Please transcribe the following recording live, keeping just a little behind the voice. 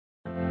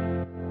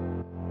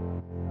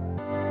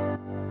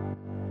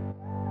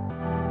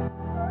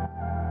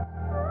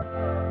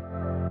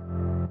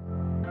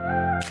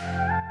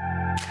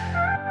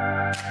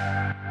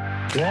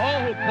To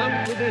all who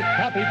come to this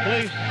happy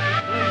place,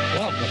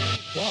 welcome.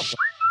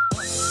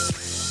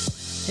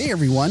 Hey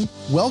everyone,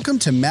 welcome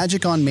to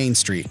Magic on Main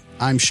Street.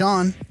 I'm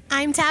Sean.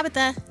 I'm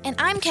Tabitha. And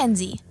I'm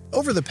Kenzie.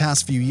 Over the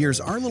past few years,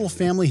 our little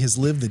family has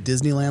lived the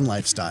Disneyland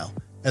lifestyle.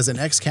 As an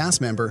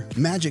ex-cast member,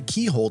 Magic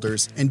key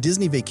holders, and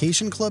Disney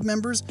Vacation Club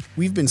members,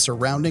 we've been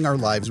surrounding our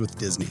lives with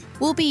Disney.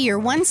 We'll be your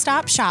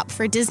one-stop shop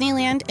for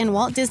Disneyland and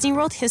Walt Disney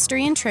World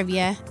history and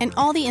trivia, and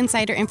all the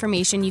insider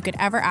information you could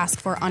ever ask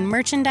for on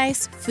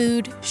merchandise,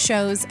 food,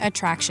 shows,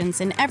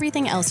 attractions, and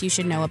everything else you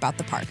should know about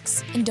the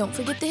parks. And don't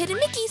forget the hidden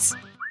Mickeys.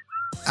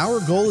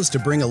 Our goal is to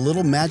bring a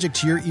little magic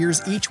to your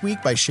ears each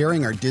week by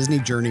sharing our Disney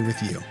journey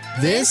with you.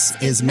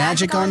 This is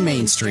Magic on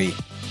Main Street.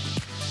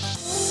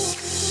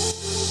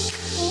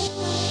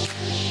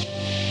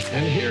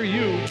 And here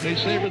you may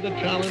savor the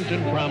challenge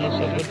and promise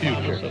of the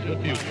future.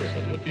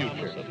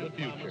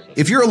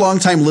 If you're a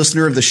longtime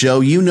listener of the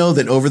show, you know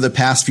that over the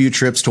past few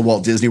trips to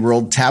Walt Disney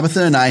World,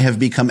 Tabitha and I have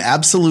become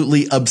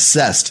absolutely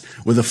obsessed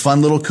with a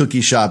fun little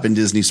cookie shop in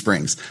Disney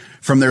Springs.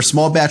 From their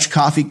small batch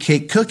coffee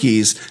cake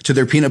cookies to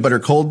their peanut butter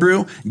cold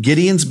brew,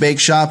 Gideon's Bake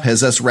Shop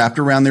has us wrapped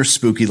around their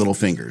spooky little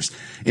fingers.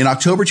 In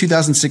October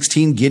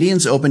 2016,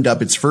 Gideon's opened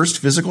up its first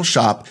physical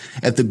shop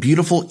at the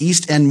beautiful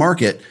East End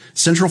Market,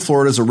 Central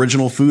Florida's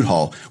original food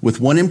hall, with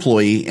one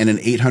employee and an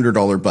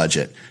 $800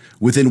 budget.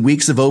 Within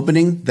weeks of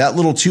opening, that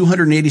little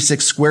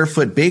 286 square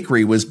foot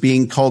bakery was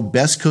being called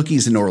Best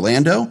Cookies in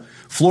Orlando,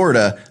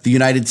 Florida, the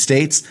United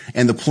States,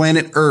 and the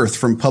planet Earth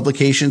from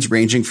publications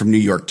ranging from New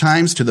York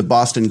Times to the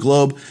Boston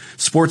Globe,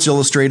 Sports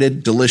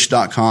Illustrated,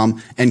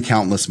 Delish.com, and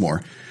countless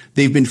more.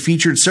 They've been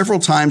featured several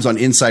times on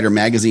Insider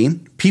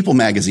Magazine, People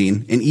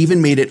Magazine, and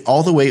even made it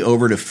all the way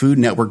over to Food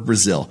Network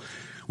Brazil.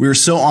 We are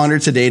so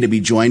honored today to be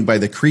joined by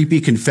the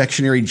creepy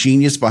confectionery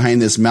genius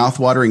behind this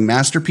mouthwatering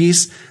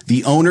masterpiece,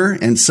 the owner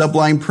and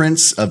sublime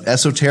prince of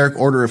Esoteric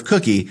Order of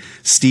Cookie,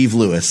 Steve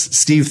Lewis.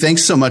 Steve,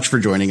 thanks so much for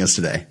joining us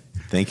today.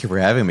 Thank you for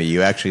having me.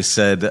 You actually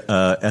said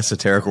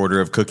Esoteric Order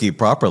of Cookie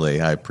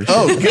properly. I appreciate it.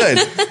 Oh, good.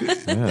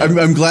 Yeah.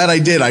 I'm glad I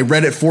did. I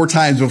read it 4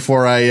 times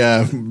before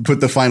I put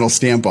the final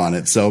stamp on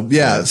it. So,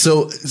 yeah.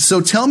 So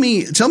tell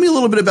me a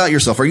little bit about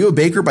yourself. Are you a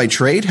baker by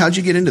trade? How'd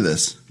you get into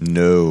this?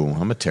 No,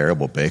 I'm a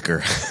terrible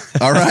baker.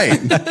 All right.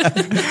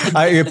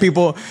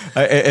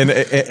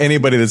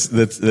 Anybody that's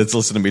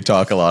listened to me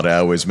talk a lot, I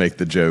always make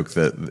the joke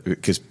that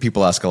because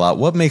people ask a lot,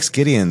 what makes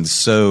Gideon's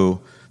so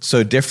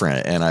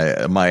different?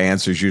 And my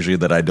answer is usually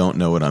that I don't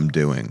know what I'm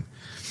doing.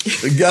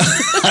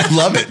 I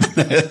love it.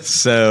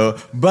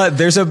 But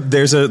there's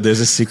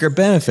a secret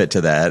benefit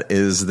to that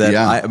is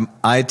that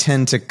I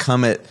tend to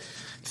come at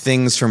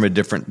things from a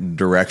different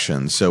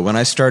direction. So when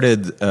I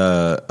started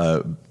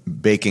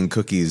baking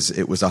cookies,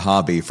 it was a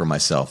hobby for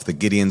myself. The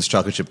Gideon's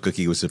chocolate chip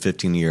cookie was a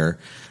 15-year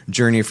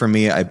journey for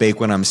me. I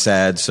bake when I'm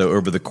sad. So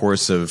over the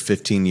course of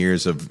 15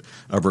 years of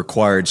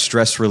required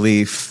stress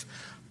relief,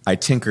 I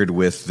tinkered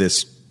with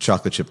this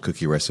chocolate chip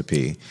cookie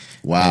recipe.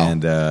 Wow.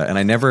 And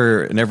I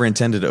never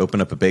intended to open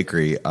up a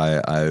bakery.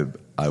 I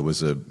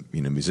was a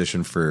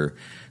musician for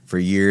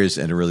years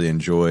and really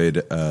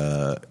enjoyed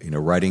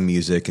writing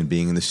music and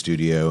being in the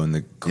studio and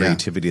the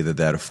creativity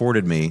that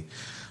afforded me.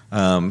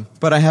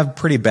 But I have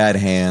pretty bad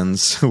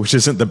hands, which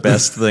isn't the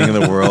best thing in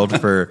the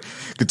world for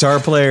guitar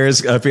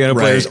players, piano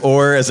players,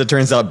 or as it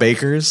turns out,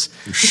 bakers.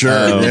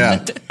 Sure.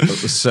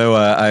 So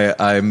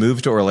I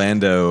moved to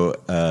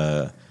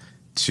Orlando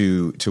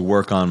to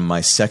work on my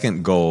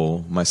second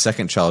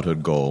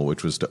childhood goal,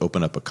 which was to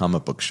open up a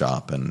comic book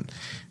shop, and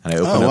I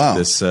opened up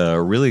this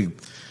really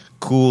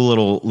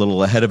cool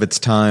little ahead of its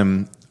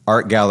time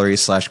art gallery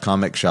 /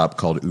 comic shop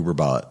called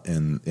Uberbot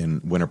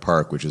in Winter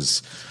Park, which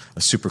is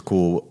a super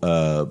cool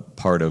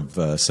part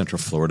of Central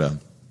Florida.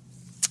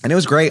 And it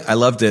was great. I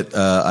loved it.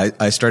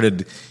 I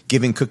started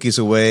giving cookies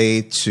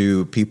away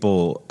to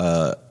people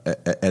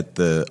at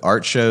the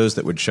art shows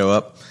that would show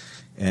up.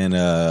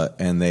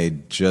 And they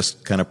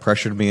just kind of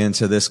pressured me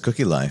into this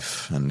cookie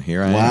life, and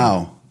here I am.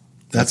 Wow,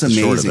 that's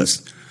amazing.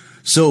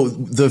 So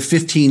the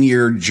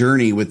 15-year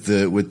journey with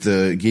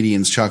the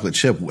Gideon's chocolate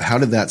chip, how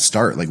did that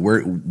start? Like,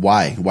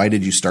 why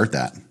did you start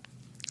that?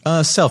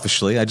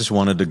 Selfishly, I just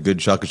wanted a good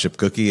chocolate chip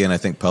cookie, and I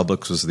think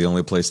Publix was the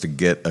only place to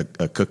get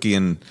a cookie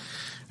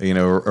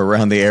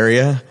around the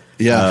area.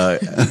 Yeah,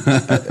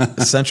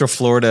 Central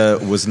Florida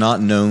was not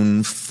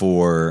known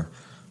for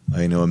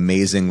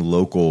amazing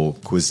local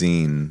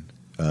cuisine.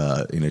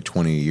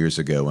 20 years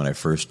ago when I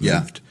first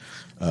moved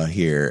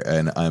here,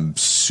 and I'm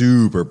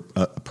super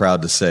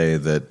proud to say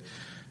that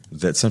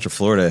Central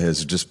Florida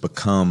has just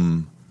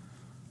become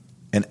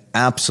an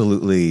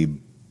absolutely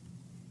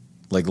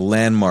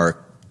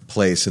landmark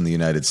place in the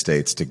United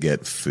States to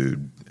get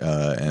food.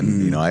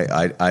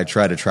 I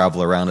try to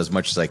travel around as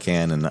much as I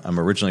can, and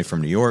I'm originally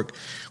from New York,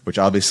 which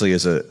obviously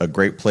is a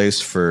great place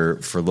for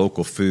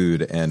local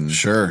food. And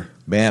sure,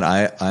 man,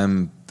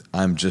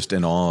 I'm just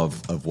in awe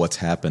of what's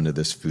happened to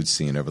this food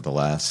scene over the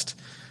last,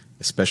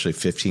 especially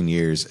 15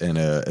 years, and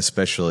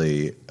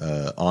especially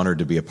honored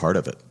to be a part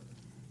of it.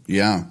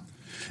 Yeah.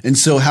 And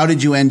so how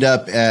did you end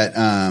up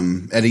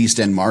at East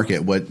End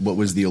Market? What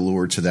was the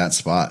allure to that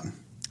spot?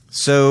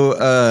 So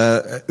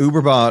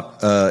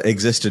Uberbot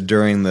existed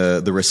during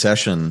the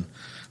recession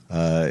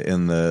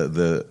in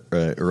the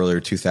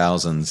earlier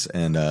 2000s,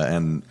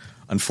 and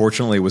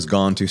unfortunately was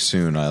gone too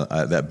soon.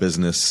 That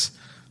business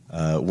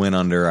went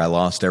under. I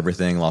lost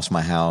everything, lost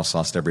my house,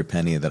 lost every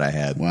penny that I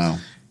had. Wow.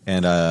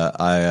 And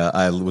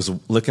I was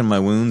licking my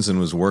wounds and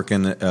was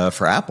working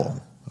for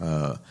Apple.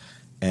 And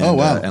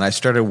I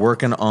started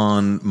working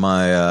on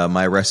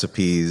my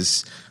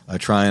recipes,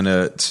 trying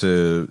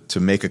to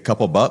make a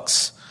couple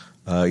bucks.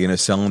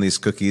 Selling these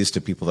cookies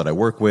to people that I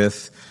work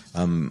with.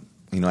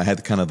 I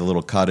had kind of the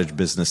little cottage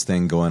business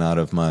thing going out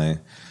of my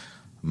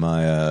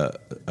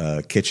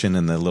kitchen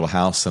in the little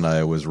house that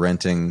I was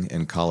renting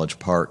in College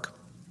Park.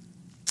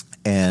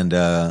 And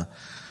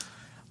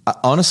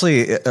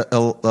honestly, a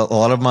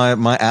lot of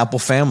my Apple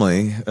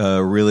family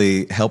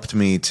really helped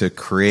me to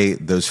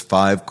create those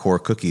 5 core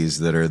cookies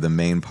that are the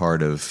main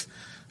part of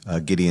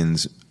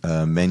Gideon's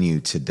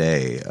menu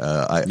today.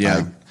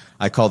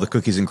 I call the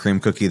cookies and cream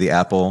cookie the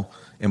Apple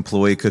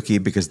employee cookie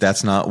because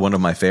that's not one of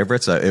my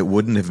favorites. It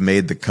wouldn't have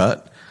made the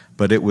cut,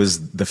 but it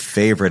was the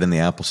favorite in the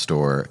Apple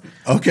Store.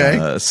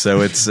 Okay.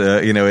 So it's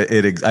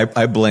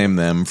I blame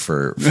them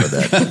for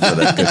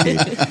that cookie.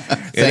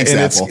 Thanks, and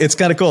Apple. It's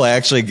kind of cool. I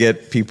actually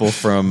get people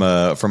from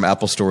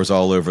Apple stores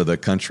all over the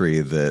country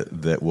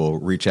that will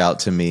reach out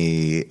to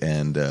me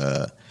and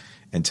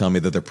tell me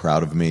that they're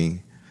proud of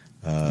me.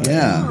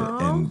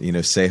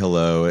 And say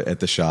hello at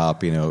the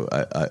shop.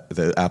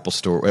 The Apple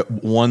Store,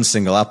 one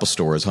single Apple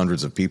Store is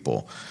hundreds of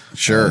people.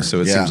 Sure.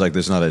 So it seems like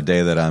there's not a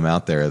day that I'm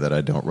out there that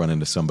I don't run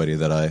into somebody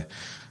that I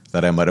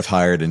might have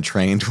hired and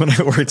trained when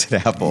I worked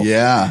at Apple. It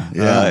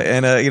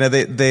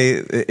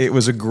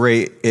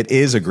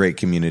is a great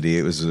community.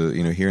 It was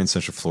here in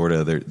Central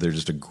Florida. They're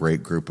just a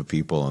great group of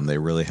people, and they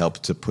really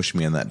helped to push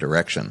me in that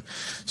direction.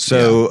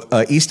 So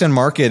East End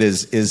Market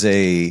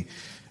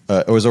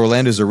was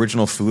Orlando's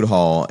original food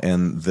hall,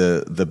 and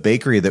the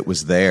bakery that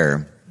was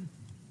there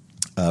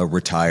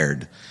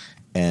retired,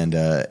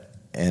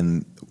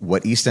 and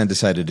what East End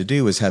decided to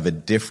do was have a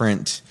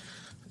different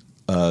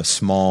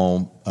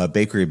small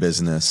bakery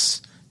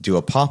business do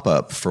a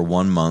pop-up for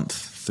 1 month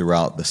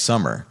throughout the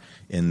summer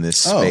in this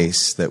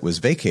space that was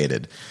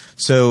vacated.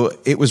 So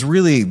it was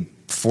really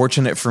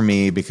fortunate for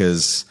me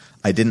because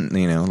I didn't,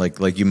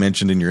 like you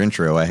mentioned in your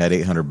intro, I had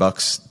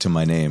 $800 to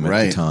my name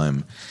at the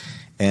time.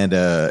 And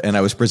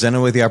I was presented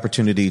with the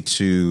opportunity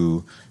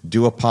to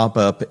do a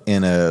pop-up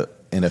in a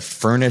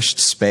furnished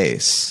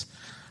space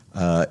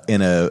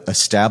in a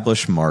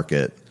established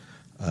market.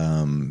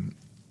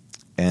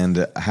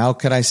 And how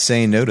could I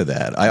say no to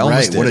that? I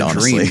almost did,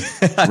 honestly.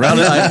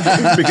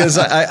 Because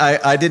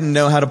I didn't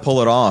know how to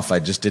pull it off. I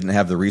just didn't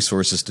have the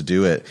resources to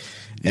do it.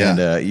 Yeah.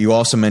 And you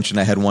also mentioned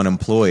I had one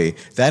employee.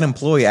 That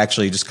employee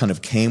actually just kind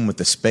of came with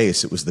the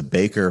space. It was the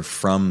baker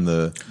from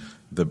the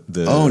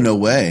oh, no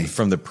way.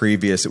 From the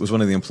previous, it was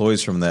one of the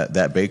employees from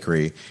that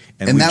bakery.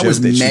 And that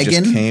was Megan? She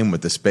just came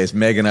with the space.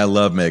 Megan, I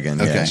love Megan.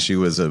 Okay. Yeah, she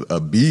was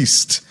a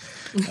beast.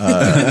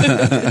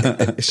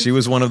 She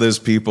was one of those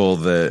people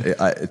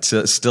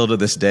that still to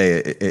this day,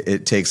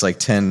 it takes like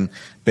 10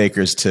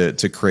 bakers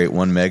to create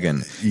one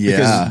Megan. Yeah.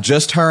 Because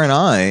just her and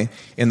I,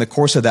 in the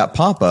course of that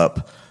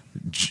pop-up,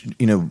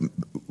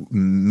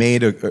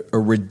 made a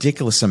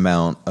ridiculous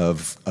amount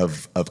of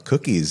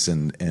cookies,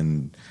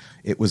 and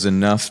it was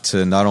enough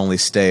to not only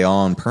stay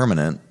on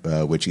permanent,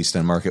 which East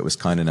End Market was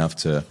kind enough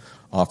to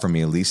offer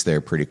me a lease there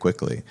pretty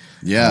quickly.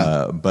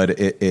 Yeah. But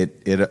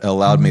it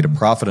allowed me to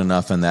profit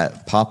enough in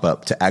that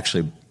pop-up to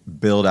actually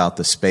build out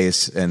the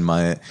space in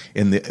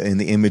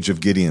the image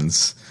of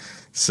Gideon's.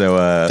 So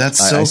that's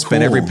so I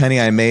spent cool. every penny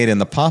I made in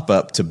the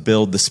pop-up to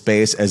build the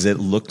space as it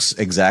looks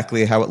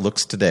exactly how it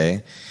looks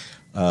today.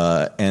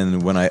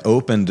 And when I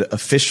opened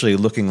officially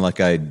looking like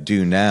I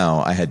do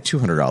now, I had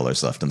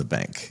 $200 left in the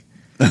bank.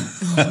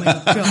 Oh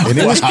my God. And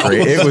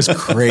it was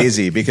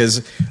crazy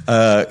because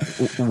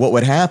what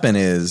would happen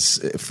is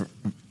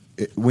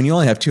when you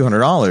only have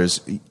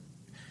 $200,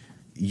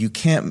 you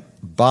can't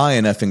buy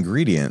enough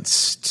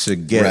ingredients to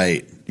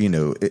get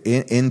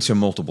into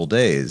multiple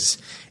days.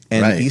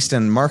 And East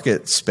End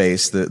Market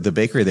space, the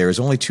bakery there is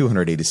only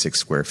 286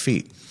 square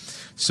feet.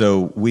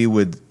 So we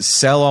would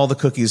sell all the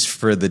cookies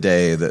for the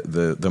day.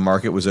 The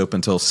market was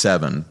open till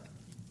 7.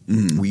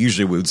 We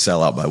usually would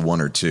sell out by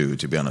 1 or 2,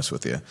 to be honest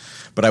with you.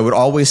 But I would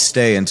always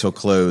stay until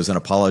close and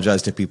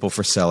apologize to people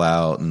for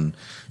sellout and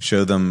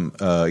show them,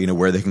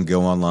 where they can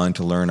go online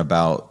to learn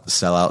about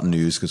sellout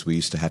news, because we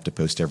used to have to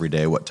post every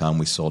day what time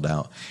we sold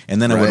out.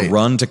 And then I would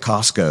run to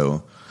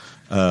Costco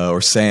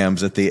or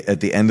Sam's at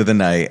the end of the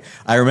night.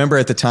 I remember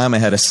at the time I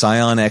had a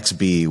Scion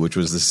XB, which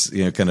was this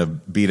kind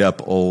of beat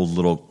up old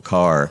little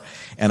car.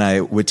 And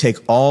I would take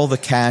all the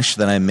cash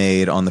that I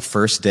made on the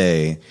first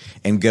day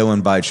and go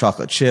and buy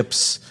chocolate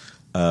chips,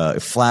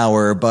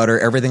 flour, butter,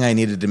 everything I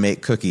needed to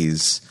make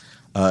cookies.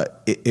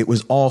 It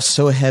was all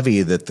so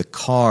heavy that the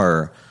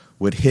car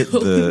would hit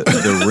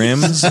the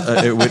rims.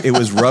 It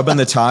was rubbing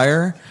the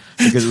tire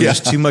because it was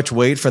just too much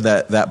weight for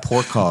that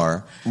poor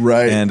car.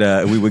 Right.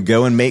 And we would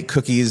go and make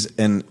cookies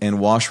and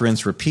wash,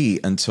 rinse,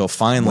 repeat until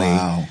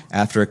finally,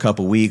 after a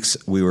couple weeks,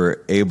 we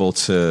were able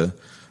to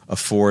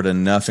afford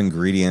enough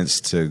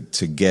ingredients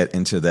to get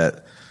into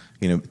that,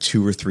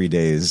 2 or 3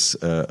 days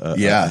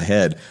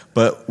ahead.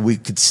 But we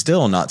could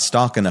still not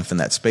stock enough in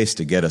that space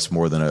to get us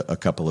more than a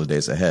couple of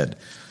days ahead.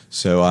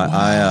 So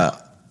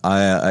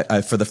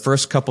I for the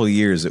first couple of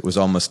years, it was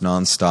almost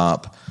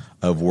nonstop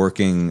of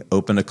working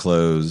open to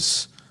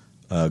close,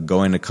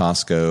 going to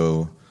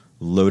Costco,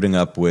 loading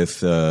up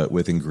with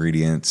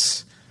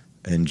ingredients,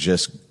 and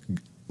just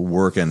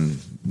working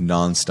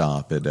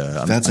nonstop.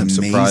 That's I'm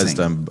amazing. Surprised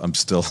I'm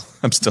still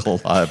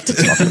alive to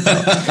talk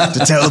about to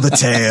tell the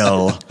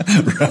tale.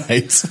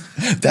 Right.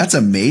 That's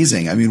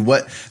amazing. I mean,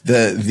 what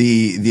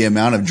the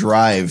amount of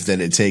drive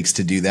that it takes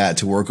to do that,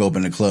 to work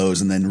open to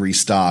close and then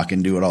restock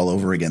and do it all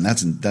over again.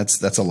 That's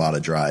a lot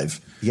of drive.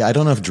 Yeah, I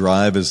don't know if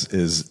drive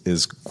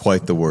is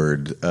quite the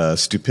word.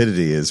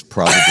 Stupidity is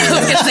probably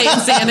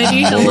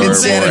insanity.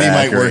 Insanity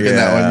might work in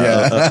that one.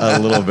 Yeah, a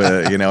little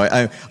bit.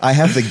 I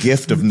have the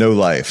gift of no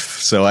life,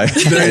 so I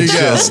there you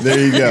go.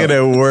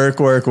 Work,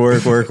 and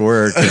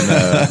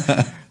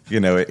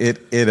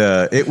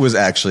it was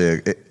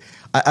actually.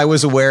 I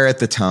was aware at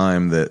the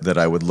time that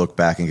I would look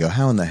back and go,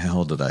 how in the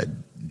hell did I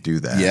do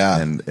that? Yeah,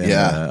 and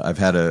I've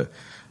had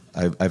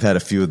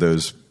a few of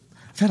those.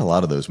 I've had a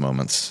lot of those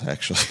moments,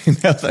 actually,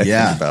 now that I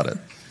think about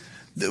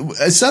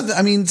it.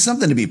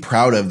 Something to be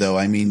proud of, though.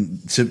 I mean,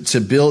 to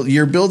build,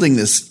 you're building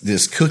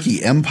this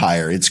cookie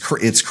empire.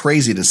 It's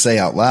crazy to say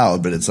out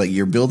loud, but it's like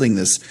you're building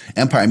this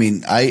empire. I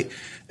mean,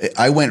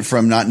 I went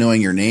from not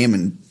knowing your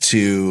name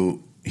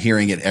to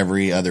hearing it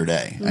every other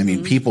day. Mm-hmm. I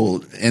mean,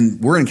 people,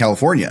 and we're in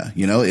California.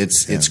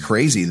 It's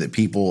crazy that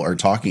people are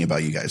talking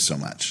about you guys so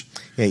much.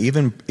 Yeah,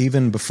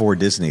 even before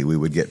Disney, we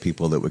would get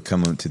people that would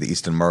come to the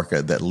Easton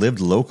Market that lived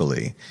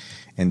locally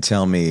and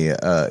tell me,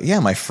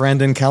 my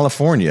friend in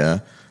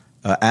California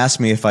asked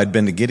me if I'd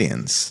been to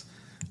Gideon's.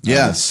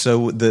 Yeah.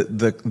 So the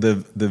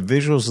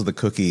visuals of the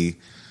cookie,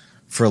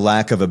 for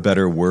lack of a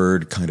better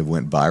word, kind of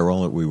went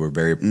viral. We were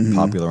very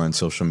popular on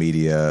social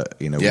media.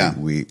 We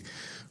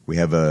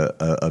have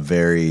a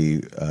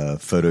very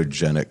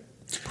photogenic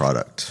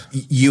product.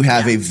 You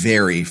have a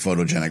very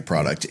photogenic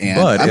product,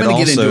 and but I'm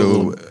going to get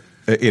into.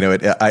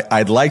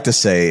 I'd like to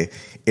say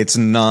it's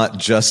not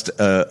just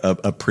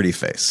a pretty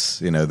face.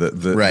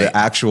 The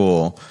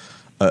actual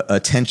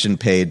attention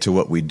paid to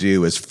what we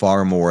do is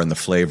far more in the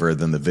flavor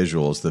than the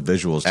visuals. The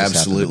visuals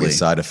just happen to be a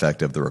side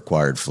effect of the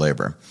required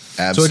flavor.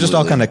 Absolutely. So it just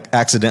all kind of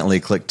accidentally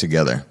clicked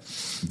together.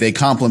 They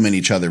complement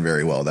each other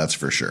very well, that's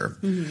for sure.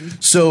 Mm-hmm.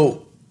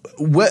 So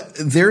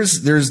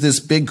there's this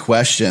big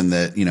question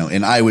that,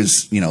 and I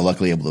was,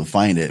 luckily able to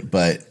find it,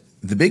 but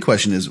the big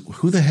question is,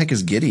 who the heck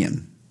is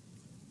Gideon?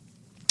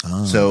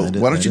 So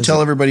why don't you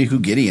tell everybody who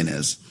Gideon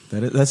is?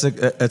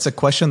 That's a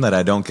question that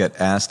I don't get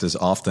asked as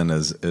often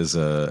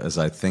as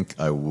I think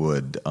I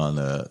would on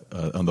the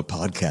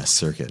podcast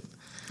circuit.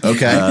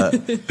 Okay.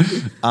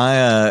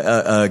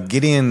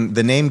 Gideon.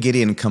 The name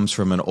Gideon comes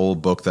from an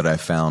old book that I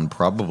found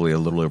probably a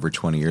little over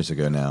 20 years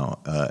ago now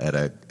at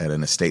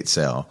an estate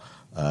sale.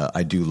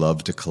 I do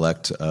love to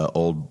collect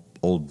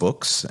old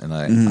books, and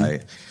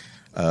I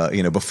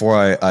before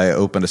I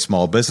opened a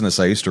small business,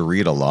 I used to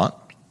read a lot.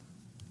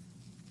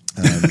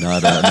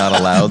 Not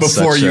allowed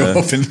before such, you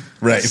open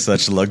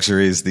such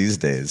luxuries these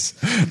days,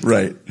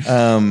 right?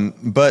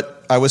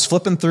 But I was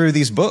flipping through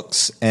these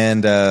books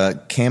and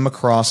came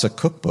across a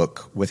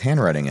cookbook with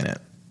handwriting in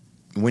it.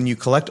 When you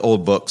collect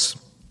old books,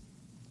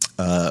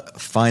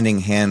 finding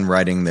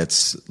handwriting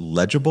that's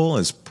legible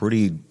is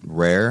pretty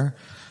rare.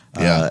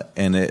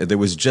 And there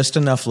was just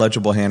enough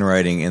legible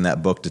handwriting in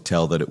that book to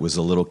tell that it was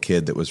a little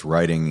kid that was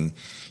writing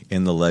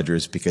in the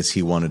ledgers because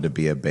he wanted to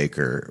be a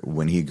baker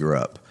when he grew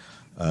up.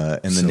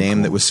 And the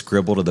name that was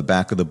scribbled at the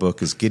back of the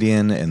book is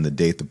Gideon, and the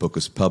date the book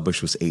was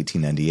published was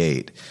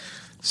 1898.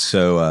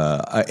 So,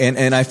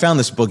 and I found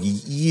this book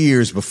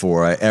years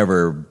before I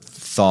ever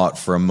thought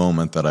for a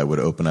moment that I would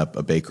open up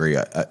a bakery.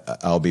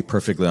 I'll be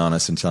perfectly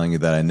honest in telling you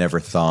that I never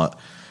thought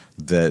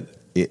that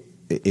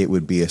it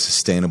would be a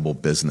sustainable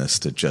business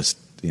to just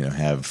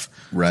have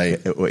I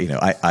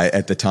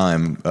at the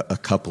time a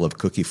couple of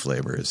cookie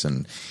flavors,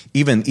 and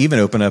even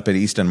open up at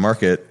Easton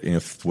Market.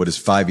 What is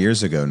 5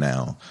 years ago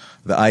now.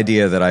 The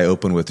idea that I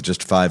opened with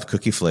just 5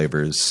 cookie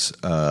flavors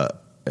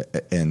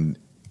and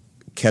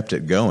kept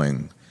it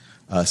going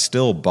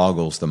still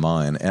boggles the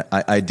mind. And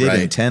I did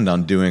intend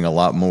on doing a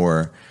lot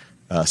more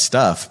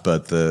stuff,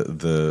 but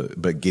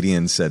but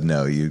Gideon said,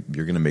 no, you're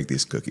going to make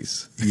these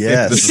cookies.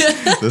 Yes,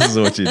 this is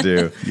what you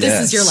do.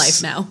 This is your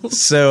life now.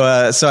 So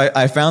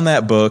I found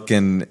that book,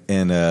 and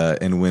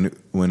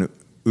when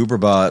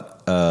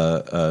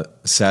Uberbot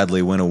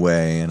sadly went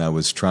away, and I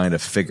was trying to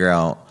figure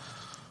out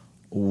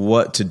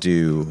what to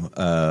do.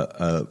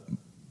 Our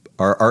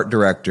art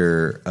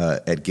director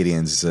at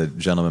Gideon's is a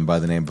gentleman by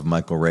the name of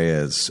Michael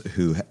Reyes,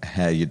 who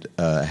had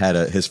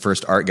his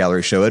first art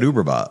gallery show at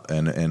Uberbot,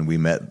 and we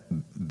met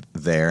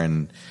there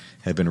and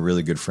have been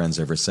really good friends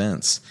ever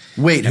since.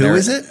 Wait, And who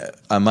is it?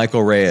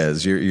 Michael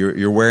Reyes.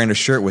 You're wearing a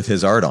shirt with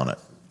his art on it.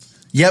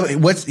 Yeah,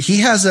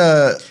 he has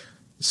a.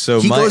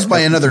 So He goes by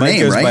another Mike name,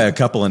 goes right? by a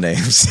couple of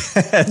names.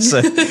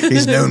 So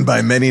he's known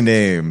by many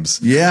names.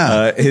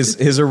 Yeah.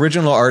 His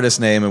original artist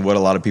name and what a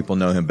lot of people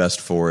know him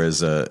best for is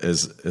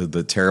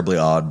the Terribly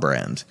Odd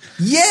brand.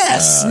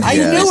 Yes, I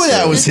yeah, knew so-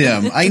 that was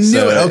him. I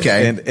knew it.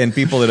 Okay. And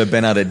people that have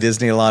been out at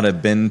Disney a lot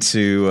have been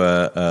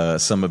to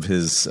some of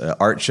his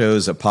art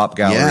shows at Pop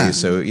Gallery. Yeah.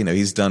 So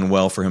he's done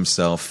well for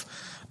himself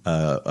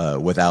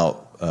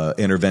without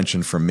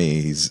intervention from me.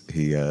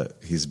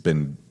 He's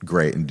been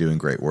great and doing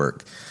great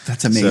work.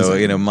 That's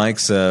amazing. So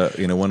Mike's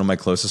one of my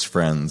closest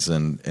friends,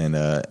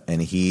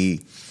 and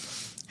he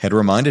had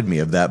reminded me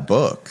of that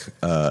book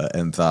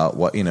and thought,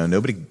 what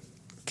nobody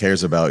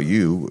cares about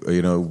you.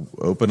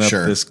 Open up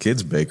Sure. this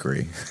kid's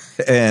bakery,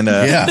 and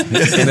Yeah.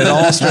 and it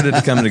all started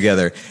to come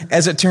together.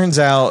 As it turns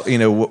out,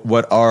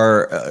 what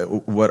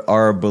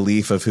our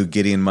belief of who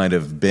Gideon might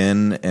have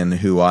been and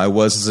who I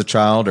was as a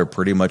child are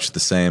pretty much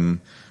the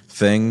same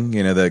thing.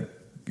 The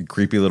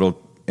creepy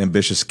little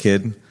ambitious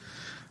kid.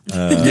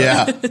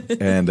 Yeah.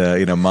 And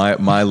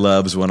my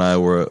loves when I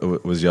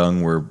was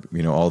young were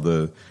all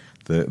the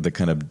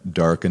kind of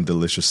dark and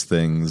delicious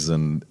things,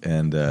 and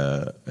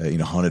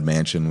Haunted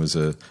Mansion was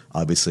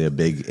obviously a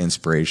big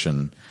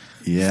inspiration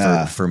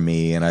Yeah. for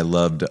me, and I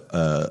loved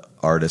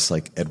artists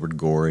like Edward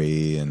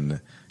Gorey and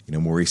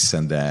Maurice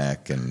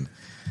Sendak, and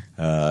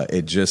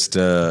it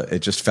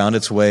just found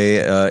its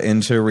way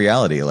into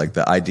reality. Like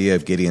the idea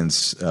of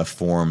Gideon's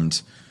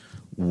formed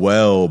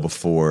well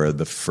before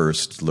the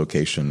first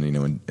location,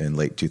 in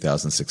late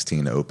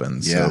 2016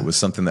 opened. So Yeah. it was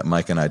something that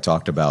Mike and I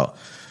talked about.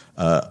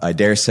 I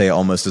dare say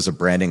almost as a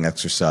branding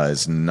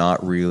exercise,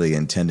 not really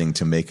intending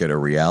to make it a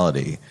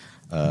reality.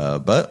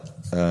 But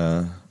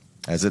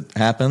as it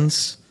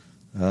happens,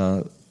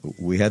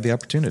 we had the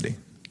opportunity.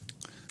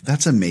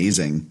 That's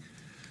amazing.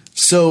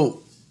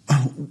 So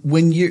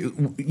when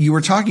you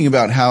were talking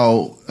about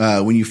how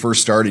when you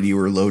first started, you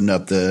were loading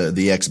up the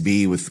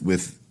XB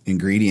with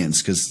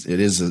ingredients because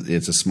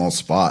it's a small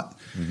spot.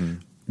 Mm-hmm.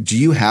 Do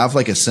you have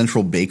like a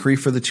central bakery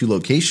for the two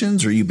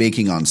locations? Or are you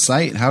baking on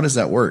site? How does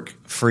that work?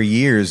 For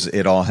years,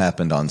 it all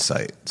happened on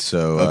site.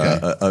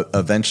 So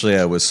eventually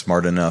I was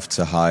smart enough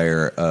to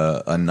hire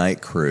a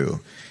night crew.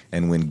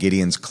 And when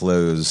Gideon's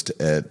closed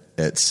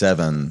at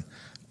 7,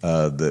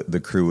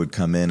 the crew would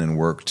come in and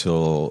work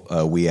till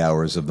wee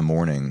hours of the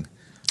morning.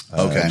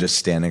 Just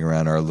standing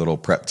around our little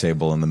prep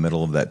table in the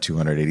middle of that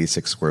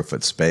 286 square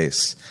foot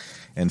space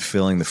and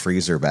filling the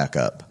freezer back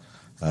up.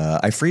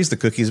 I freeze the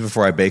cookies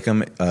before I bake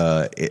them.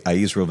 I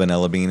use real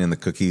vanilla bean in the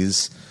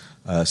cookies,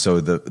 so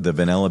the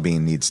vanilla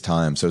bean needs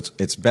time. So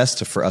it's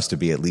best for us to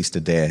be at least a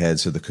day ahead,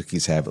 so the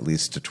cookies have at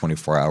least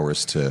 24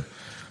 hours to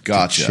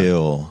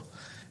chill.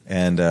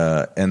 And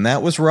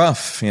that was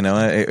rough,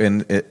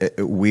 And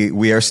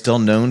we are still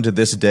known to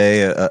this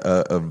day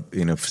of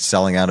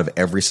selling out of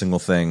every single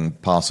thing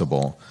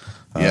possible,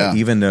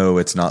 even though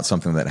it's not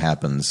something that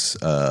happens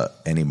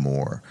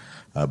anymore.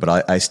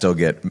 But I still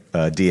get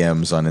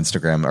DMs on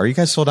Instagram. Are you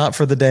guys sold out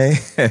for the day?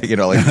 Like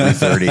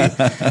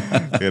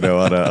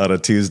 3:30, on a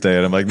Tuesday,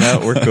 and I'm like,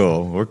 no,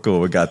 we're cool,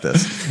 we got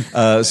this.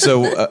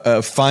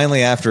 So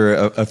finally, after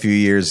a few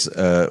years,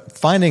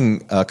 finding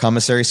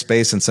commissary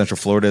space in Central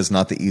Florida is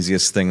not the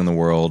easiest thing in the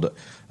world.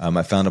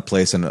 I found a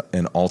place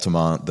in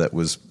Altamont that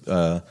was.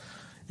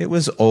 It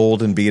was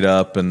old and beat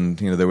up, and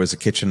there was a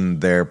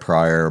kitchen there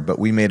prior, but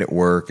we made it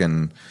work,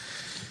 and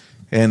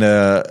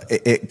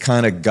it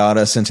kind of got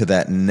us into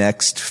that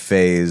next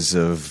phase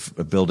of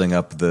building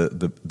up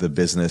the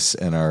business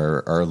and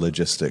our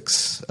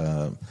logistics.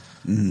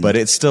 But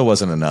it still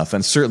wasn't enough,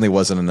 and certainly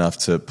wasn't enough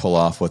to pull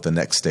off what the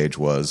next stage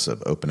was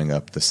of opening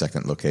up the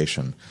second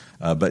location.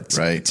 But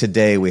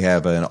today we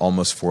have an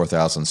almost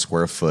 4,000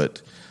 square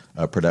foot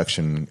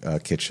production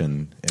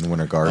kitchen in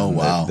Winter Garden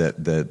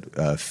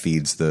that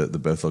feeds the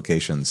both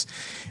locations.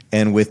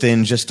 And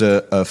within just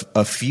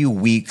a few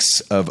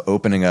weeks of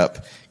opening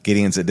up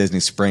Gideon's at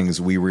Disney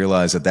Springs, we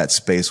realized that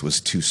space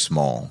was too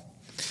small.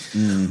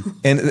 And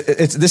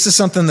this is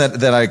something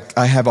that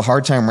I have a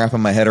hard time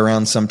wrapping my head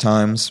around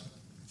sometimes.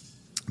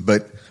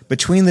 But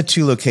between the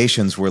two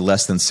locations, we're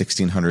less than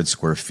 1,600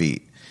 square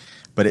feet.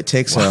 But it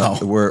takes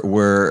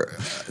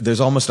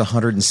there's almost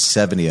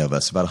 170 of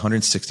us, about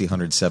 160,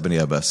 170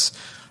 of us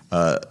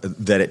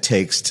that it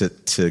takes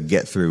to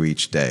get through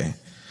each day,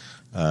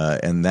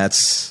 and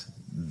that's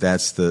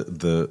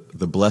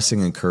the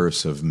blessing and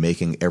curse of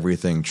making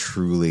everything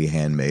truly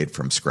handmade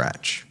from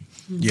scratch.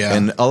 Yeah,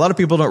 and a lot of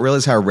people don't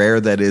realize how rare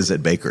that is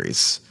at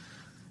bakeries.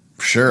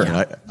 Sure,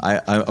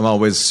 I'm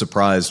always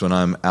surprised when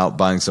I'm out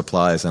buying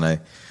supplies and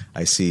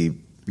I see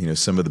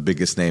some of the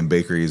biggest name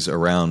bakeries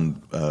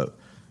around.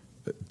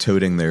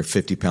 Toting their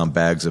 50-pound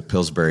bags of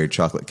Pillsbury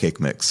chocolate cake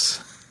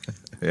mix.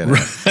 And,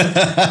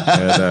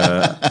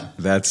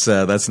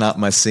 that's not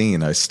my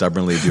scene. I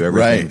stubbornly do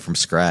everything from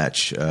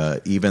scratch.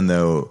 Even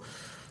though,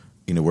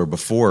 where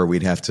before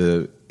we'd have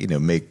to,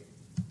 make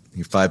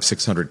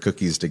 500-600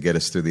 cookies to get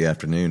us through the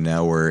afternoon.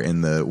 Now we're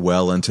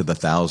into the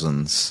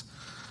thousands.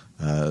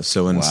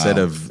 So instead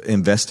Wow. of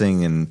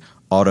investing in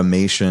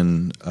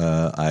automation,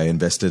 I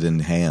invested in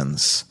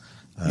hands.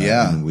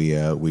 And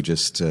we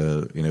just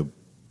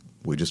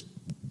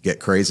get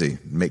crazy,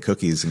 make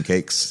cookies and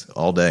cakes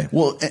all day.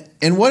 Well,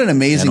 and what an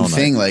amazing And all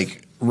thing, night.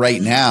 like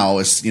right now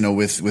is,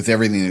 with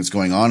everything that's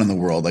going on in the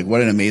world, like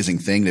what an amazing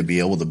thing to be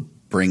able to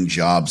bring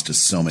jobs to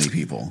so many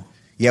people.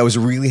 Yeah, I was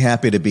really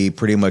happy to be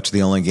pretty much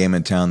the only game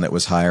in town that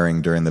was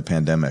hiring during the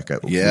pandemic.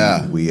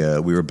 Yeah. We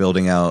were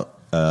building out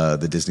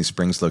the Disney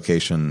Springs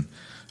location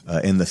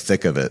in the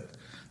thick of it,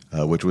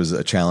 which was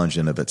a challenge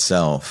in of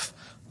itself,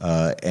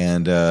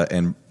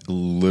 and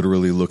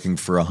literally looking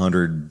for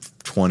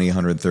 120,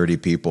 130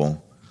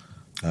 people.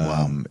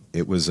 Wow.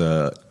 It was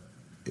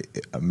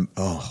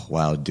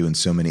doing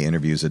so many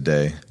interviews a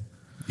day.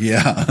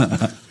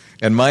 Yeah.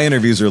 And my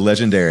interviews are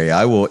legendary.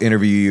 I will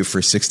interview you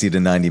for 60 to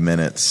 90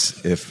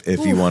 minutes if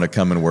you want to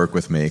come and work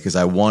with me, because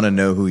I want to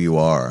know who you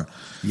are.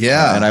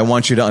 Yeah. And I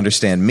want you to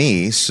understand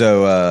me.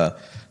 So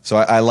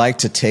I like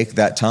to take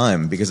that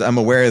time, because I'm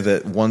aware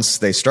that once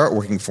they start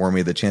working for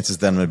me, the chances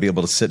that I'm going to be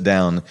able to sit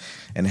down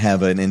and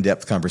have an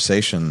in-depth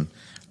conversation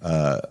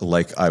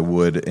like I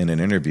would in an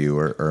interview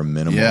are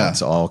minimal. Yeah.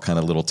 It's all kind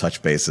of little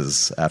touch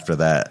bases after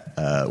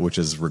that, which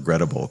is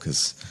regrettable,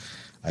 because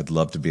I'd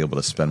love to be able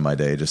to spend my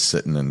day just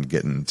sitting and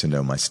getting to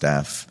know my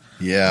staff.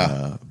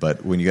 Yeah.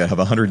 But when you have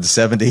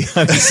 170,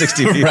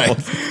 160 people, Right.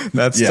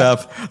 that's Yeah.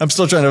 tough. I'm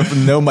still trying to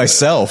know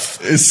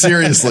myself.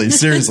 Seriously.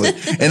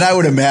 And I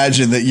would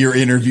imagine that your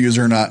interviews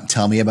are not,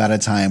 tell me about a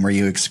time where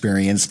you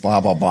experienced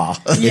blah, blah, blah.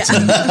 It's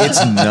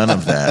none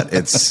of that.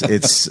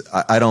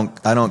 I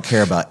don't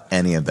care about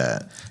any of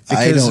that.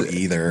 I Because don't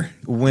either.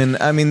 when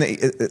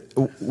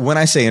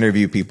I say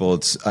interview people,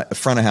 it's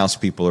front of house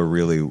people are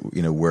really,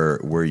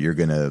 where you're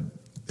going to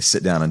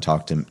sit down and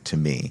talk to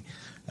me.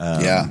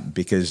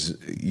 Because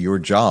your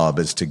job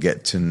is to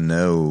get to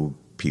know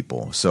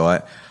people. So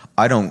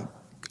I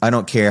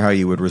don't care how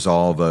you would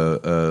resolve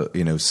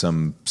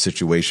some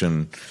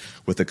situation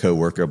with a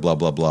coworker, blah,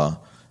 blah, blah.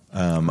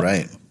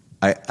 Right.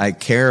 I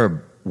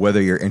care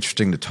whether you're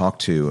interesting to talk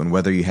to and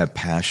whether you have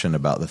passion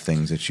about the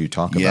things that you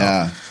talk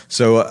Yeah. about.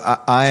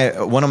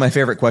 So one of my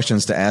favorite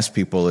questions to ask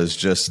people is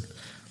just,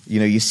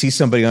 you see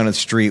somebody on the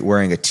street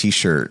wearing a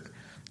T-shirt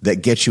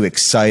that gets you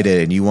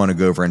excited and you want to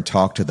go over and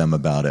talk to them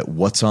about it.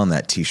 What's on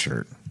that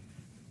T-shirt?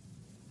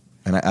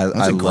 And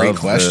I a great love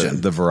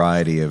question. the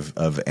variety of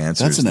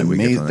answers. That's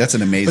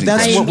an amazing But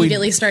that's I what we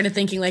immediately started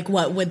thinking, like,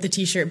 what would the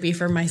T-shirt be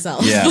for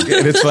myself? Yeah.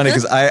 And it's funny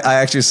because I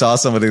actually saw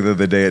somebody the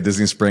other day at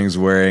Disney Springs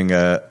wearing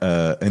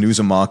an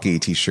Uzumaki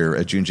T-shirt,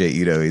 a Junji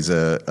Ito.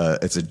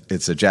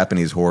 It's a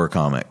Japanese horror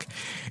comic.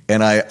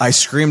 And I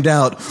screamed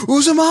out,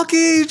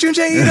 Uzumaki,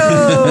 Junji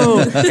Ito!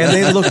 And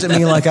they looked at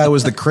me like I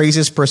was the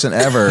craziest person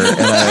ever.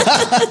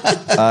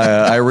 And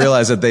I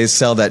realized that they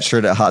sell that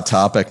shirt at Hot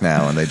Topic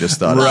now, and they just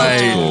thought it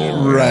was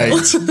cool. Right.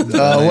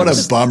 Oh, what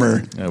a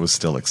bummer. I was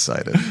still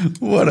excited.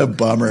 What a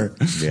bummer.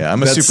 Yeah,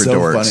 I'm a That's super so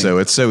dork, funny. so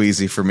it's so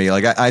easy for me.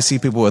 Like I see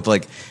people with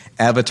like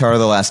Avatar: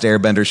 The Last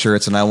Airbender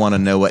shirts, and I want to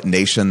know what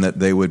nation that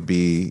they would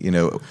be,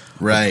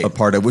 Right. a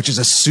part of, which is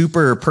a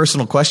super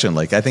personal question.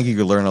 Like I think you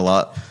could learn a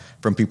lot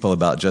from people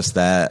about just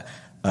that.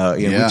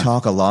 We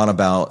talk a lot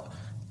about.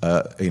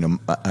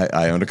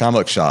 I own a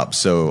comic shop,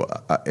 so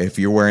if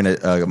you're wearing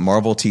a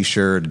Marvel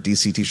T-shirt, a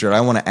DC T-shirt, I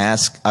want to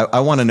ask.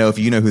 I want to know if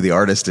you know who the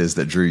artist is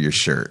that drew your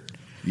shirt.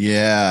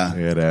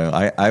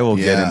 Yeah. I will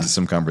get Yeah. into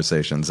some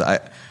conversations.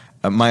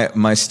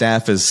 My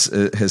staff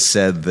has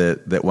said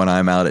that when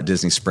I'm out at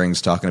Disney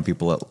Springs talking to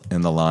people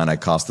in the line, I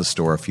cost the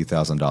store a few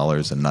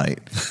 $1,000s a night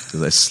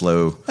because I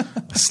slow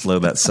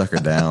that sucker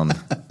down.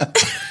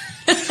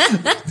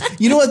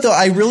 You know what though?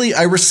 I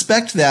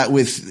respect that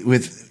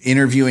with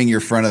interviewing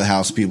your front of the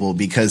house people,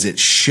 because it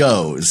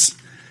shows.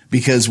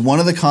 Because one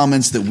of the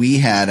comments that we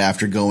had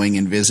after going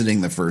and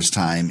visiting the first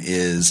time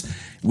is,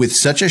 with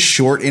such a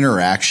short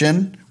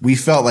interaction, we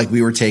felt like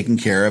we were taken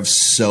care of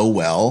so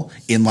well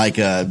in like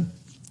a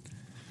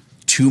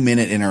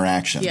 2-minute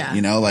interaction. Yeah.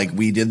 Like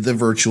we did the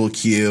virtual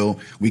queue,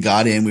 we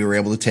got in, we were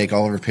able to take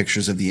all of our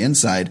pictures of the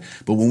inside.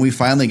 But when we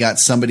finally got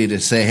somebody to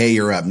say, hey,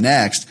 you're up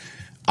next,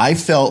 I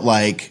felt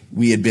like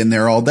we had been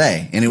there all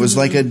day. And it was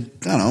like a,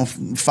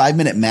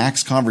 5-minute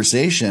max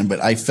conversation,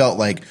 but I felt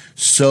like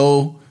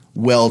so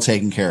well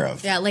taken care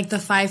of. Yeah, like the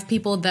 5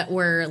 people that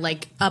were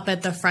like up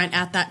at the front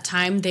at that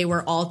time, they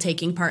were all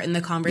taking part in the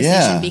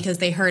conversation because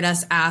they heard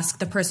us ask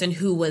the person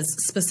who was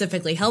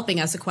specifically helping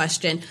us a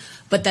question,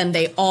 but then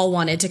they all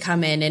wanted to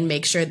come in and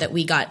make sure that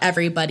we got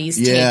everybody's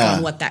take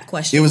on what that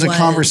question was. It was a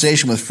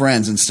conversation with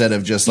friends instead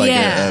of just like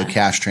Yeah. a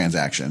cash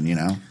transaction,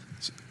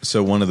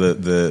 So one of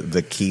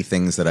the key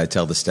things that I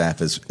tell the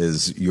staff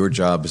is your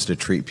job is to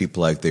treat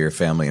people like they're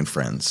family and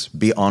friends.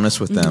 Be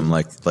honest with them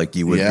like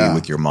you would be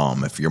with your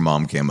mom if your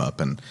mom came up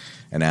and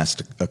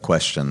asked a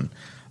question.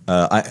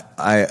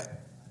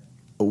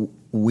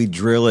 We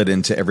drill it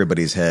into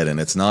everybody's head, and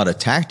it's not a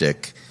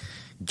tactic.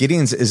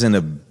 Gideon's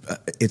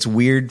it's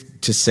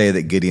weird to say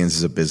that Gideon's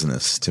is a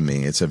business to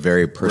me. It's a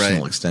very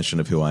personal extension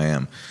of who I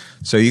am.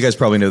 So you guys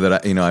probably know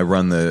that I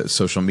run the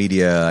social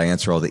media, I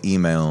answer all the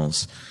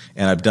emails.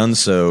 And I've done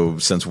so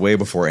since way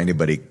before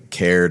anybody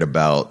cared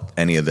about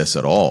any of this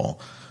at all.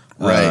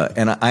 Right.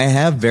 And I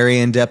have very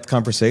in-depth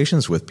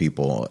conversations with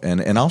people,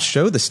 and I'll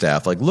show the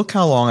staff, like, look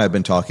how long I've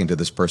been talking to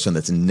this person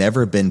that's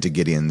never been to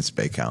Gideon's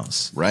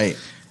Bakehouse. Right.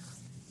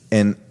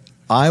 And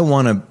I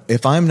want to,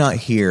 if I'm not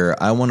here,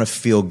 I want to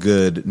feel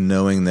good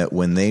knowing that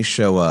when they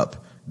show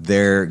up,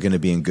 they're going to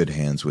be in good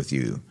hands with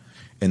you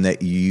and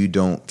that you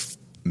don't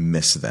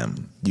miss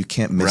them. You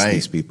can't miss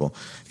these people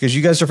because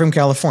you guys are from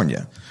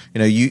California. You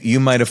know, you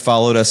might have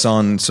followed us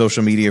on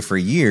social media for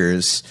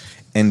years,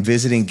 and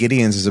visiting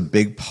Gideon's is a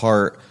big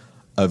part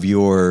of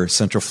your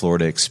Central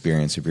Florida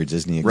experience, of your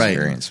Disney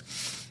experience.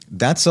 Right.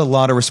 That's a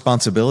lot of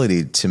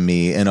responsibility to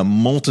me in a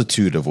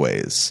multitude of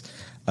ways.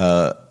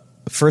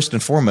 First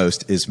and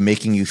foremost is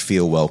making you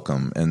feel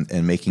welcome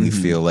and making you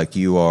feel like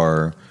you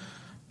are,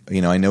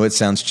 you know, I know it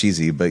sounds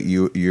cheesy, but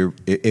you're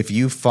if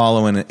you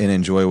follow and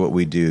enjoy what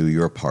we do,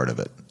 you're a part of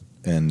it.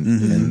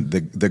 And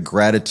the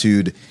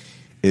gratitude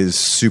is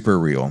super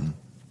real.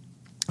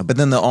 But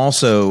then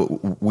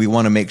also we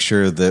want to make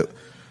sure that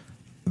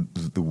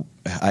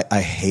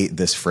I hate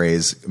this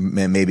phrase,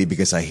 maybe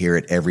because I hear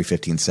it every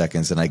 15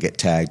 seconds and I get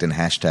tagged and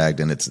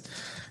hashtagged and it's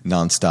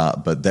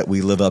nonstop, but that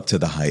we live up to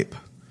the hype.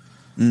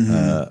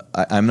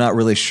 I'm not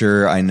really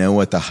sure I know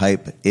what the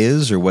hype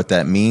is or what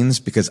that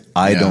means because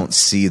I don't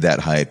see that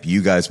hype.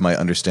 You guys might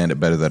understand it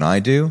better than I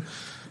do.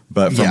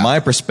 But from my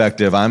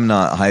perspective, I'm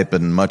not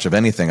hyping much of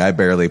anything. I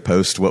barely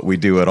post what we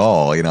do at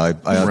all. You know, I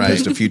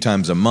post a few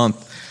times a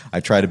month.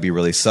 I try to be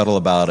really subtle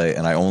about it,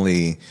 and I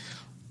only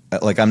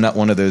I'm not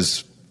one of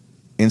those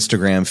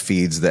Instagram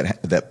feeds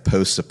that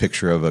posts a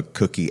picture of a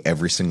cookie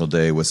every single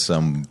day with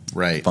some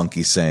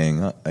funky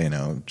saying, you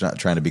know, not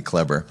trying to be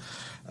clever.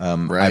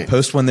 I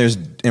post when there's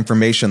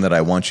information that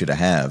I want you to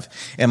have.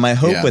 And my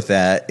hope with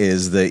that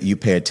is that you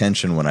pay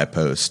attention when I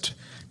post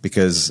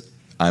because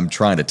I'm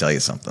trying to tell you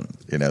something,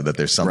 you know, that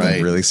there's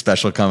something really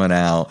special coming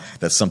out,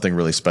 that something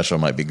really special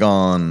might be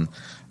gone.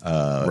 You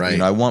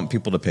know, I want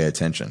people to pay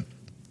attention.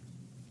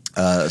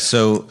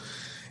 So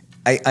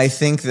I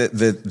think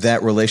that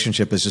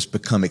relationship has just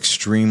become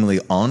extremely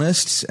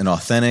honest and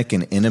authentic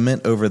and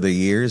intimate over the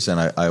years. And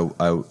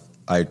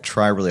I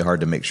try really hard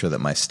to make sure that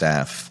my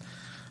staff,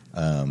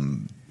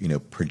 you know,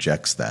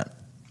 projects that.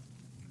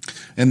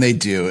 And they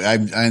do.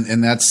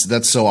 And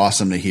that's so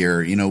awesome to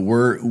hear. You know,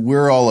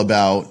 we're all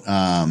about,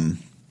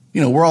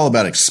 you know, we're all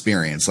about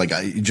experience. Like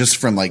just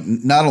from like,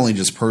 not only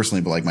just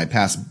personally, but like my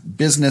past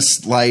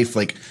business life,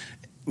 like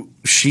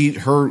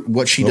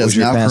what she does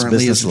now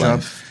currently is a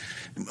job.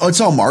 Oh,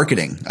 it's all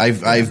marketing.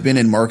 I've been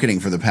in marketing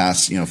for the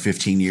past, you know,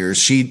 15 years.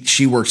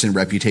 She works in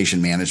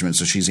reputation management,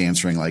 so she's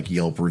answering like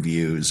Yelp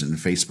reviews and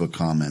Facebook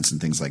comments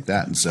and things like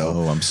that. And so,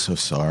 I'm so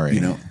sorry.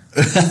 You know,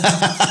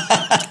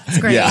 it's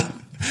great. Yeah.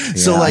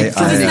 So like, it's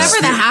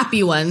never the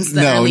happy ones.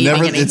 That are leaving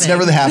anything. It's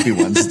never the happy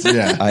ones.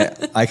 Yeah.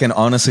 I can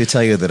honestly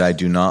tell you that I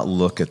do not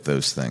look at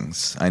those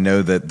things. I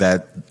know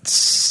that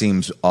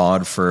seems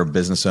odd for a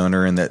business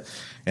owner, and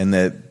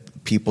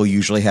that people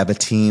usually have a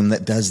team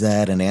that does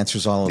that and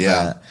answers all of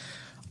that.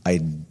 I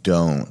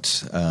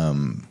don't.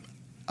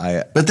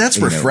 But that's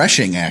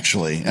refreshing,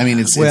 actually. I mean,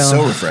 it's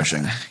so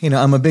refreshing. You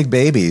know, I'm a big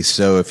baby,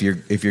 so if you're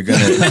going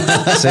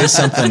to say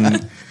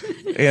something,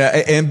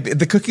 and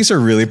the cookies are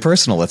really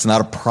personal. It's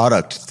not a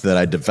product that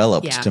I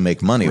developed to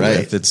make money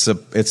with.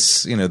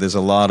 It's you know, there's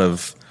a lot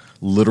of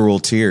literal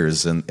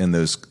tears in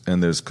those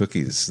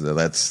cookies.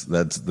 That's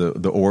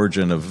the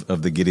origin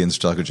of the Gideon's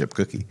chocolate chip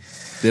cookie.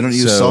 They don't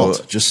use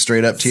salt, just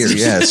straight up tears.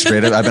 Yeah,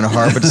 straight up. I've been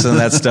harvesting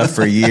that stuff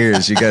for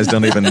years. You guys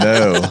don't even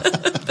know.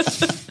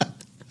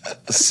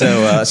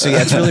 So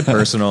yeah, it's really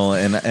personal,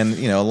 and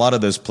you know, a lot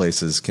of those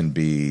places can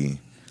be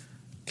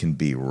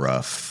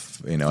rough.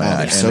 You know,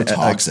 they're so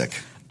toxic.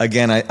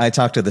 Again, I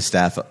talk to the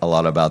staff a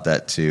lot about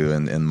that too,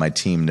 and my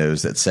team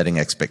knows that setting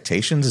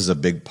expectations is a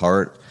big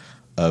part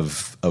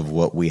of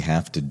what we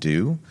have to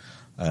do.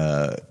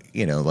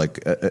 You know, like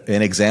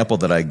an example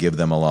that I give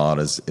them a lot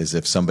is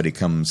if somebody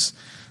comes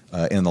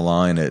in the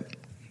line at,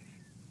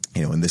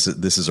 you know, and this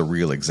is a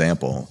real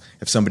example.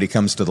 If somebody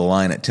comes to the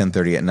line at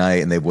 10:30 at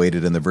night and they've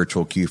waited in the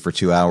virtual queue for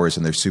 2 hours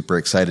and they're super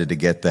excited to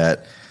get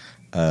that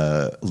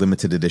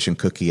limited edition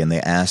cookie, and they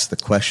ask the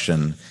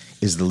question,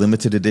 is the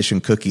limited edition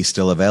cookie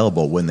still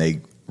available when they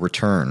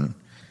return?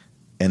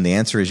 And the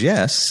answer is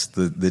yes.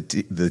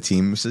 The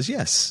team says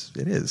yes,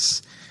 it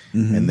is.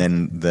 And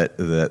then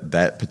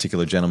that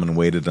particular gentleman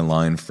waited in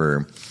line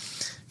for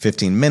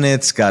 15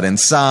 minutes, got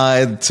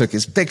inside, took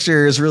his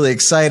pictures, really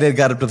excited,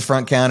 got up to the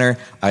front counter.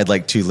 I'd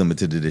like 2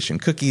 limited edition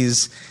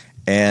cookies.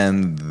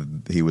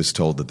 And he was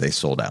told that they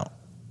sold out.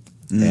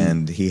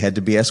 And he had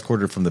to be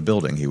escorted from the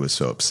building. He was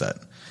so upset.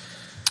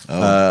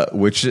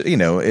 Which, you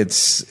know,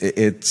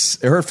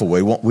 it's hurtful.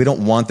 We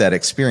don't want that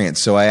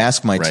experience. So I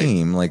asked my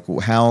team, like,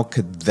 how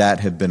could that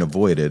have been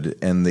avoided?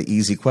 And the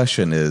easy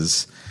question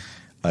is,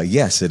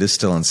 yes, it is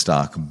still in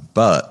stock,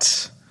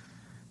 but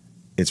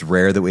it's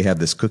rare that we have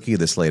this cookie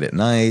this late at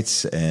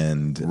night,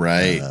 and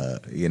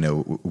you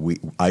know,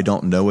 I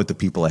don't know what the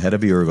people ahead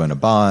of you are going to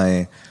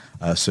buy.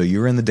 So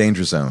you're in the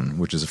danger zone,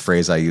 which is a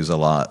phrase I use a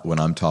lot when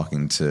I'm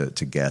talking to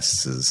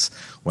guests. Is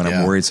when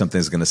I'm worried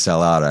something's going to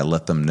sell out, I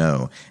let them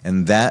know,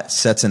 and that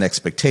sets an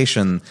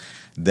expectation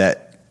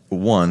that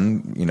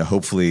one,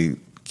 hopefully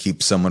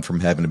keeps someone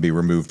from having to be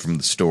removed from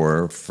the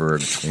store for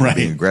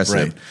being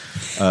aggressive.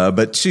 Right.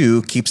 But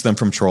two, keeps them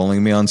from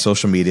trolling me on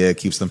social media,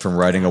 keeps them from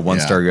writing a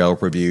 1-star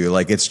Yelp review.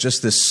 Like, it's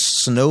just this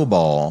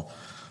snowball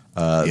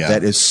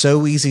that is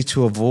so easy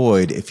to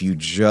avoid if you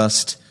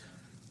just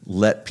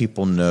let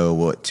people know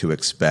what to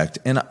expect.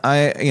 And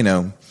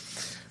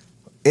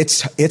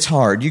it's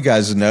hard. You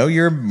guys know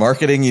you're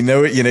marketing. You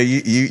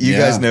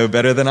guys know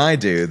better than I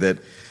do that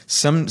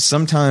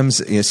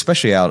sometimes,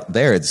 especially out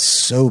there, it's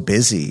so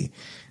busy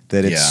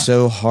that it's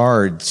so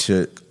hard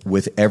to,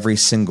 with every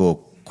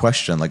single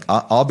question. Like,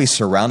 I'll be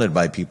surrounded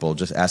by people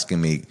just asking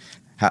me,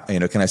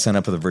 can I sign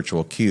up for the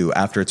virtual queue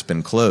after it's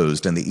been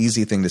closed? And the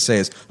easy thing to say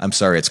is, I'm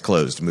sorry, it's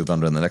closed. Move on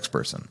to the next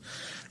person.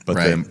 But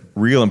the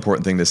real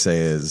important thing to say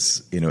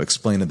is,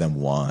 explain to them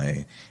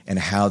why and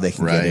how they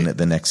can get in it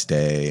the next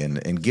day,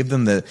 and give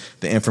them the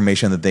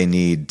information that they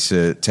need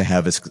to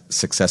have a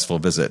successful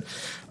visit.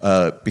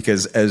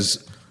 Because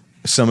as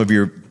some of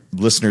your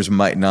listeners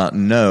might not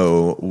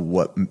know,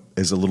 what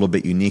is a little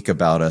bit unique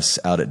about us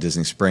out at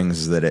Disney Springs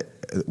is that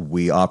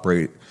we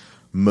operate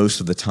most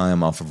of the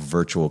time off of a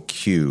virtual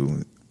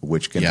queue,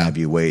 which can have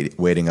you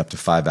waiting up to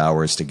 5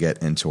 hours to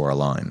get into our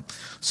line.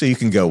 So you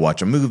can go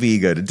watch a movie,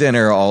 go to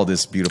dinner, all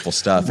this beautiful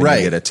stuff, and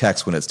you get a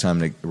text when it's time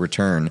to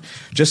return,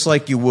 just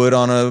like you would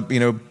on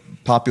a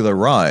popular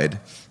ride.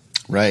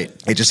 Right.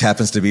 It just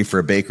happens to be for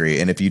a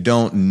bakery. And if you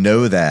don't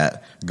know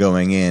that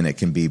going in, it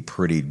can be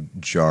pretty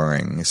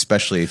jarring,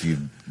 especially if you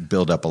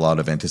build up a lot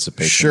of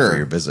anticipation for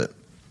your visit.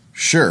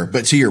 Sure.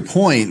 But to your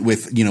point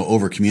with,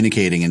 over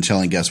communicating and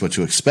telling guests what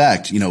to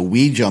expect,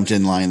 we jumped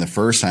in line the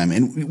first time,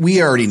 and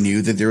we already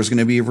knew that there was going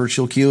to be a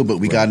virtual queue, but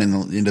we got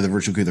into the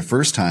virtual queue the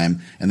first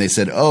time, and they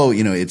said,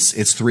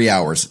 it's 3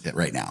 hours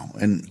right now.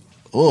 And,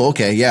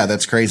 okay. Yeah,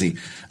 that's crazy.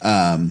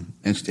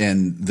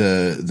 And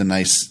the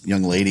nice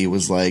young lady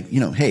was like,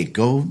 hey,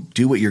 go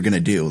do what you're going to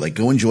do. Like,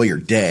 go enjoy your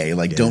day.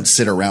 Like, don't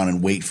sit around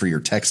and wait for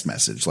your text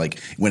message. Like,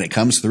 when it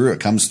comes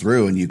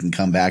through, and you can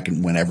come back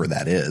and whenever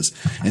that is.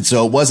 And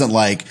so it wasn't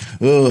like,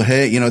 oh,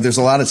 hey, there's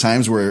a lot of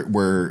times where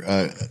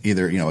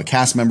either, a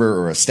cast member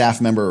or a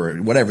staff member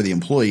or whatever the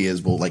employee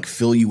is will like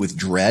fill you with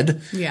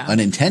dread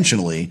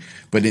unintentionally.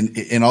 But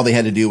and all they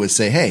had to do was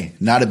say, hey,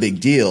 not a big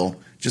deal.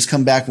 Just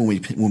come back when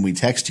we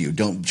text you.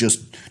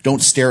 Don't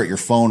stare at your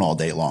phone all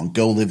day long.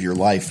 Go live your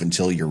life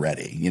until you're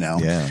ready,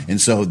 Yeah.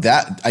 And so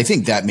I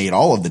think that made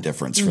all of the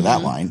difference for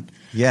that line.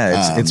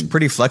 Yeah, it's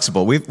pretty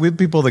flexible. We have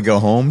people that go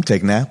home,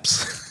 take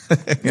naps. Go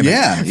to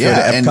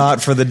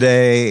Epcot for the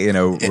day,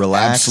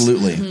 relax.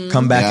 Absolutely.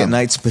 Come back at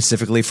night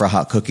specifically for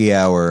hot cookie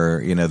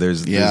hour.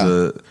 It's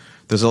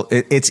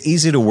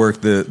easy to work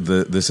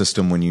the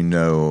system when you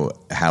know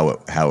how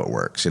it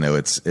works.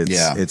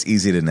 It's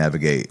easy to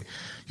navigate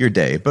your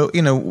day, but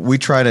we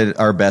try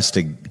our best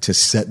to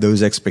set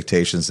those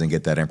expectations and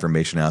get that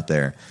information out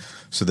there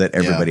so that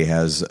everybody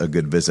has a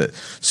good visit.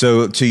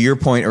 So to your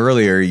point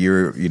earlier,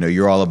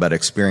 you're all about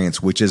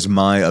experience, which is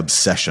my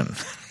obsession.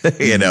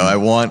 I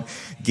want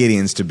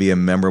Gideon's to be a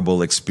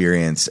memorable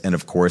experience, and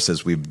of course,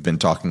 as we've been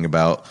talking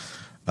about,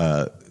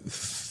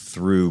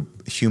 through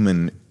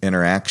human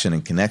interaction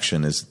and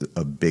connection is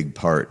a big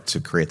part to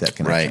create that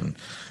connection. Right.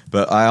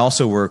 But I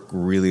also work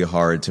really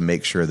hard to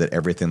make sure that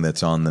everything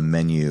that's on the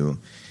menu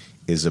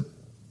is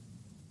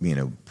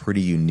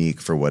pretty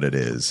unique for what it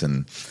is.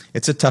 And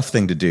it's a tough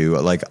thing to do.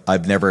 Like, I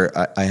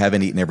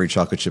haven't eaten every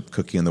chocolate chip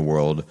cookie in the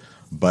world,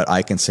 but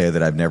I can say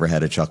that I've never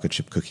had a chocolate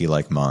chip cookie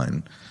like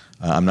mine.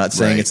 I'm not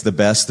saying it's the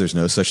best. There's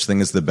no such thing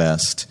as the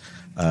best.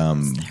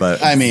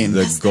 But I mean,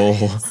 the goal,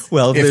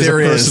 well, there's a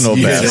personal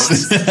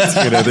best,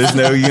 there's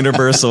no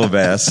universal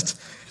best.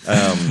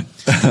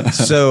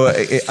 So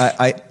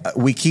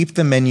we keep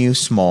the menu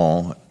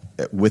small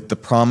with the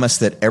promise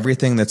that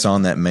everything that's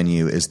on that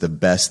menu is the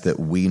best that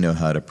we know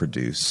how to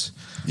produce.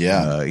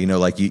 Yeah.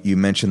 Like you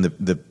mentioned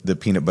the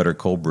peanut butter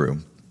cold brew,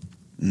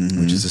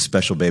 which is a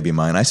special baby of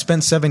mine. I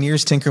spent 7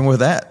 years tinkering with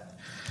that.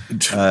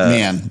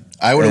 Man,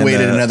 I would have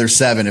waited another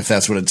 7 if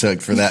that's what it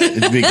took for that,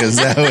 because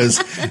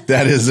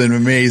that is an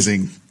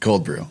amazing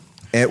cold brew.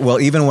 Well,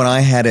 even when I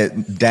had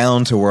it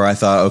down to where I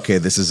thought, okay,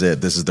 this is it,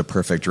 this is the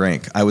perfect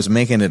drink, I was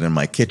making it in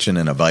my kitchen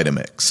in a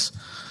Vitamix.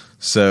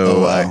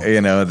 So,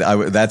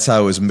 that's how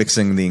I was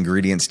mixing the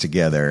ingredients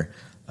together,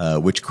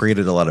 which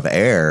created a lot of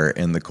air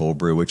in the cold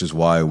brew, which is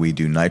why we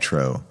do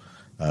nitro,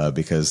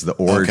 because the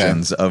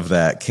origins of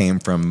that came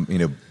from,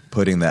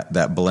 putting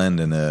that blend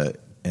in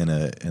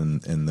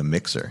the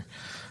mixer.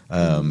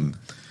 Wow.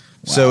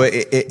 So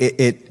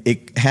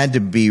it had to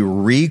be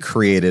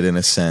recreated in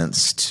a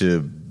sense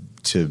to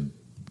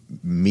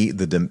meet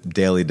the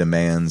daily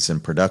demands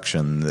and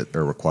production that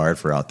are required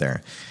for out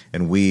there.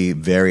 And we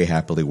very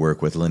happily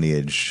work with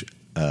Lineage,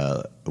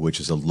 which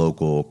is a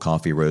local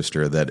coffee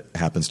roaster that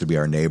happens to be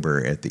our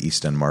neighbor at the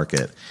East End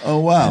Market. Oh,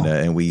 wow.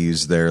 And we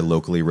use their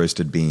locally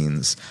roasted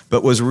beans.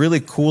 But what's really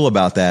cool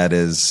about that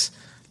is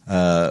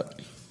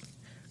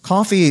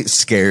Coffee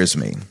scares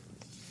me.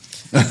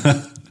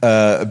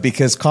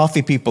 Because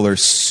coffee people are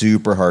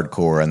super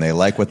hardcore and they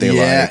like what they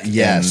like.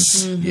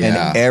 Yes. And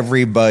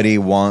everybody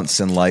wants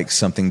and likes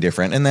something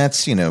different. And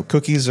that's,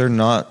 cookies are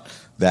not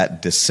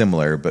that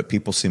dissimilar, but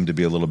people seem to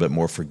be a little bit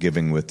more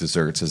forgiving with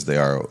desserts as they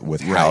are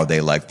with how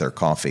they like their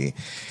coffee.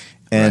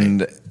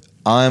 And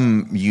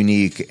I'm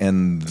unique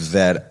in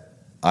that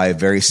I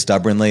very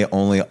stubbornly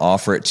only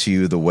offer it to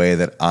you the way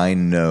that I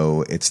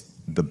know it's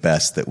the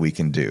best that we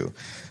can do.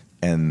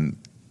 And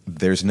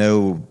there's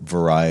no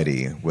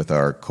variety with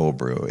our cold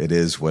brew. It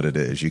is what it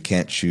is. You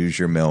can't choose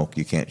your milk.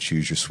 You can't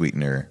choose your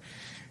sweetener.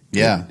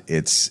 Yeah.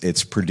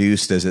 It's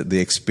produced as the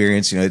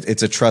experience.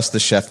 It's a trust the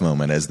chef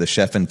moment, as the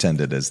chef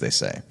intended, as they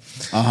say.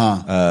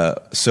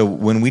 So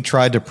when we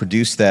tried to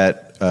produce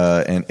that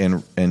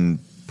and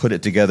put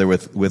it together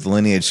with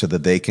Lineage so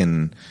that they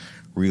can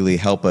really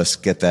help us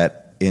get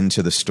that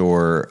into the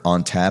store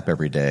on tap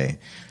every day,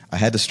 I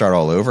had to start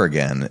all over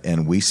again,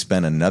 and we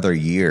spent another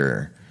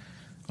year.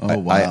 Oh,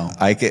 wow.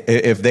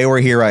 If they were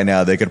here right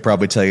now, they could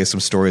probably tell you some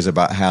stories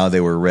about how they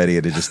were ready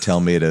to just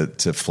tell me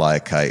to fly a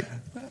kite.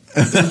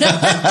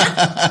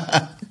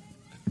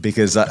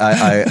 Because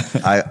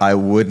I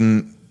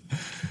wouldn't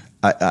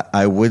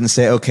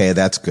say, okay,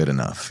 that's good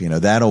enough.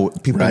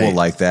 People will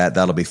like that.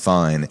 That'll be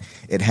fine.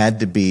 It had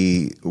to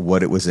be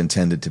what it was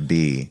intended to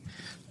be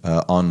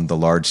on the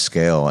large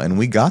scale, and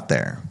we got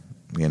there.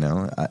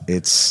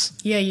 It's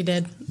you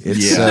did.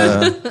 It's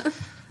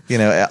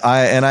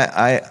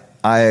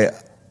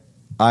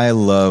I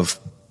love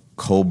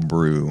cold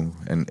brew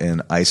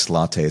and iced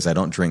lattes. I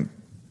don't drink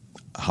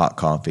hot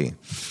coffee.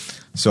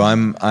 So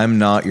I'm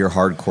not your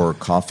hardcore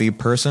coffee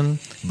person,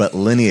 but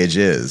Lineage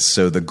is.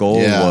 So the goal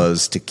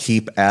was to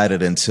keep at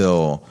it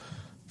until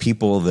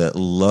people that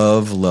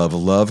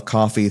love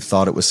coffee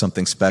thought it was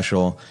something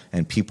special,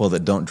 and people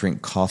that don't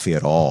drink coffee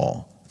at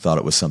all thought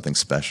it was something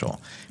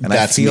special. And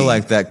I feel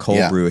like that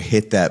cold brew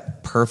hit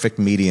that perfect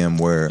medium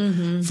where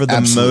for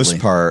the most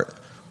part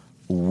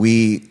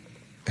we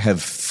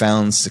have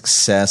found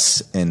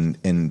success in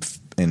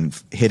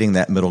hitting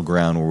that middle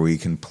ground where we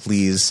can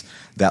please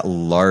that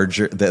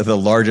the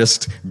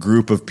largest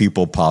group of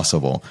people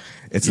possible.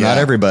 It's not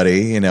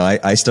everybody.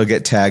 I still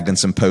get tagged in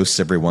some posts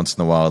every once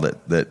in a while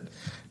that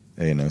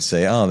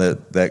say, oh,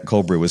 that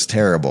cold brew was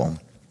terrible.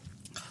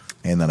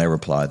 And then I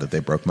replied that they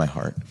broke my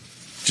heart.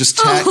 Just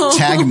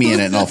tag me in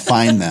it, and I'll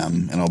find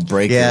them, and I'll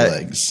break their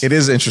legs. It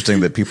is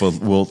interesting that people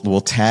will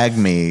tag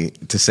me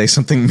to say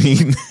something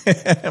mean.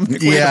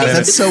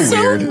 That's so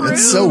weird. Rude.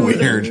 It's so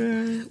weird.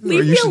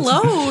 Leave me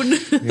alone.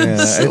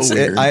 So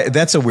weird.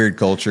 That's a weird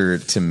culture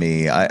to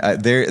me.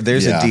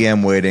 There's a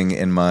DM waiting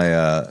in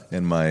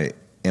my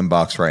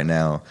inbox right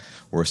now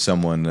where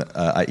someone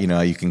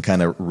you can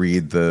kind of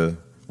read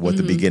what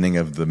the beginning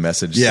of the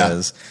message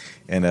says.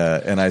 And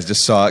I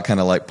just saw it kind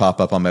of like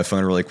pop up on my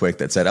phone really quick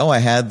that said, "Oh, I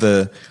had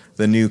the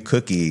new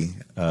cookie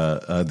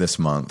this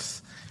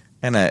month,"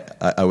 and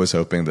I was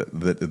hoping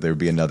that there'd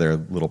be another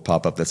little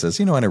pop up that says,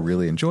 and I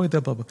really enjoyed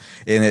that, blah blah.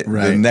 And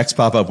the next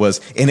pop up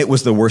was, and it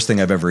was the worst thing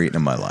I've ever eaten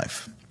in my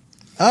life.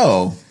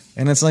 Oh.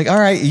 And it's like, all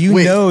right,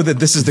 know that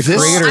this is the creator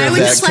of that cookie. I would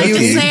just like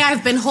to say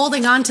I've been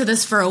holding on to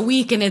this for a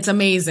week, and it's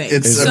amazing.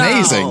 It's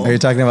amazing. Are you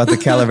talking about the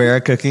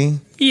Calavera cookie?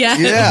 Yeah.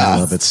 I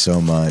love it so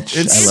much.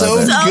 It's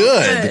so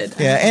good.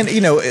 Yeah, and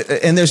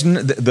and there's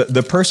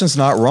the person's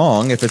not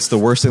wrong. If it's the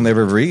worst thing they've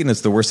ever eaten,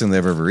 it's the worst thing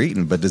they've ever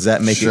eaten. But does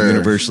that make it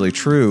universally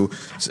true?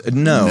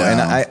 No.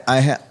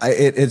 And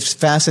it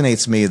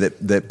fascinates me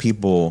that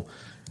people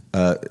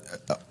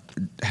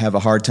have a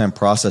hard time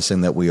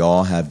processing that we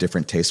all have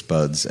different taste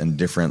buds and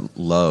different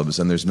loves,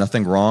 and there's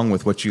nothing wrong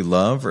with what you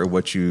love or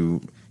what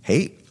you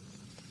hate.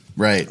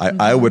 Right.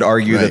 I would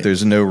argue that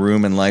there's no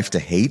room in life to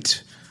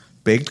hate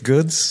baked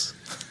goods.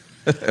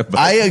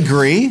 I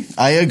agree.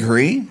 Yeah.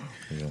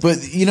 But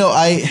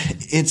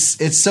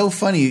it's so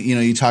funny.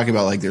 You talk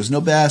about like there's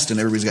no best and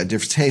everybody's got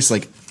different tastes.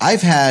 Like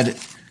I've had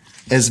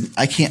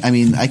I can't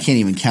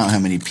even count how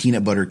many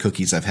peanut butter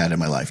cookies I've had in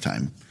my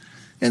lifetime,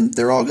 and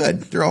they're all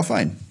good. They're all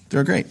fine.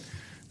 They're great.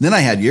 Then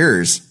I had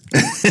yours.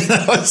 And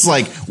I was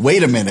like,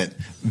 wait a minute.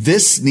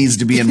 This needs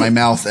to be in my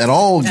mouth at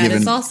all. That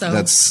given is also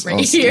that's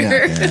right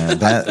here.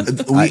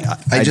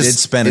 I did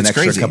spend an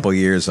extra crazy. couple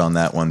years on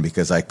that one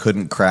because I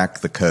couldn't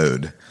crack the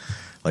code.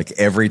 Like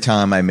every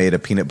time I made a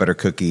peanut butter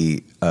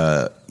cookie,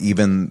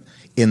 even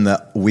in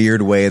the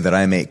weird way that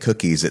I make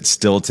cookies, it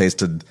still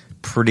tasted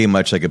pretty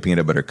much like a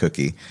peanut butter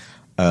cookie.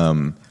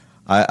 I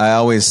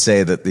always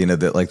say that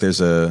that like there's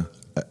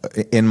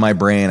in my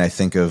brain, I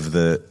think of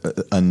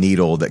a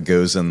needle that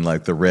goes in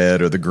like the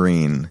red or the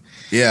green.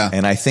 Yeah.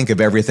 And I think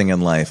of everything in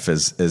life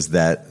as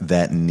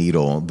that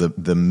needle.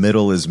 The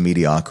middle is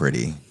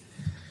mediocrity.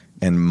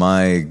 And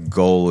my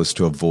goal is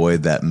to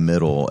avoid that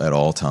middle at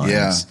all times.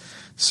 Yeah.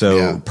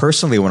 So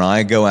personally, when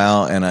I go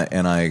out and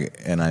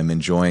I'm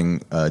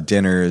enjoying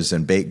dinners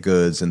and baked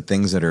goods and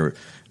things that are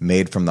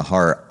made from the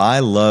heart,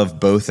 I love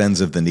both ends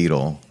of the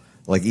needle.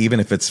 Like even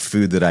if it's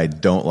food that I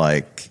don't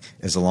like,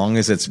 as long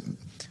as it's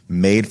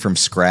made from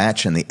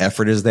scratch and the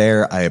effort is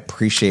there, I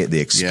appreciate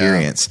the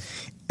experience.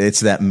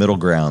 it's that middle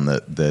ground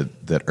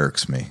that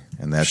irks me,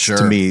 and that's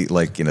to me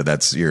like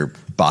that's your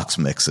box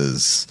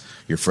mixes,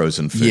 your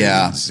frozen foods.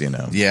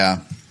 Yeah.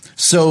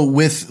 So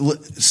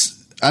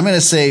I'm going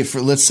to say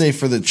let's say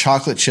for the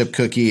chocolate chip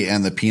cookie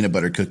and the peanut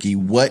butter cookie,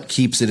 what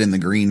keeps it in the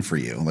green for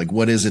you? Like,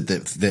 what is it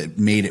that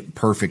made it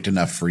perfect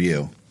enough for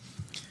you?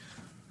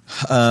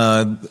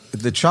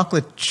 The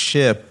chocolate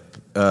chip,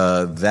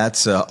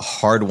 that's a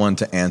hard one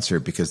to answer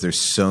because there's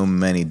so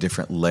many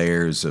different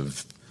layers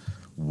of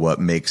what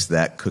makes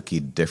that cookie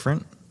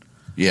different.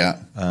 Yeah.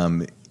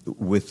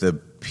 With the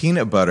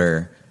peanut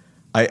butter,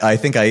 I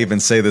think I even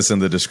say this in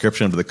the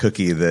description of the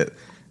cookie that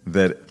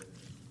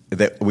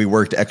we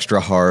worked extra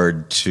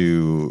hard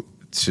to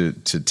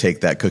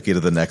take that cookie to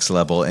the next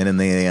level, and in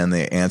the end,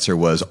 the answer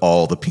was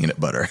all the peanut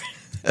butter.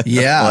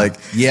 Yeah, like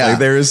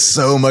there is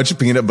so much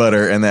peanut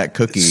butter in that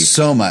cookie,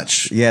 so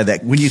much. Yeah,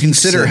 that when you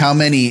consider how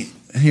many.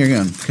 Here you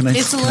go.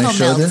 It's a little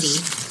show melty.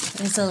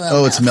 This? It's a little.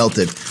 Oh, it's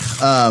melted.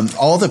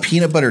 All the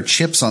peanut butter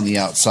chips on the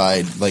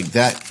outside, like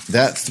that you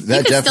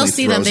definitely can still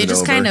see them. They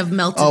just kind of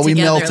melted. Oh, we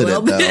melted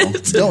it though.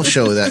 Don't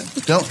show that.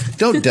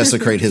 Don't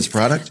desecrate his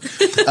product.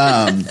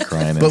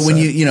 Crying but when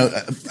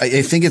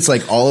I think it's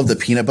like all of the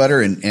peanut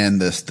butter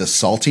and the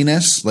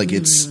saltiness. Like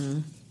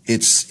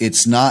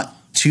it's not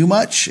too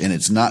much and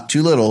it's not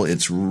too little.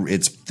 It's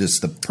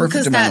just the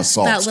perfect amount of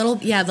salt.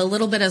 The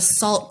little bit of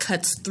salt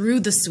cuts through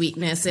the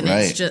sweetness, and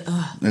it's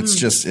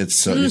just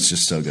it's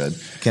just so good.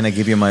 Can I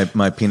give you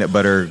my peanut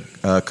butter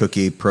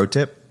cookie pro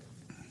tip?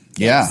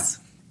 Yes.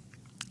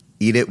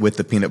 Yeah, eat it with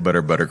the peanut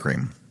butter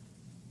buttercream.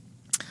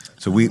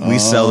 So we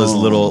sell those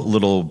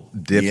little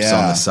dips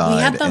on the side.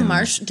 We had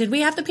the Did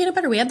we have the peanut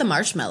butter? We had the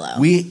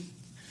marshmallow.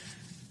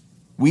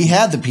 We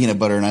had the peanut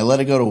butter, and I let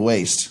it go to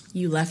waste.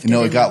 You left it.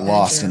 No, it got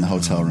lost in the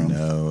hotel room.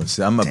 No,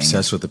 so I'm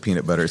obsessed with the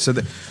peanut butter. So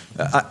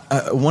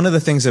one of the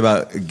things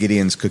about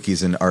Gideon's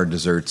cookies and our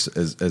desserts,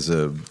 as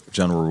a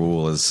general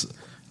rule, is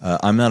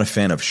I'm not a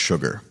fan of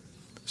sugar.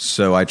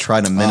 So I try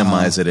to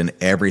minimize it in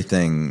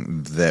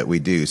everything that we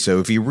do. So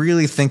if you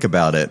really think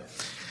about it,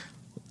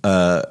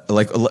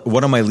 like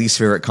one of my least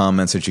favorite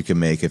comments that you can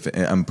make, if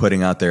I'm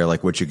putting out there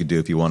like what you could do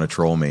if you want to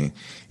troll me,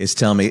 is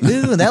tell me,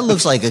 "Ooh, that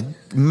looks like a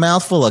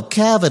mouthful of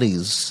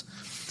cavities."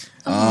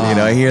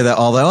 I hear that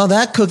all the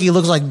that cookie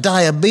looks like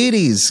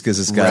diabetes because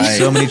it's got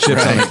so many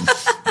chips on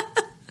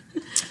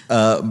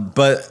it.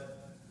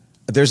 But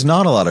there's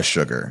not a lot of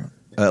sugar.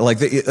 Like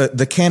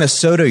the can of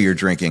soda you're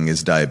drinking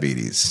is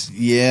diabetes.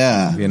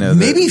 Yeah,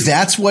 maybe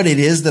that's what it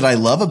is that I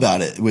love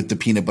about it with the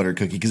peanut butter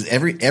cookie, because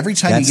every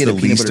time you get a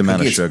peanut butter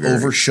cookie, it's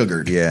over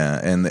sugared. Yeah,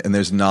 and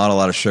there's not a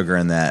lot of sugar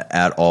in that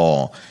at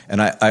all. And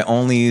I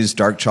only use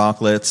dark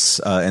chocolates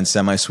and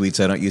semi-sweets.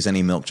 I don't use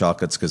any milk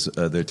chocolates because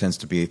there tends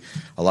to be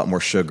a lot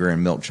more sugar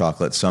in milk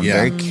chocolate. So I'm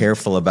very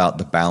careful about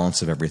the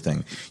balance of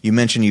everything. You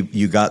mentioned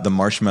you got the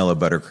marshmallow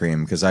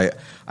buttercream because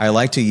I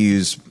like to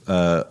use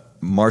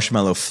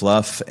marshmallow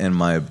fluff in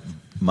my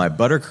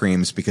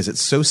buttercreams because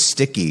it's so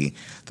sticky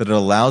that it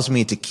allows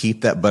me to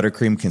keep that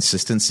buttercream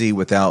consistency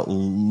without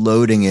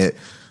loading it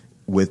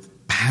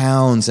with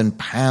pounds and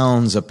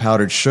pounds of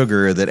powdered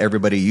sugar that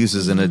everybody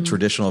uses in a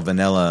traditional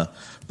vanilla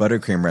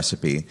buttercream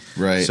recipe.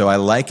 Right. So I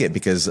like it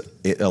because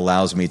it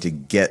allows me to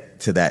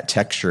get to that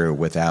texture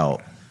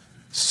without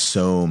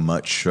so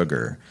much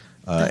sugar.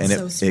 And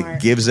it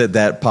gives it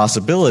that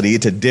possibility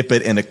to dip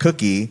it in a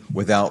cookie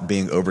without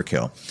being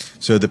overkill.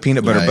 So the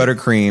peanut butter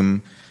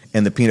buttercream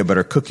and the peanut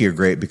butter cookie are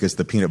great because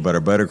the peanut butter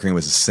buttercream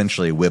was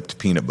essentially whipped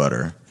peanut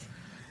butter.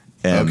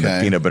 And the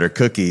peanut butter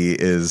cookie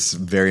is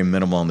very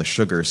minimal on the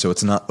sugar, so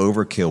it's not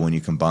overkill when you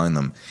combine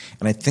them.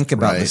 And I think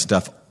about this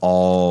stuff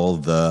all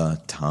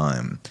the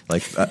time.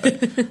 Like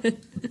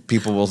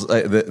people will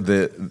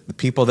the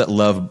people that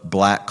love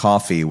black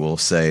coffee will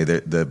say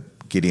that the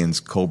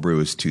Gideon's cold brew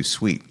is too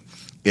sweet.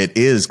 It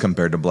is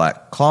compared to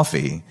black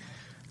coffee,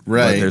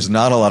 right? But there's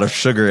not a lot of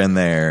sugar in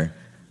there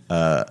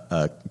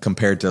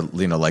compared to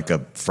like a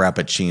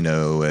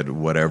Frappuccino at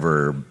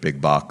whatever big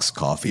box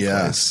coffee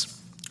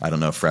place. I don't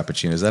know if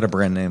Frappuccino is that a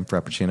brand name?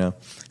 Frappuccino?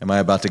 Am I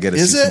about to get a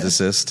cease and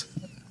desist?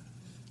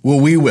 Well,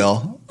 we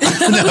will. There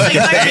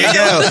you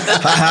go.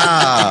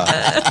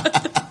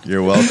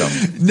 You're welcome.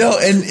 No,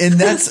 and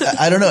that's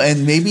I don't know,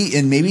 and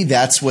maybe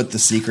that's what the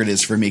secret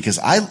is for me because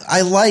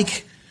I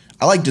like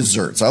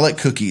desserts. I like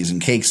cookies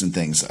and cakes and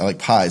things. I like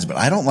pies, but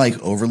I don't like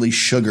overly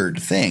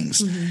sugared things.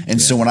 Mm-hmm.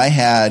 And so when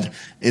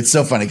it's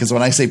so funny because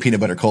when I say peanut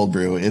butter cold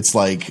brew, it's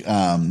like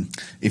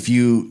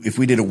if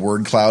we did a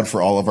word cloud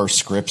for all of our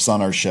scripts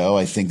on our show,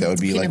 I think that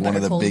would be like one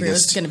of the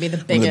biggest. It's going to be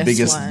the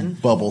biggest one.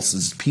 Bubbles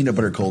is peanut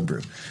butter cold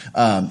brew.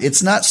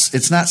 It's not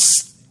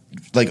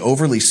like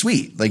overly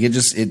sweet. Like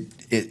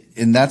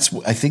and I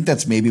think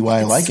that's maybe why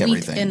I like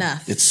everything.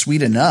 Enough. It's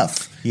sweet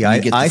enough. Yeah,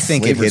 I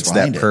think it hits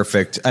that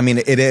perfect. I mean,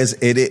 it is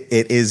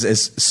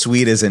as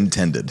sweet as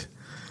intended.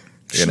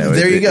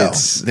 There you go.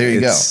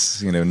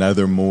 It's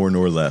neither more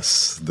nor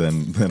less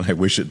than I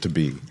wish it to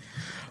be.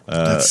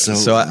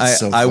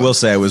 I will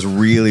say I was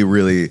really,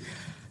 really.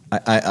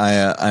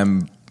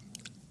 I'm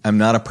I'm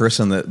not a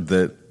person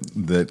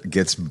that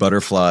gets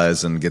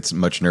butterflies and gets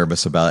much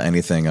nervous about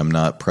anything. I'm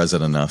not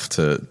present enough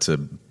to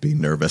be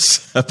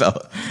nervous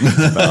about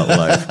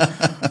life.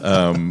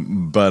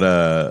 But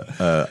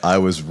I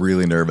was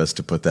really nervous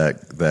to put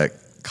that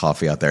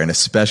coffee out there, and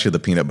especially the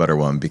peanut butter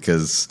one,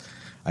 because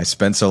I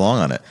spent so long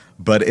on it.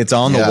 But it's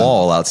on the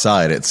wall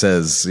outside. It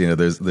says,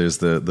 there's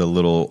the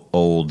little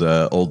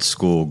old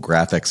school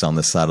graphics on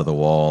the side of the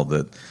wall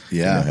that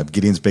have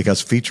Gideon's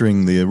Bakehouse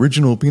featuring the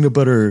original peanut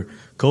butter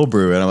cold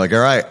brew. And I'm like, all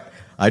right,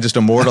 I just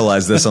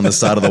immortalized this on the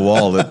side of the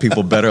wall that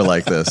people better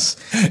like this.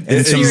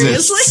 And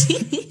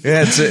Seriously?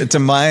 Yeah, to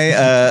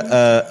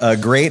my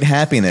great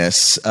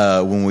happiness,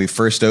 when we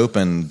first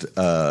opened,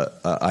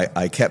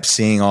 I kept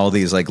seeing all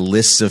these like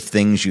lists of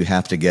things you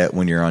have to get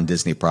when you're on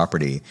Disney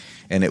property,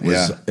 and it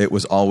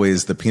was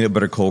always the peanut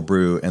butter cold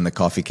brew and the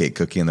coffee cake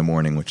cookie in the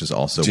morning, which is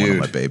also one of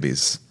my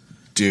babies.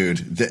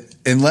 Dude,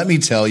 and let me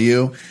tell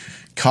you,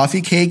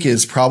 coffee cake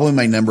is probably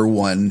my number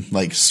one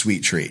like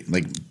sweet treat,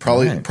 like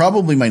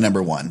probably my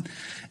number one.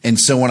 And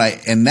so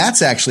and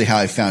that's actually how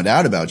I found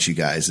out about you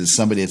guys, is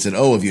somebody had said,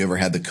 "Oh, have you ever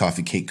had the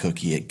coffee cake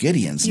cookie at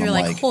Gideon's?" And you're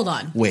like, hold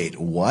on. Wait,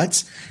 what?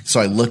 So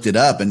I looked it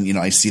up, and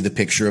I see the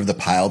picture of the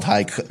piled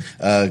high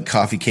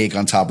coffee cake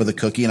on top of the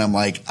cookie, and I'm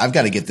like, I've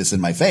got to get this in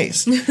my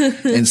face.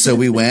 And so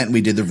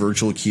we did the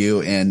virtual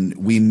queue, and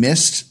we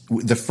missed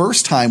the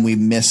first time we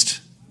missed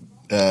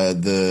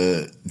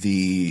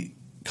the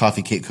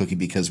coffee cake cookie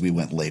because we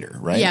went later,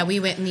 right? Yeah,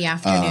 we went in the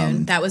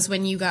afternoon. That was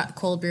when you got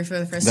cold brew for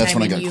the first time. That's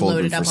when I got cold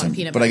brew loaded up on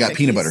peanut butter. But I got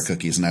peanut butter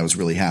cookies, and I was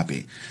really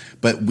happy.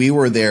 But we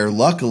were there,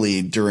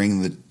 luckily,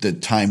 during the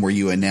time where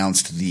you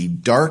announced the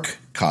dark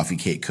coffee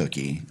cake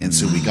cookie, and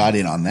so we got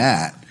in on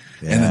that.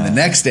 Yeah. And then the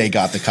next day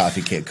got the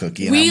coffee cake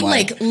cookie. And we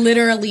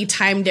literally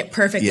timed it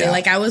perfectly. Yeah.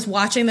 Like I was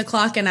watching the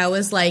clock and I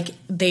was like,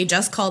 they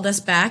just called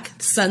us back.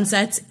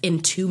 Sunsets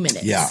in 2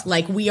 minutes. Yeah.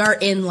 Like we are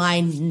in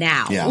line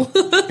now. Yeah.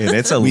 And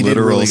it's a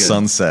literal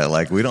sunset.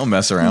 Like we don't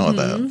mess around with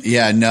that.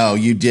 Yeah, no,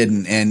 you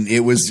didn't. And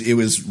it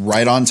was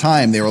right on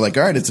time. They were like,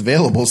 all right, it's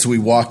available. So we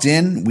walked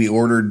in, we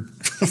ordered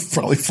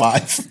probably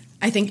 5.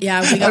 I think, we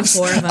got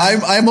 4 of them.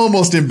 I'm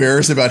almost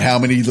embarrassed about how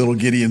many little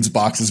Gideon's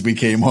boxes we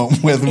came home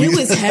with. It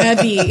was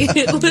heavy.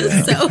 It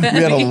was so heavy.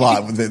 We had a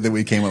lot that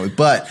we came up with.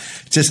 But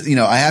just,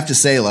 I have to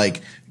say,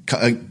 like,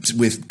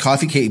 with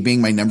coffee cake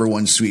being my number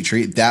one sweet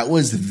treat, that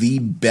was the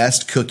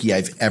best cookie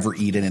I've ever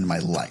eaten in my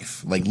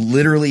life. Like,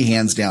 literally,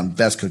 hands down,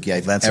 best cookie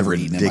I've ever eaten in my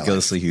life. That's a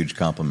ridiculously huge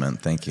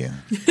compliment. Thank you.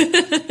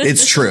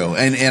 It's true,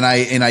 and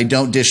I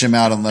don't dish them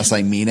out unless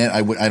I mean it.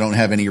 I don't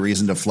have any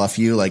reason to fluff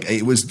you. Like,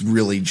 it was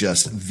really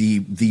just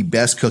the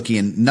best cookie,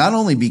 and not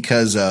only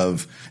because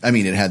of,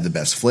 it had the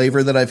best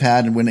flavor that I've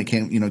had when it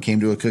came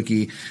to a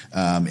cookie.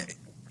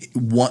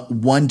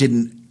 One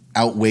didn't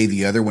outweigh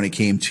the other when it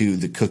came to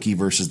the cookie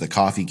versus the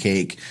coffee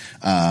cake.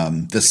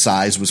 The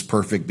size was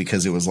perfect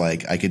because it was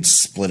like I could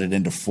split it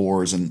into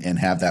 4s and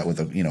have that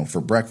with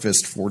for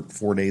breakfast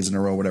 4 days in a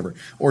row, whatever,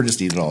 or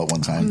just eat it all at one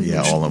time.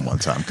 Yeah, all in one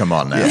time. Come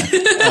on now. Yeah.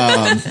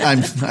 I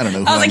don't know.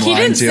 Who I was like, he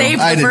didn't save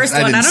the first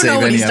one. I don't know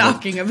what he's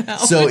talking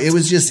about. So it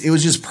was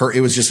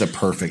just a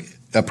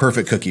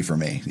perfect cookie for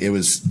me. It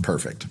was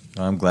perfect.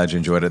 I'm glad you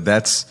enjoyed it.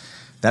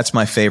 That's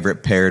my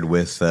favorite, paired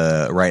with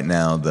right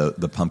now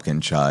the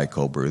pumpkin chai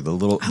cold brew.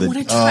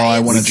 I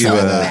want to try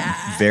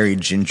that. Very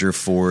ginger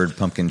forward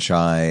pumpkin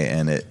chai,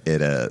 and it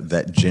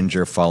that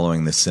ginger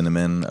following the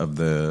cinnamon of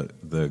the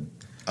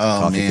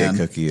coffee cake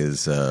cookie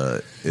is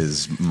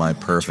my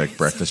perfect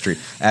breakfast treat.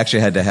 I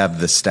actually had to have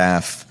the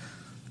staff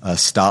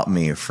stop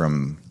me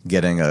from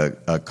getting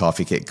a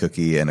coffee cake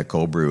cookie and a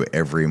cold brew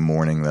every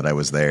morning that I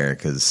was there,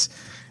 because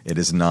it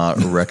is not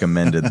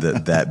recommended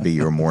that be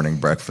your morning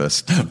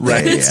breakfast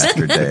day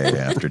after day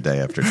after day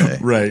after day.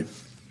 Right.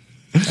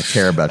 I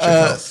care about your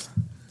health.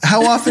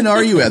 How often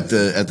are you at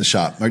the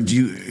shop? Are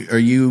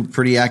you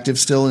pretty active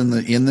still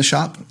in the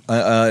shop?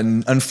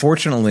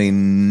 Unfortunately,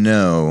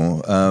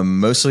 no.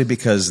 Mostly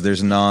because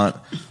there's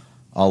not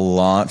a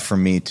lot for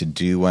me to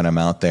do when I'm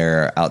out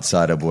there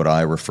outside of what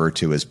I refer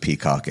to as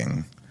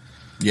peacocking.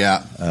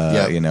 Yeah.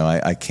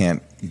 I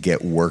can't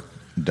get work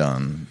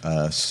done,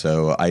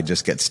 so I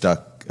just get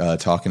stuck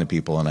talking to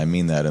people, and I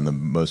mean that in the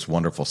most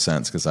wonderful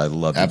sense, because I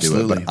love to do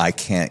it, but I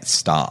can't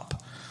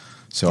stop.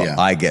 So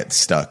I get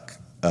stuck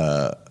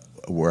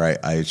where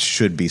I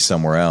should be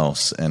somewhere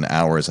else, and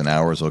hours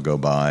will go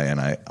by, and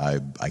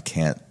I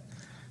can't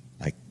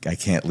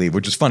leave,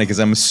 which is funny because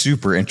I'm a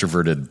super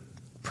introverted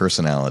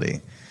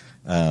personality.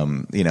 I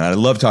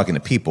love talking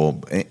to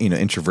people.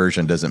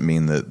 Introversion doesn't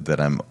mean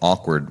that I'm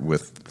awkward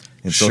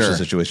in social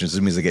situations.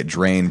 It means I get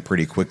drained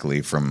pretty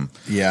quickly from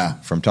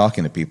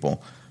talking to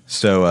people.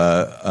 So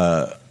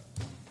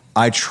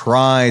I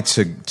try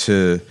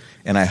to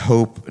and I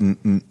hope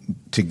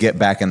to get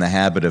back in the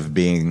habit of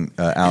being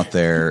out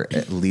there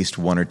at least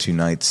 1 or 2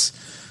 nights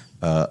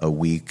a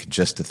week,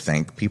 just to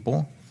thank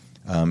people.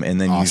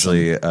 And then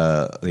usually,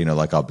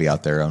 like I'll be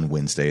out there on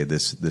Wednesday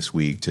this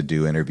week to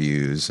do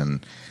interviews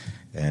and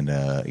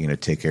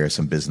take care of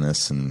some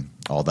business and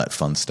all that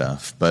fun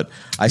stuff. But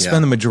I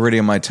spend the majority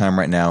of my time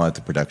right now at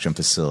the production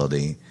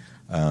facility.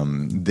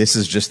 this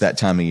is just that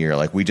time of year.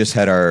 Like we just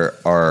had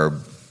our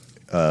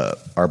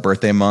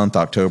birthday month.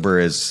 October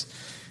is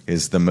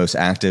the most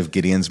active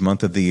Gideon's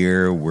month of the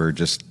year. We're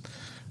just,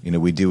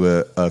 we do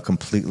a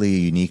completely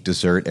unique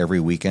dessert every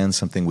weekend,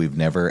 something we've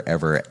never,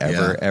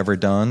 ever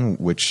done,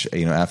 which,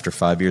 after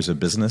 5 years of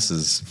business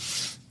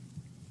is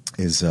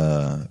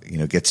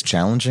gets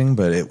challenging,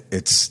 but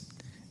it's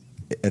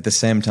at the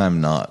same time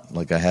not.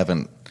 Like I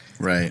haven't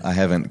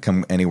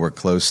come anywhere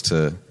close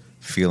to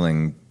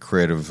feeling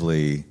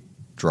creatively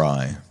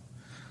dry.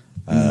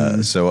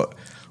 So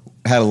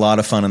had a lot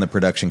of fun in the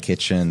production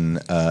kitchen,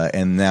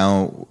 and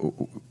now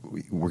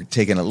we're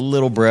taking a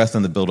little breath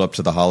in the build up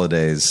to the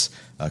holidays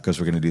because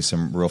we're going to do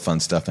some real fun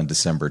stuff in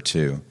December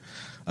too.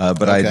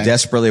 But I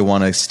desperately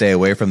want to stay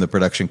away from the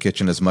production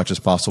kitchen as much as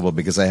possible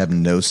because I have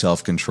no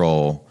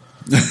self-control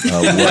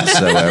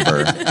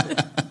whatsoever.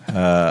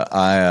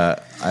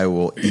 I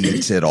will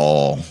eat it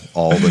all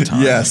the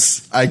time.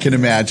 Yes, I can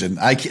imagine.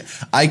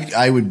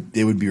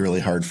 It would be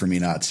really hard for me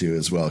not to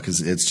as well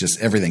because it's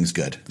just everything's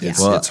good.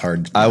 It's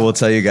hard. I will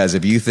tell you guys,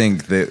 if you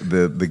think that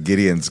the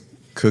Gideon's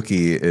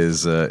cookie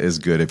is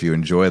good, if you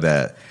enjoy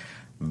that,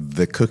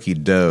 the cookie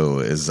dough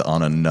is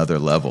on another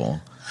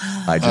level.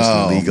 I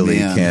just legally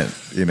can't,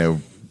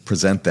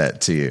 present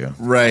that to you.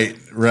 Right.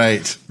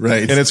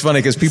 And it's funny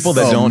because people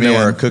that don't know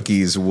our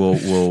cookies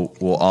will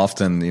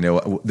often,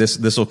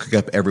 this will cook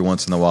up every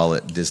once in a while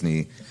at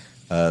Disney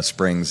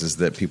Springs, is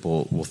that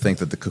people will think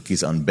that the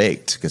cookie's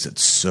unbaked because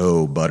it's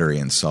so buttery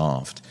and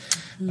soft.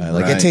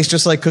 It tastes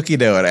just like cookie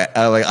dough. And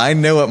I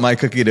know what my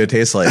cookie dough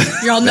tastes like.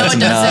 You all know it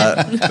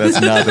doesn't. That's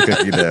not the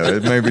cookie dough.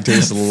 It maybe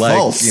tastes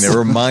like,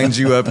 reminds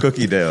you of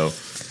cookie dough.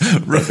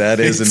 But that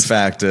is, in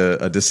fact,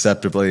 a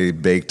deceptively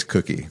baked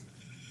cookie.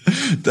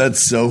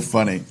 That's so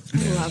funny.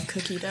 I love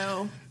cookie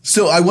dough.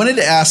 So I wanted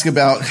to ask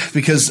about,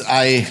 because you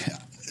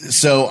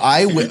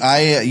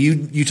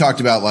talked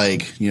about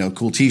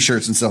cool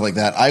T-shirts and stuff like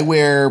that. I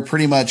wear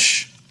pretty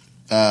much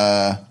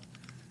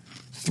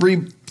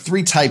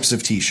three types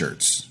of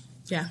T-shirts.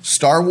 Yeah.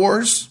 Star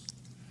Wars,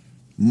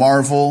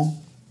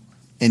 Marvel,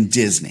 and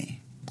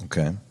Disney.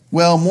 Okay.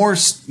 Well,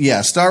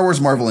 Star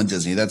Wars, Marvel, and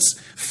Disney. That's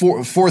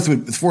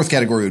fourth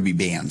category would be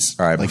bands.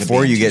 All right.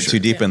 Before you get too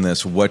deep in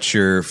this, what's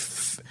your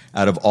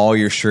out of all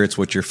your shirts,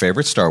 what's your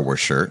favorite Star Wars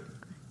shirt?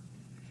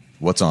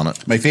 What's on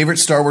it? My favorite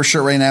Star Wars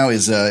shirt right now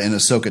is an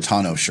Ahsoka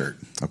Tano shirt.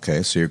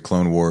 Okay, so your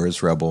Clone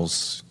Wars,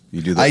 Rebels.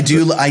 You do that. I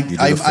do.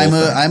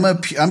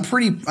 I'm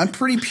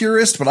pretty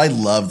purist, but I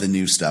love the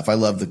new stuff. I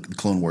love the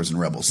Clone Wars and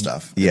Rebel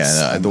stuff.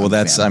 Yeah.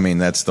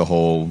 That's the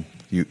whole.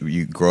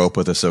 You grow up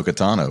with Ahsoka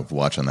Tano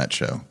watching that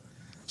show,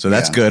 so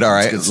that's good. All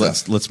right,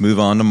 let's move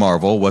on to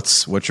Marvel.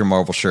 What's your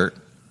Marvel shirt?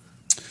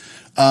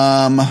 Do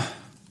I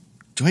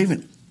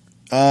even?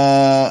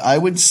 I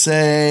would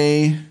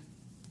say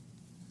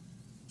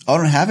I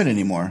don't have it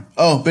anymore.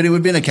 Oh, but it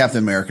would be in a Captain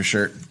America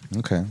shirt.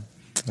 Okay.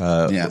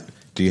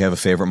 Do you have a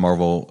favorite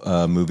Marvel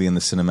movie in the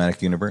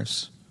cinematic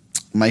universe?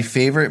 My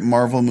favorite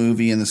Marvel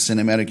movie in the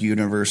cinematic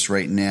universe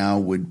right now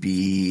would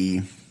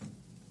be...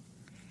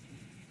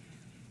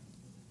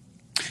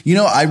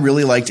 I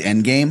really liked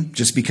Endgame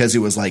just because it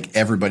was like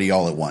everybody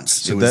all at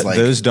once. It was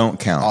those don't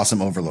count.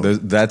 Awesome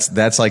Overlord.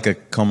 That's like a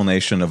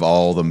culmination of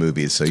all the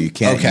movies, so you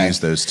can't use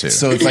those two.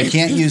 So if I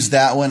can't use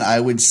that one, I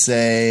would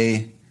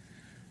say,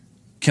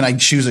 can I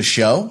choose a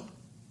show?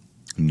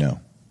 No.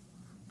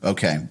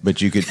 Okay.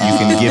 But you can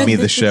give me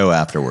the show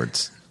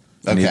afterwards.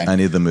 Okay. I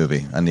need the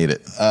movie. I need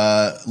it.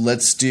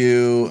 Let's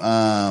do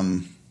I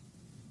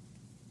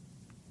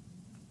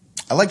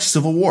like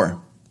Civil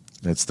War.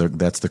 That's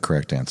the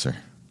correct answer.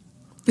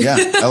 Yeah,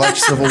 I like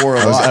Civil War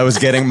a lot. I was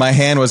getting, my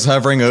hand was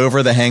hovering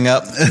over the hang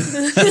up.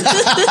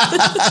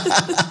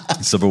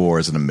 Civil War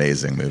is an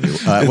amazing movie.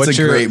 It's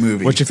a great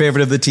movie. What's your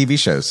favorite of the TV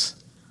shows?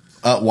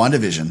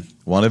 WandaVision.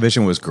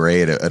 WandaVision was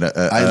great.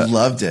 I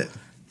loved it.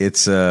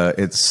 It's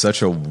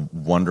such a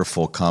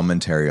wonderful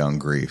commentary on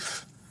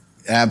grief.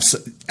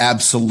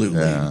 Absolutely.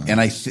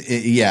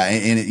 Yeah.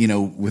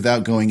 And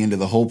without going into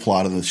the whole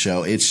plot of the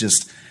show, it's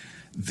just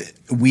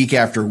week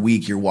after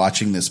week you're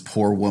watching this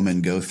poor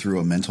woman go through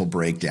a mental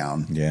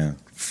breakdown. Yeah.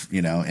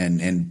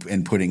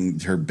 And putting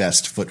her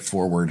best foot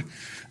forward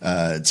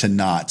to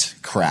not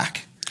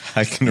crack.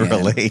 I can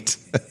relate.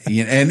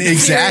 And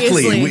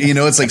exactly,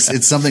 it's like,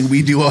 it's something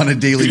we do on a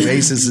daily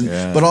basis,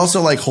 but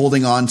also like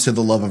holding on to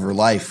the love of her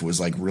life was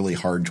like really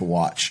hard to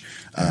watch,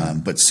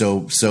 but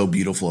so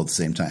beautiful at the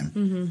same time.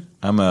 Mm-hmm.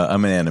 I'm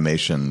an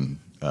animation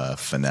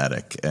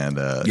fanatic, and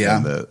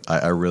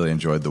I really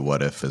enjoyed the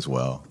What If as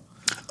well.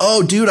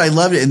 Oh, dude, I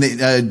loved it,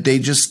 and they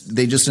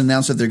just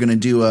announced that they're going to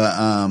do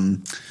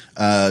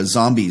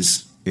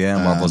zombies.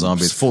 Yeah, Marvel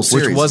Zombies full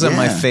series, which wasn't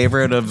my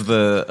favorite of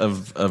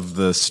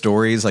the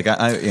stories. Like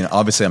I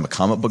obviously I'm a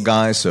comic book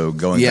guy, so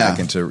going back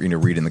into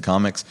reading the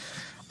comics,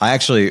 I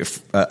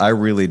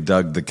really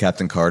dug the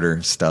Captain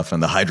Carter stuff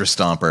and the Hydra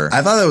Stomper.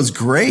 I thought that was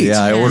great.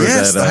 Yeah, I ordered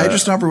that. The Hydra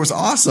Stomper was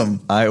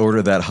awesome. I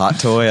ordered that hot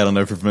toy. I don't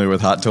know if you're familiar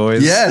with hot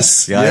toys.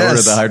 Yes. Yeah, I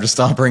ordered the Hydra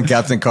Stomper and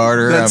Captain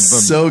Carter. That's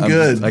so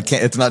good. I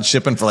can't. It's not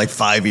shipping for like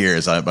 5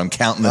 years. I'm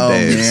counting the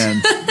days. Oh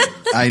man,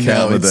 I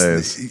know. The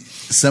days.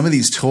 some of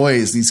these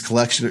toys, these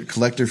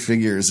collector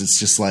figures, it's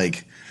just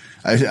like,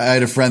 I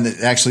had a friend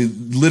that actually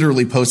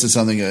literally posted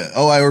something.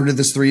 I ordered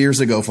this 3 years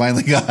ago.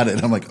 Finally got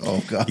it. I'm like,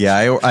 oh god.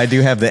 Yeah, I do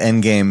have the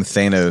Endgame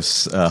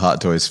Thanos Hot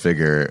Toys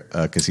figure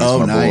because he's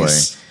my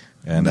nice. boy.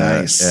 And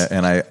nice.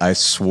 And I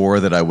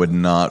swore that I would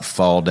not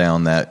fall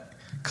down that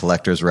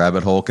collector's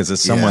rabbit hole because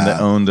as someone that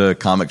owned a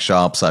comic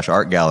shop /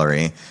 art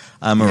gallery,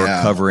 I'm a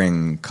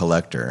recovering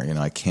collector.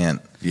 I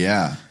can't.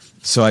 Yeah.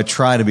 So I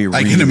try to be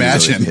really,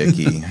 really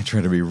picky. I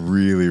try to be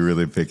really,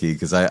 really picky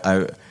because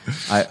I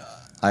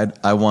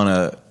want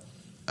to.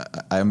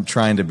 I'm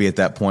trying to be at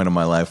that point in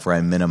my life where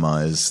I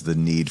minimize the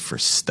need for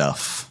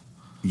stuff.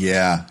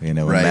 Yeah, and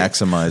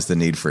maximize the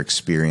need for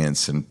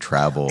experience and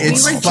travel.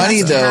 It's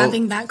funny though.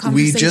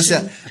 We just,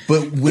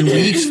 but when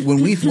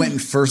we went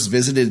and first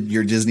visited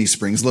your Disney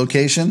Springs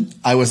location,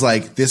 I was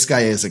like, this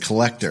guy is a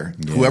collector.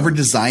 Yeah. Whoever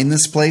designed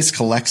this place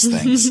collects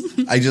things.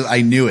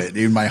 I knew it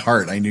in my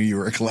heart. I knew you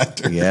were a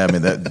collector. Yeah, I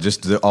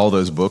mean all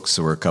those books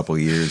were a couple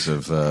years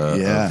of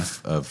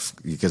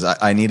because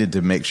I needed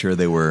to make sure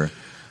they were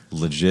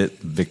legit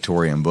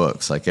Victorian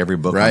books. Like every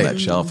book on that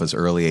shelf is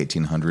early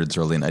 1800s,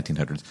 early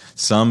 1900s,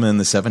 some in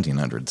the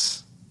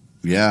 1700s.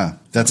 Yeah,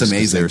 that's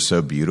amazing. They're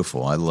so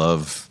beautiful. I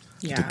love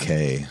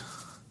decay.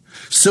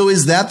 So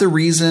is that the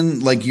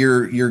reason, like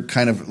your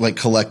kind of like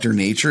collector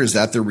nature, is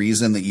that the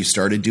reason that you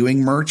started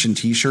doing merch and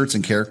t-shirts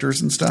and characters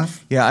and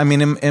stuff? Yeah, I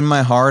mean, in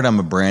my heart, I'm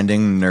a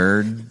branding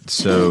nerd.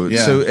 So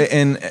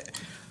and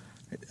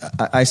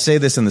I say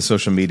this in the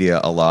social media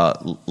a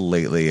lot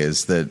lately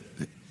is that,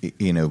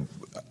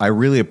 I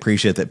really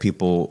appreciate that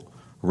people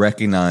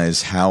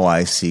recognize how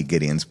I see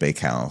Gideon's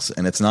Bakehouse,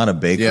 and it's not a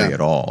bakery at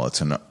all.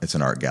 It's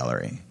an art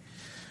gallery.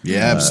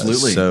 Yeah,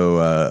 absolutely.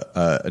 So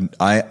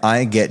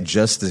I get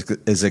just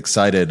as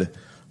excited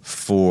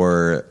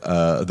for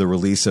the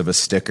release of a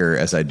sticker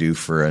as I do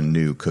for a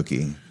new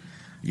cookie.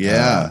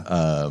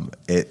 Yeah,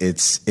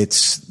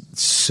 it's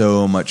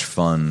so much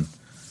fun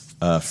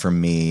for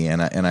me,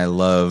 and I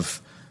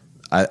love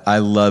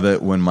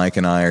it when Mike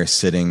and I are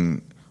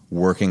sitting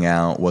working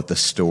out what the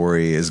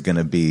story is going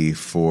to be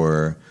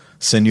for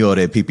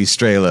Signore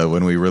Pipistrello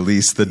when we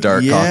release the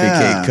dark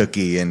coffee cake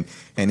cookie,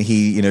 and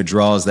he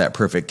draws that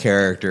perfect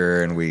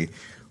character, and we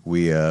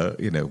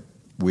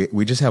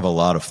just have a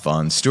lot of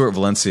fun. Stuart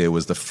Valencia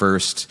was the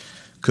first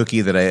cookie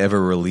that I ever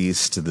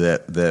released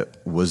that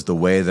was the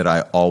way that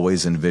I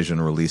always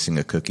envisioned releasing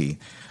a cookie.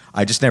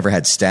 I just never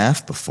had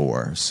staff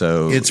before,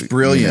 so it's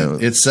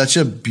brilliant. It's such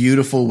a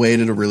beautiful way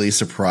to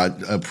release a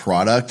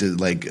product,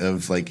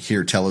 like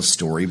here, tell a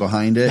story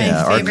behind it. My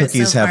our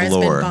cookies have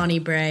lore. Bonnie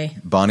Bray.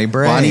 Bonnie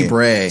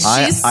Bray.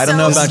 I don't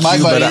know about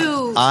you, buddy.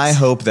 but I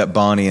hope that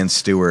Bonnie and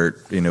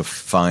Stuart,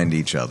 find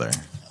each other.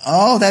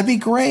 Oh, that'd be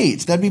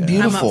great. That'd be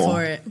beautiful. I'm up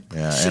for it.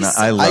 Yeah, and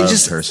I love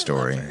her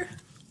story.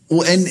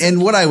 Well,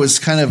 and what I was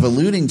kind of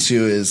alluding to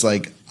is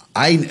like,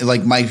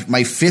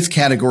 my fifth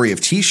category of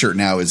T-shirt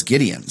now is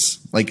Gideon's.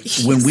 Like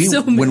when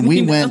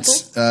we went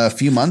a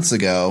few months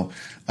ago,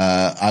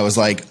 I was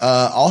like,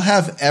 I'll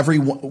have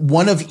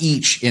one of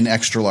each in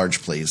extra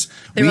large, please.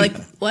 They were like,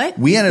 what?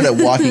 We ended up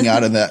walking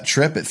out of that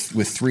trip with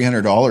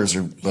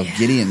 $300 of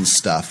Gideon's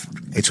stuff.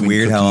 It's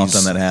weird how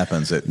often that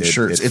happens.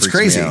 It's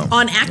crazy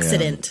on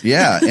accident.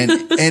 Yeah,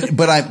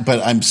 but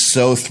I'm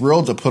so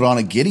thrilled to put on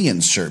a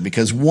Gideon's shirt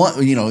because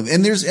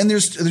and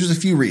there's a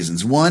few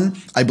reasons. One,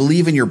 I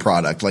believe in your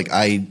product. Like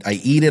I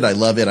eat it, I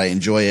love it, I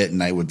enjoy it,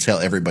 and I would tell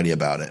everybody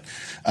about it.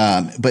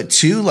 But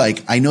two,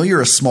 like I know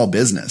you're a small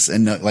business,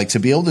 and like to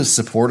be able to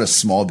support a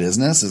small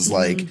business is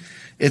like.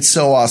 It's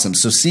so awesome.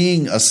 So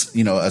seeing a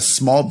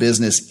small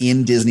business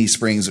in Disney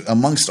Springs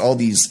amongst all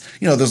these,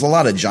 there's a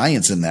lot of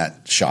giants in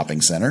that shopping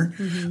center.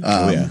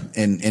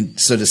 And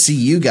so to see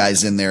you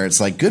guys in there,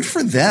 it's like good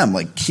for them.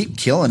 Like keep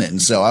killing it.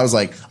 And so I was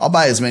like, I'll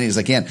buy as many as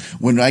I can.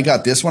 When I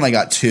got this one, I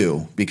got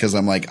two because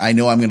I'm like, I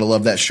know I'm going to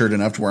love that shirt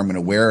enough to where I'm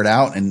going to wear it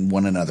out and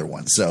want another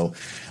one. So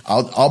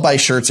I'll buy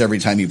shirts every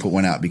time you put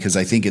one out because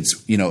I think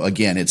it's,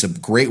 again, it's a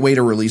great way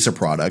to release a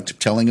product,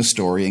 telling a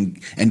story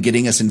and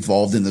getting us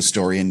involved in the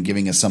story and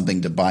giving us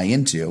something to buy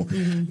into,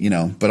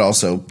 but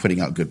also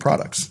putting out good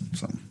products.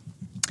 So.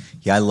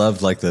 Yeah, I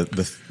loved like the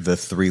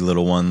three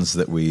little ones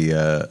that we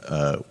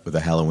with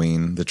the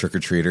Halloween, the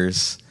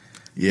trick-or-treaters.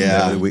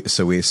 Yeah.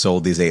 So we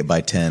sold these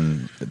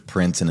 8x10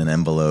 prints in an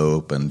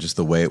envelope, and just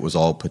the way it was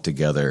all put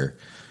together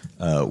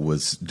I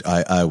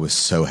was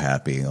so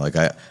happy. Like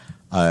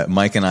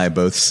Mike and I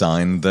both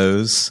signed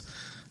those,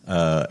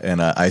 and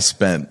I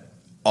spent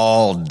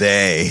all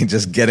day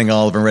just getting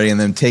all of them ready and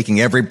then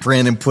taking every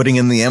print and putting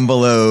in the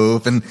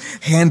envelope and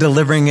hand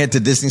delivering it to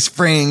Disney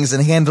Springs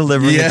and hand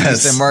delivering it to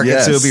San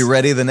Marcos so it'll be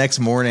ready the next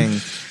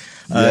morning.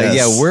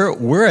 Yeah,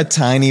 we're a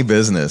tiny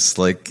business.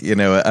 Like,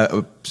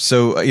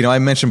 I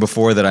mentioned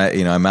before that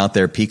I'm out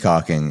there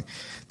peacocking.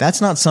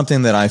 That's not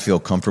something that I feel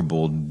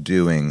comfortable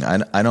doing.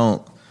 I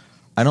don't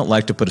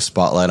like to put a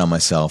spotlight on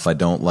myself. I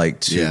don't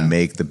like to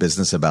make the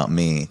business about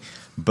me.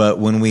 But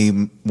when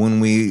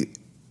we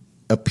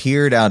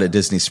appeared out at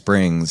Disney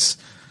Springs,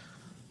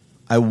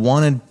 I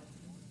wanted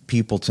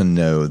people to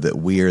know that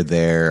we are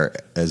there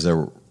as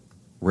a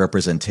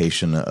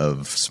representation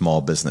of small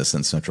business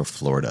in Central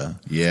Florida.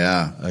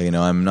 Yeah.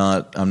 I'm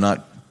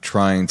not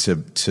trying to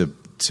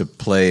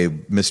play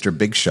Mr.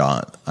 Big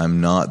Shot.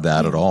 I'm not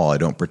that at all. I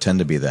don't pretend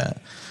to be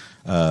that.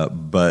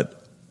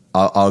 But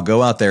I'll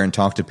go out there and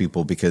talk to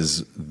people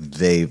because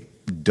they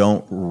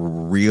don't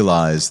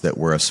realize that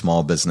we're a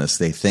small business.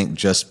 They think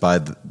just by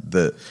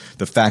the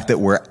fact that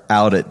we're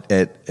out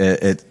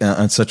at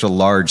on such a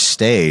large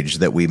stage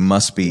that we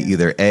must be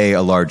either A,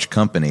 a large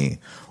company,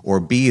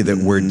 or B, that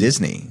we're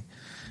Disney.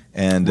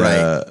 And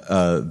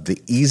the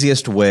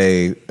easiest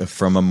way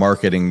from a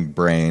marketing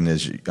brain,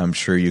 as I'm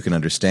sure you can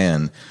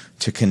understand,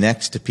 to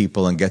connect to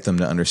people and get them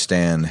to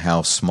understand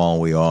how small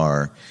we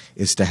are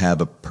is to have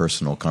a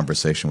personal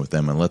conversation with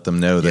them and let them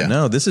know that,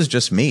 no, this is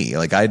just me.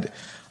 Like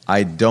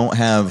I don't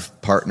have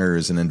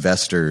partners and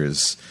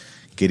investors.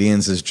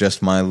 Gideon's is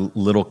just my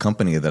little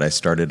company that I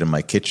started in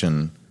my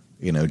kitchen,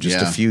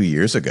 just a few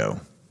years ago.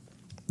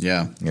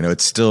 Yeah.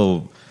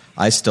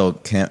 I still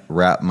can't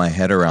wrap my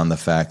head around the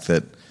fact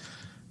that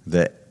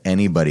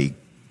anybody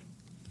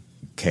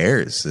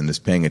cares and is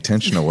paying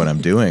attention to what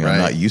I'm doing. Right. I'm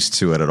not used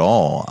to it at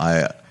all.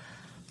 I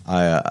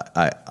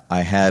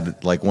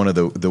had like one of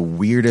the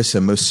weirdest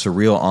and most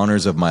surreal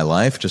honors of my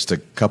life just a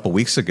couple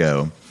weeks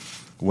ago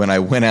when I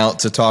went out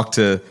to talk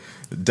to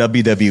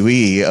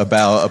WWE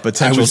about a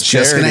potential charity. I was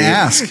just going to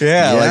ask.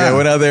 Yeah, like I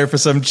went out there for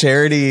some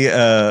charity,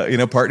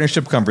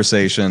 partnership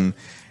conversation,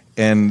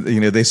 and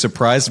they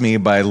surprised me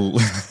by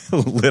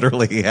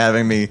literally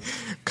having me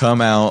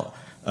come out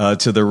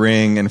to the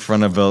ring in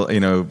front of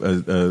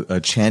a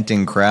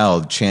chanting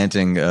crowd,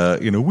 chanting,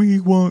 we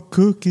want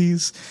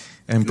cookies.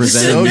 And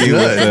presented me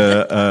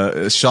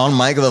with Shawn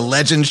Michaels, the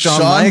legend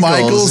Shawn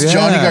Michaels,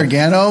 Johnny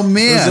Gargano.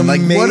 Man,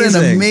 what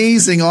an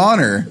amazing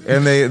honor!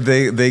 And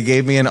they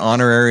gave me an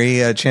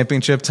honorary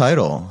championship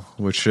title,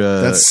 which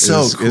that's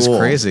so cool. Is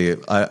crazy.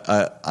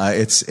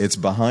 It's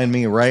behind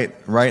me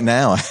right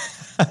now.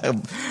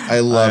 I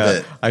love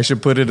it. I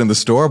should put it in the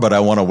store, but I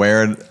want to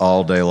wear it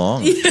all day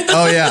long.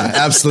 Oh yeah,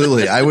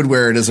 absolutely. I would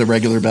wear it as a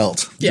regular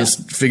belt. Yeah.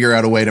 Just figure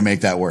out a way to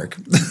make that work.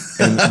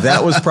 And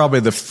that was probably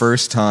the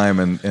first time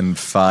in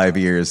 5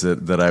 years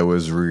that I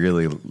was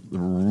really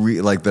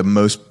like the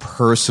most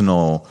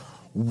personal.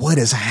 What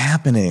is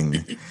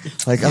happening?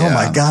 Like, oh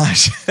my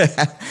gosh.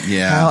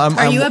 Yeah.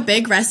 Are you a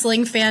big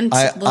wrestling fan?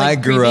 I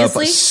grew up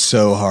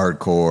so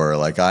hardcore.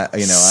 Like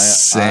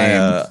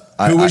same.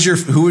 Who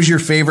was your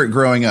favorite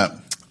growing up?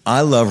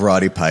 I love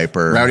Roddy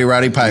Piper.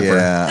 Roddy Piper.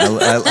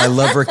 Yeah, I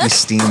love Ricky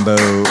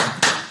Steamboat.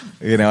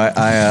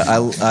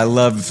 I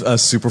love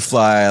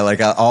Superfly. Like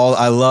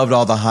I loved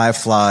all the high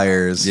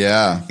flyers.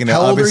 Yeah.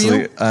 How old are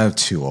you? I'm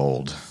too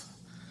old.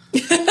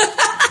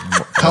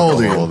 How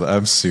old are you?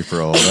 I'm super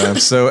old. I'm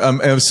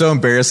so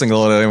embarrassing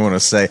old. I don't even want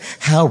to say.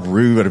 How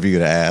rude of you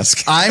to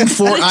ask. I'm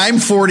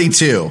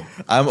 42.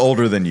 I'm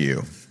older than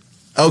you.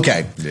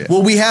 Okay. Yeah.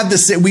 Well, we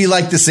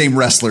like the same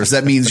wrestlers.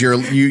 That means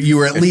you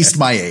were at least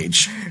my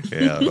age.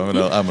 Yeah,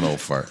 I'm an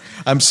old fart.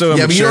 I'm so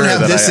immature but you don't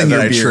have this in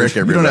your beard. Trick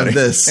everybody. You don't have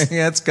this.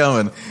 Yeah, it's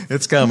coming.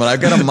 It's coming. I've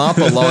got a mop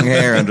of long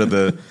hair under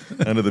the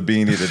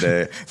beanie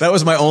today. That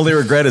was my only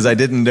regret is I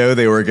didn't know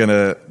they were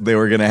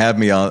gonna have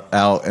me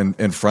out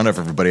in front of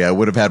everybody. I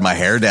would have had my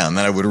hair down.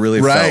 Then I would have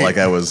really felt like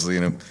I was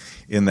in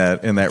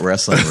that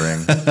wrestling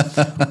ring,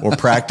 or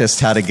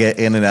practiced how to get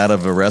in and out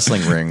of a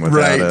wrestling ring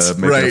without making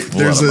a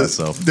fool out of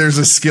myself. There's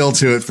a skill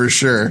to it for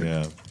sure.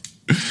 Yeah.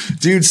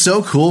 Dude,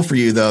 so cool for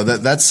you though.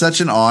 That's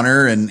such an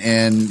honor, and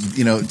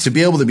to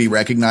be able to be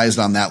recognized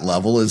on that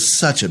level is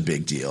such a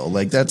big deal.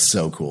 Like that's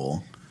so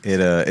cool.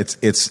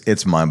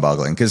 It's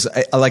mind-boggling because,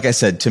 like I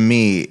said, to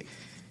me,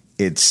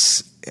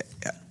 it's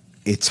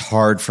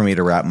hard for me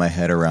to wrap my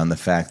head around the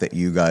fact that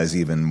you guys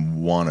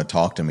even want to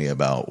talk to me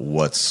about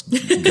what's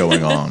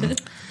going on.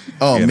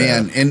 Oh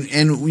man,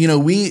 and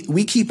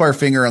we keep our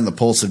finger on the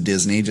pulse of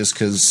Disney just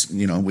because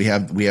we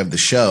have the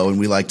show and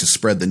we like to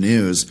spread the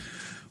news.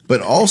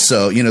 But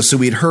also, so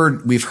we've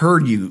heard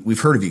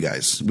of you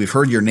guys. We've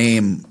heard your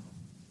name,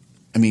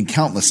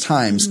 countless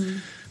times. Mm-hmm.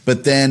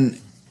 But then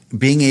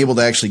being able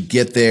to actually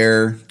get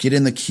there, get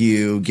in the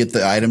queue, get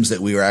the items that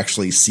we were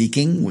actually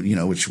seeking,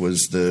 which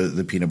was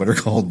the peanut butter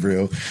cold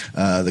brew,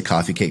 the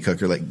coffee cake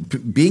cooker, like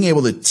being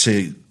able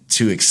to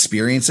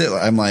experience it.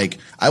 I'm like,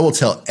 I will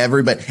tell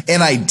everybody.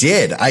 And I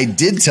did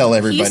tell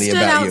everybody about you. He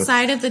stood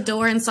outside at the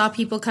door and saw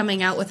people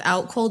coming out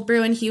without cold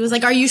brew. And he was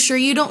like, are you sure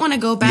you don't want to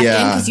go back in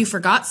because you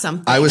forgot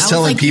something? I was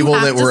telling people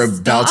that were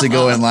about to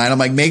go in line. I'm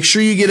like, make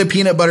sure you get a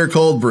peanut butter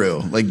cold brew.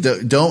 Like,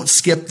 don't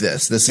skip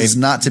this. This is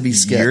not to be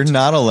skipped. You're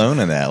not alone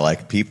in that.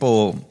 Like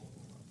people,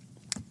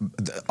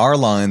 our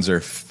lines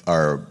are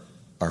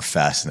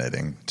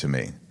fascinating to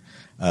me.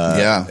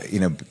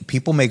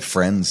 People make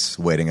friends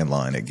waiting in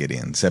line at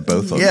Gideon's at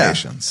both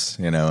locations.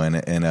 I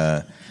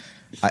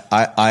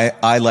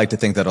like to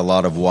think that a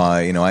lot of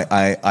why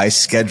I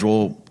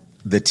schedule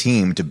the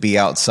team to be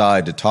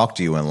outside to talk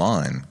to you in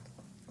line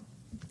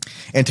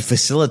and to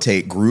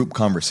facilitate group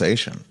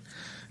conversation.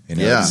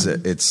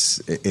 It's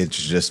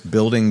just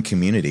building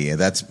community, and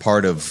that's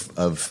part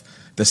of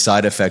the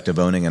side effect of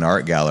owning an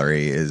art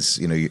gallery is,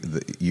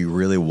 you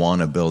really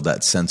want to build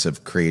that sense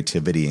of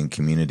creativity and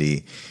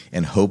community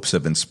in hopes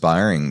of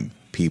inspiring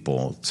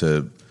people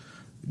to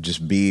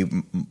just be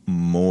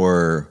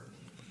more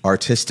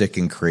artistic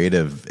and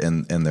creative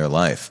in their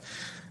life.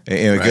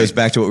 It goes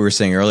back to what we were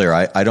saying earlier.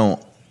 I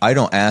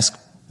don't ask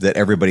that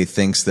everybody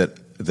thinks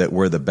that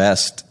we're the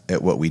best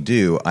at what we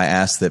do. I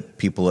ask that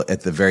people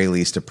at the very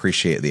least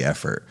appreciate the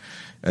effort,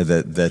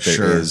 that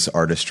there is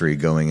artistry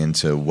going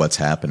into what's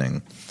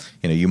happening.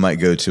 You might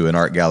go to an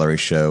art gallery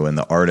show and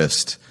the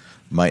artist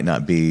might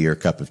not be your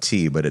cup of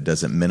tea, but it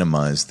doesn't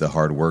minimize the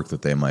hard work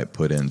that they might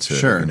put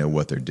into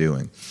what they're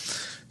doing.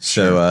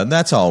 So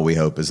that's all we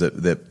hope, is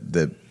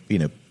that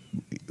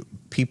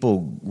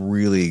people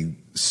really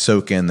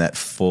soak in that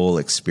full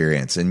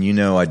experience. And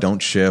I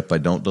don't ship, I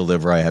don't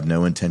deliver, I have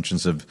no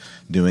intentions of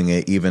doing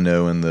it, even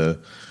though in the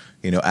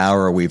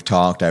hour we've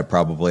talked, I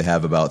probably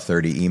have about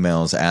 30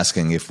 emails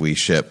asking if we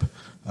ship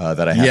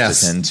that I have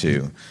to tend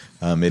to.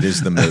 It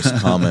is the most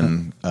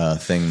common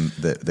thing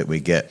that we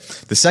get.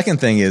 The second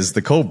thing is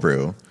the cold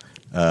brew.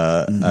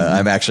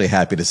 I'm actually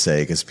happy to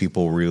say, because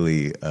people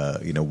really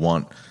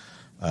want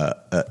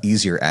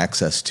easier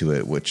access to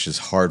it, which is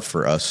hard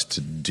for us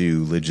to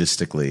do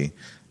logistically.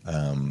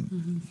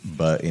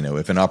 But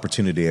if an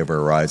opportunity ever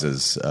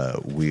arises,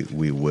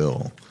 we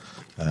will.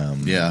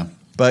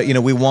 But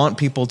we want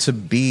people to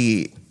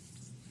be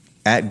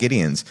at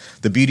Gideon's.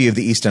 The beauty of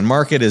the East End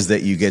Market is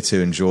that you get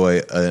to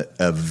enjoy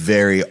a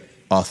very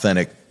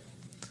authentic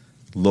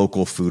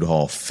local food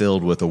hall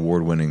filled with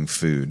award-winning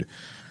food.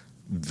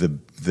 The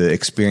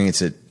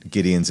experience at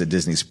Gideon's at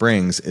Disney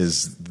Springs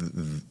is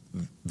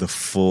the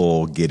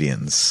full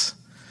Gideon's.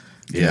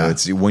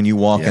 It's when you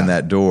walk in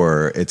that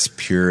door, it's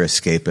pure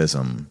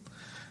escapism.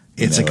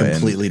 It's a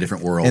completely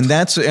different world. And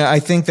I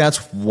think that's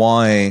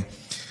why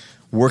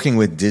working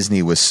with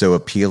Disney was so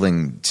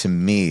appealing to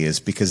me, is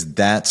because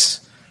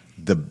that's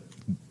the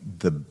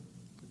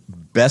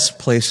best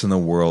place in the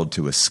world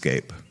to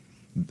escape.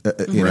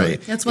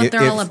 That's what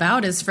they're all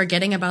about, is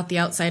forgetting about the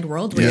outside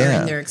world when you're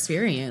in their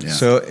experience. Yeah.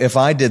 So if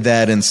I did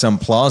that in some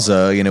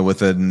plaza,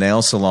 with a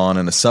nail salon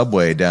and a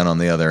Subway down on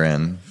the other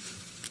end,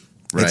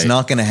 it's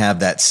not going to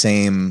have that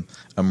same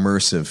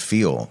immersive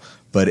feel,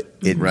 but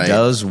it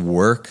does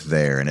work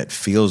there, and it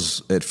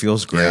feels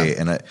great.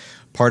 And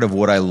part of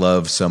what I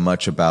love so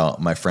much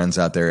about my friends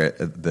out there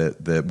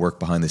that work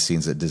behind the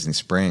scenes at Disney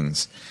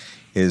Springs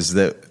is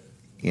that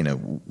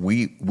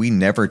we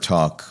never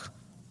talk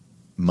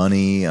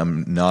money.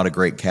 I'm not a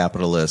great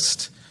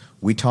capitalist.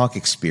 We talk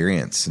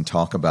experience and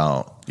talk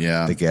about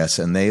the guests,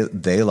 and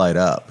they light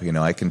up.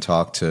 I can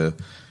talk to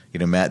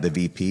Matt, the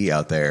VP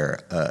out there,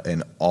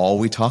 and all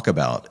we talk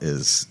about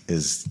is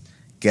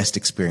guest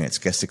experience,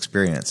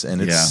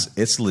 and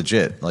it's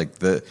legit. Like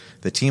the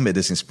team at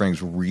Disney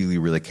Springs really,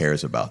 really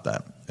cares about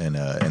that, and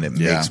it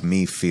makes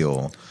me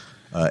feel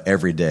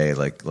every day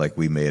like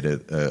we made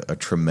a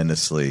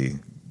tremendously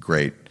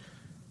great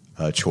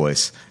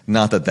choice.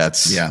 Not that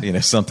that's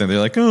something they're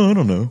like, oh, I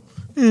don't know.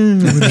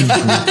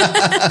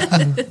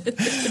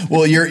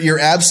 Well, you're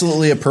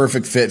absolutely a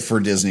perfect fit for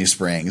Disney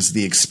Springs.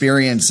 The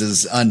experience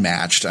is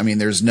unmatched. I mean,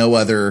 there's no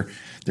other.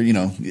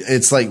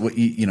 It's like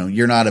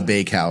you're not a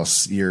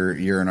bakehouse.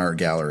 You're an art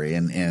gallery,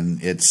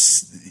 and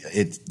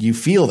you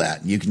feel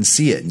that. You can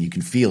see it, and you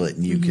can feel it,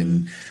 and you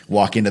can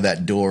walk into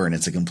that door, and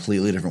it's a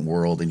completely different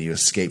world, and you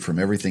escape from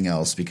everything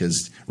else,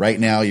 because right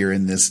now you're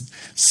in this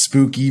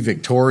spooky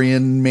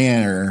Victorian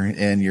manor,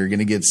 and you're going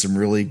to get some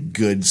really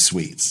good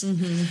sweets.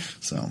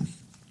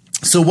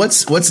 So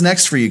what's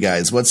next for you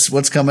guys?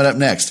 What's coming up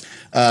next?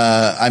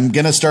 I'm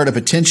going to start a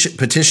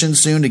petition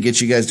soon to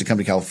get you guys to come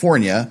to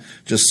California.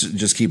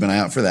 Just keep an eye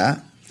out for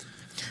that.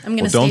 I'm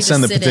going to don't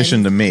send the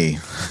petition to me.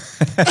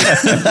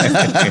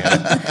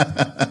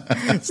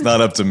 It's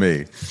not up to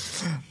me.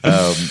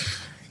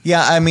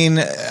 I mean,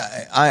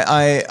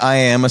 I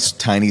am a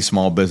tiny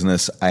small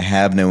business. I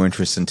have no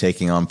interest in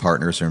taking on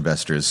partners or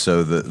investors.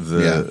 So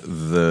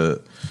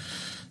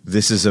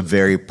this is a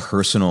very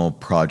personal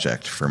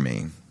project for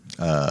me.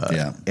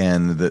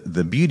 And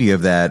the beauty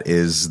of that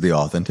is the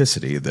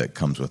authenticity that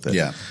comes with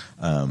it.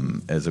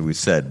 As we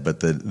said, but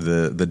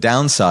the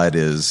downside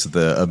is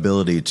the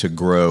ability to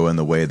grow in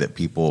the way that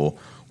people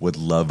would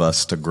love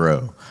us to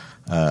grow.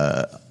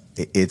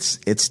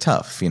 It's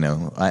tough,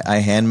 I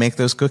hand make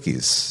those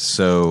cookies.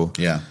 So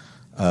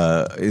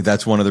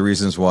that's one of the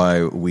reasons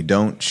why we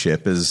don't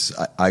ship, is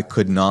I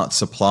could not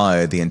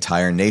supply the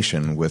entire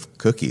nation with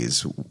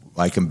cookies.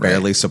 I can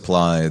barely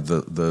supply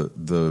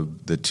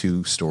the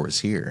two stores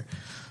here.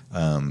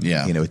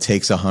 It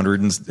takes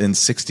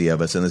 160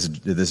 of us in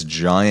this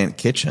giant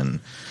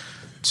kitchen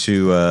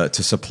to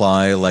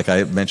supply, like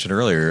I mentioned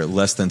earlier,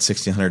 less than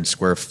 1,600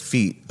 square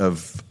feet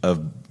of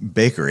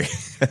bakery.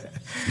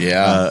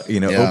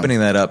 Opening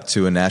that up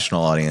to a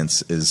national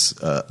audience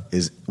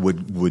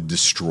would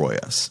destroy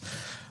us.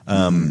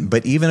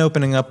 But even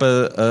opening up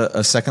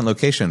a second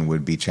location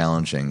would be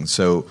challenging.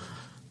 So,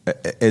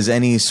 as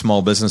any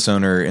small business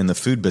owner in the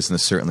food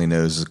business certainly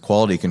knows,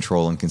 quality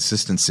control and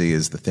consistency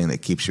is the thing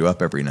that keeps you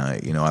up every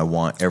night. I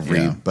want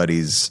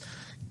everybody's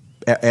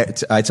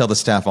I tell the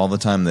staff all the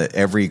time that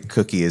every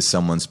cookie is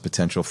someone's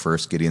potential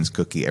first Gideon's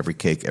cookie. Every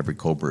cake, every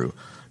cold brew,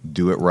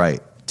 do it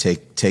right.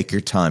 Take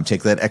your time.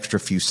 Take that extra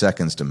few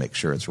seconds to make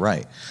sure it's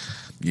right.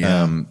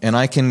 Yeah. And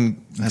I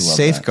can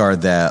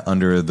safeguard that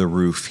under the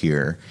roof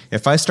here.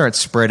 If I start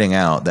spreading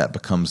out, that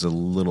becomes a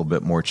little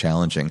bit more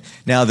challenging.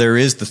 Now, there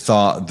is the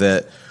thought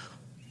that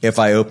if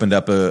I opened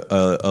up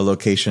a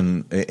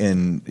location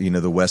in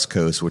the West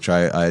Coast, which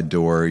I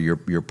adore,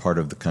 you're part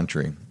of the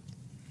country,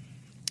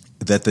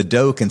 that the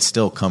dough can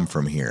still come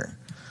from here.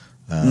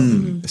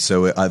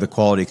 So the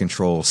quality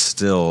control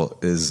still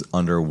is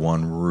under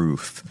one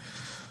roof.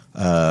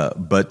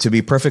 But to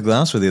be perfectly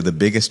honest with you, the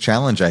biggest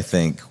challenge I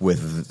think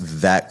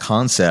with that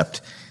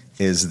concept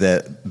is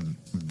that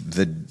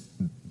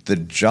the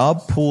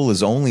job pool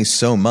is only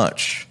so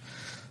much.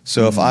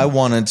 So if I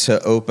wanted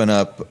to open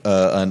up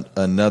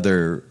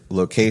another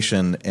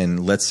location,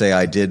 and let's say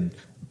I did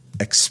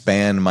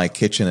expand my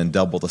kitchen and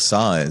double the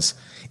size,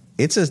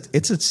 it's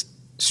a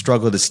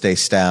struggle to stay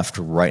staffed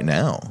right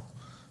now.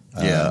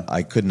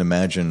 I couldn't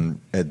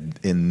imagine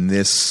in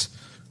this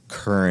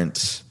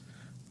current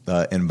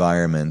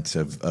environment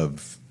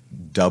of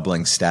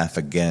doubling staff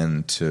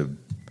again to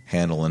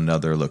handle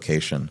another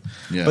location.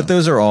 Yeah. But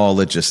those are all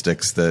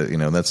logistics that,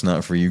 that's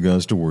not for you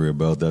guys to worry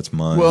about. That's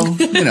mine. Well,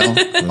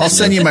 I'll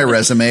send you my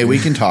resume. We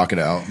can talk it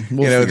out.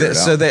 We'll figure it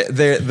out. So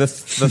the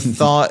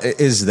thought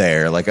is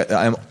there. Like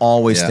I'm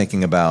always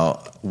thinking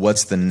about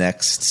what's the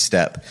next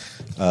step.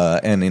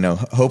 And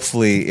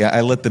hopefully I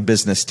let the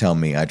business tell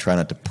me. I try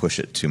not to push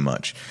it too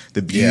much.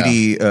 The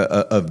beauty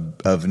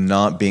of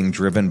not being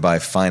driven by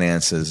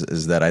finances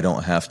is that I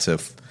don't have to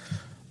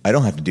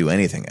do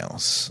anything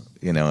else.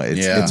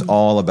 It's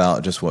all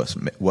about just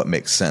what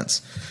makes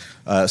sense.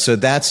 So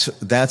that's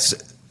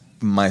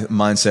my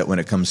mindset when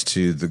it comes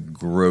to the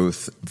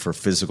growth for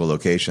physical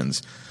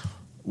locations.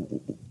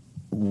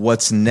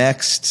 What's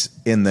next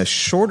in the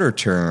shorter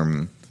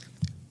term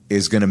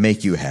is going to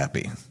make you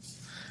happy.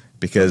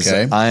 Because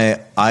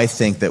I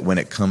think that when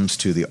it comes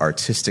to the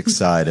artistic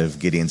side of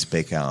Gideon's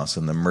Bakehouse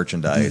and the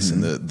merchandise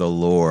and the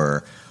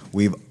lore,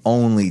 we've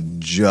only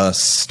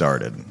just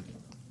started.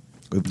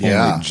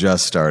 Only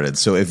just started.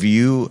 So if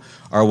you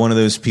are one of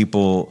those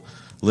people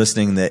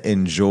listening that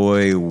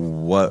enjoy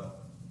what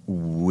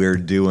we're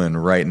doing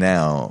right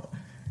now,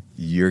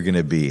 you're going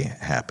to be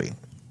happy.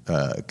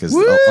 Because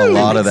a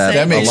lot of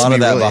that really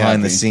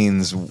behind the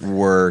scenes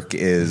work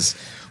is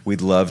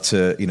we'd love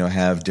to,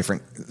 have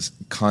different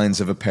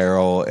kinds of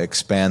apparel,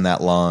 expand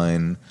that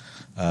line.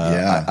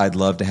 I'd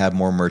love to have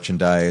more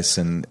merchandise,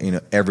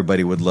 and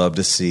everybody would love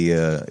to see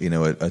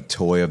a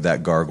toy of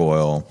that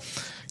gargoyle,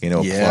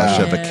 plush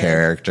of a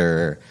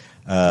character,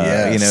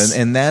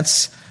 and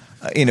that's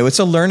it's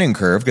a learning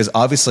curve because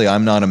obviously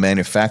I'm not a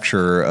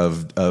manufacturer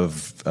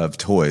of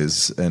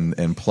toys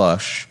and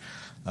plush,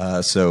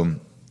 so.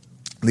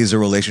 These are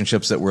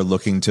relationships that we're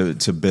looking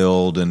to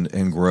build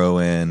and grow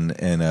in,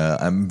 and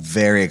I'm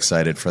very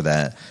excited for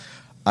that.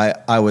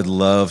 I would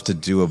love to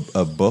do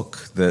a book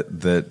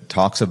that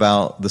talks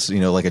about this,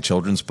 like a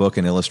children's book,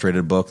 an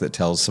illustrated book that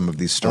tells some of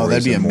these stories. Oh,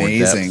 that'd be in more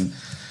amazing.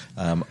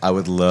 Depth. I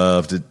would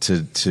love to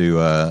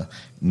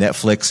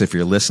Netflix if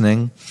you're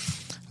listening.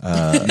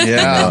 There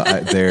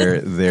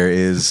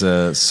is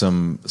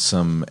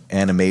some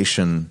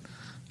animation.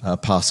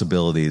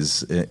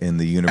 Possibilities in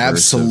the universe.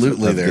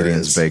 Absolutely, of there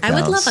Gideon's is. Bakehouse. I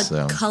would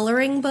love a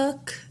coloring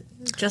book,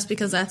 just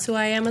because that's who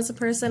I am as a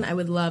person. I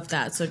would love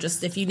that. So,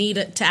 just if you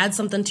need to add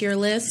something to your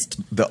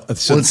list,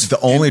 the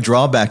only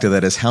drawback to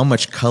that is how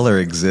much color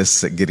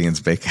exists at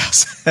Gideon's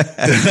Bakehouse.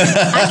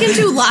 I can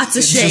do lots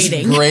of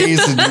shading, just grays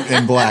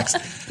and blacks.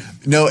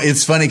 No,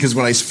 it's funny because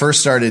when I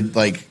first started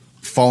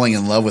falling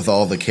in love with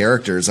all the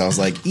characters, I was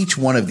like, each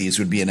one of these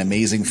would be an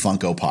amazing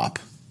Funko Pop.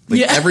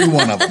 Every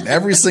one of them,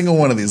 every single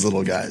one of these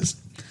little guys.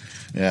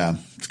 Yeah,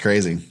 it's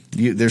crazy.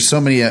 There's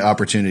so many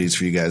opportunities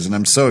for you guys, and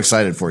I'm so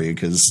excited for you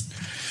because,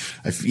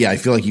 I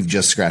feel like you've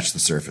just scratched the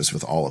surface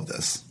with all of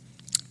this.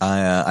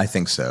 I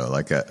think so.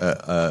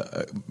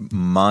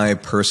 My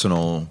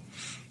personal,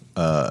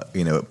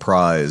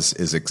 prize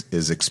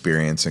is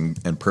experience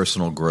and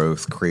personal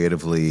growth,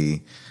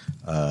 creatively,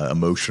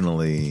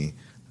 emotionally.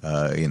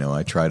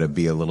 I try to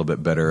be a little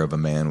bit better of a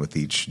man with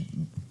each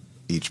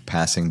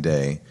passing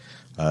day.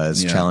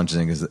 As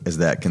challenging as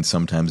that can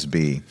sometimes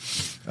be.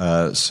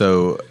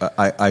 So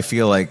I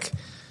feel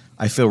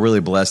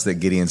really blessed that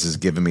Gideon's has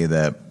given me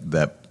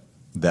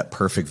that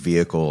perfect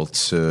vehicle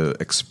to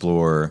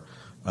explore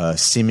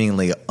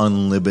seemingly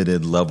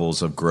unlimited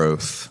levels of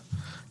growth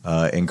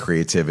and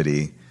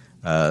creativity.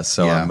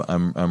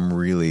 I'm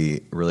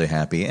really, really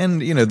happy.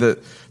 And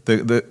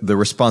the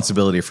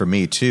responsibility for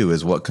me too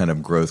is what kind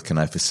of growth can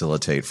I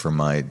facilitate for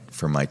my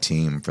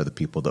team, for the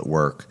people that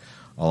work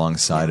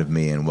alongside of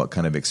me, and what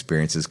kind of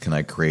experiences can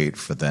I create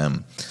for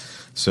them.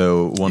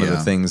 So one of the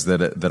things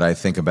that I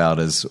think about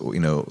is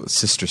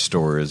sister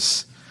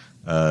stores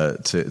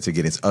to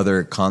get its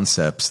other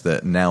concepts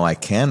that now I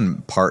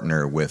can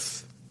partner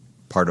with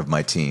part of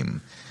my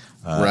team,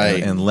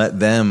 and let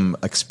them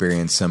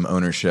experience some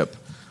ownership.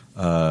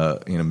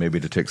 Maybe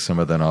to take some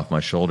of that off my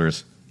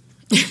shoulders.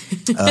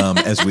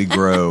 as we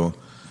grow.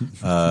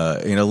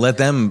 Let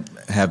them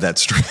have that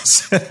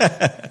stress.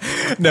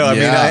 No, I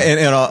mean,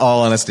 in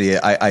all honesty,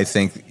 I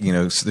think,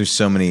 there's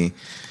so many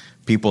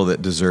people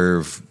that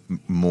deserve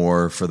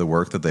more for the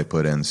work that they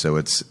put in.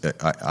 So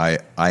I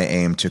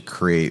aim to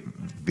create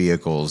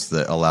vehicles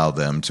that allow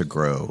them to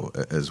grow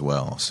as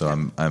well.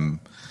 So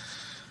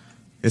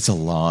it's a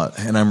lot,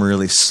 and I'm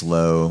really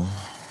slow.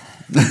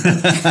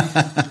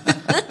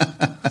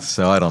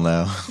 So I don't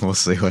know. We'll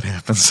see what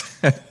happens.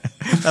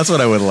 That's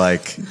what I would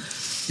like.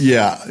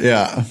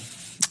 Yeah.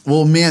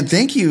 Well, man,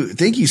 thank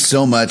you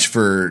so much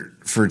for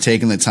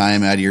taking the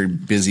time out of your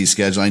busy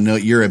schedule. I know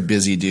you're a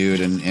busy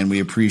dude, and we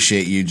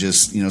appreciate you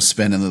just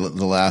spending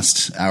the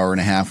last hour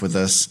and a half with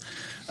us.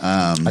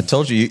 I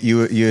told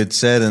you had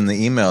said in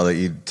the email that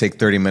you'd take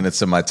 30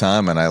 minutes of my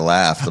time, and I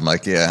laughed. I'm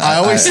like, yeah. I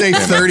always say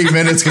 30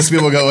 minutes because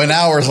people go, an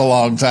hour's a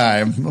long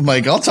time. I'm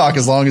like, I'll talk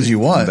as long as you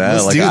want.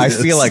 I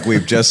feel like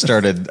we've just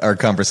started our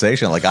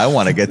conversation. Like, I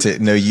want to get to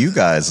know you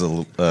guys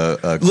quite a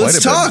bit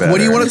better. What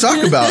do you want to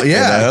talk about?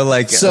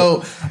 Yeah.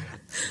 So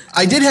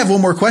I did have one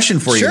more question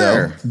for you,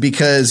 though,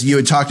 because you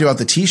had talked about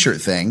the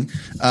T-shirt thing.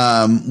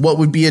 What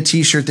would be a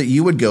T-shirt that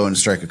you would go and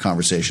strike a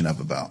conversation up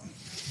about?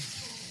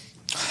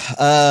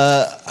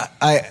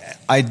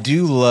 I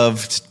do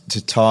love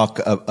to talk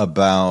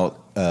about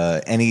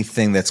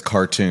anything that's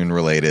cartoon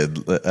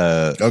related.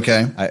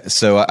 Okay.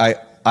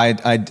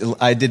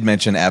 I did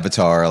mention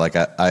Avatar. Like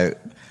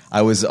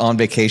I was on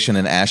vacation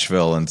in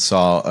Asheville and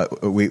saw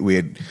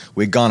we'd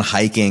gone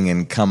hiking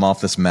and come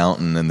off this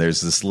mountain, and there's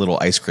this little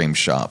ice cream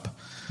shop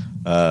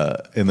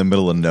in the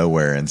middle of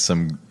nowhere, and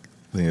some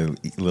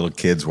little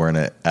kids wearing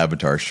an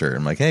Avatar shirt.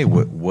 I'm like, hey,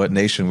 what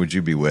nation would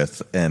you be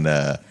with? And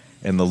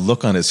the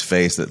look on his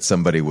face that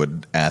somebody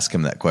would ask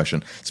him that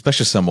question,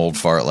 especially some old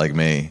fart like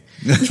me,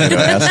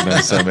 asking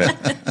him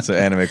some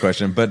anime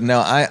question. But no,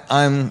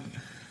 I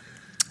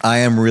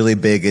am really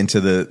big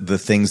into the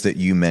things that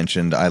you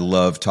mentioned. I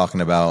love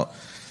talking about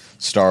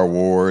Star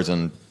Wars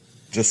and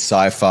just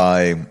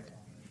sci-fi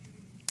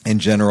in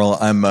general.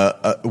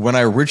 When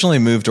I originally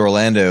moved to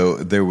Orlando,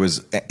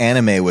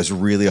 anime was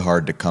really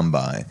hard to come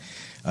by,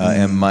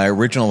 and my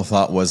original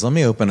thought was, let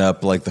me open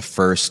up like the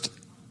first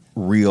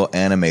real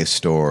anime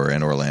store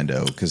in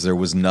Orlando, because there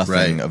was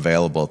nothing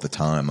available at the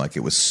time. Like,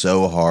 it was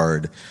so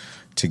hard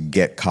to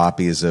get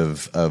copies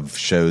of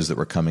shows that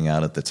were coming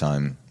out at the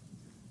time.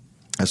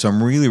 And so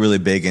I'm really, really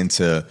big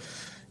into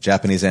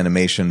Japanese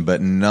animation,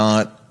 but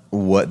not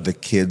what the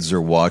kids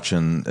are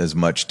watching as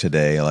much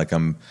today. Like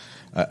when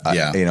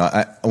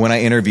I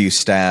interview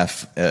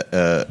staff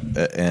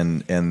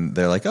and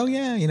they're like, oh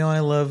yeah, I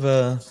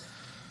love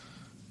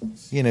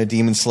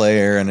Demon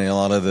Slayer and a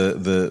lot of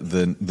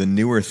the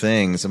newer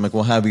things. I'm like,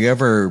 well, have you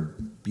ever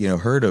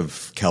heard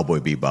of Cowboy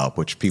Bebop,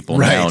 which people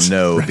now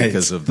know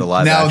because of the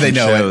live action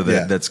show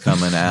that's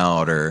coming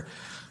out, or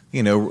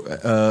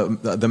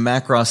the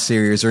Macross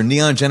series, or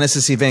Neon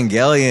Genesis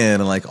Evangelion,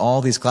 and like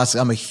all these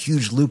classics. I'm a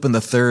huge Lupin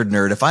the Third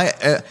nerd.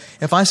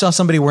 If I saw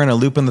somebody wearing a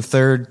Lupin the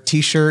Third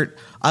T-shirt,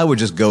 I would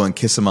just go and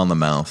kiss him on the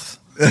mouth.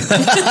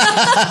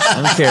 I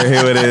don't care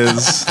who it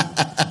is.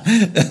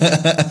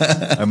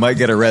 I might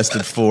get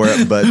arrested for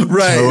it, but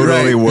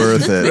totally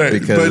worth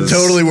it. But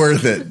totally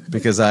worth it.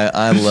 Because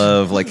I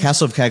love, like,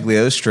 Castle of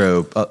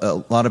Cagliostro.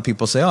 A lot of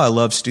people say, oh, I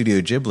love Studio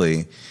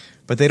Ghibli.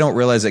 But they don't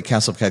realize that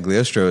Castle of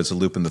Cagliostro, as a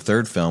Lupin the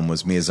Third film,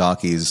 was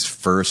Miyazaki's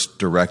first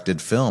directed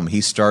film.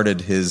 He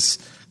started his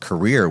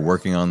career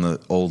working on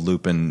the old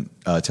Lupin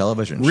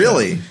television show.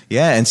 Really?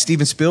 Yeah, and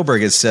Steven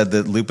Spielberg has said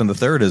that Lupin the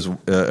Third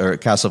or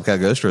Castle of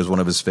Cagliostro is one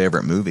of his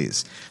favorite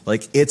movies.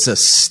 Like, it's a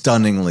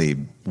stunningly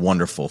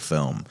wonderful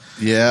film.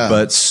 Yeah.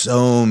 But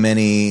so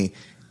many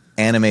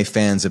anime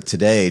fans of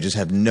today just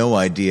have no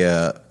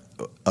idea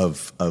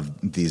of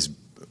these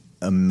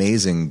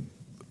amazing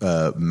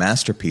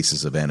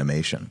masterpieces of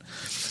animation.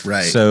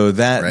 Right. So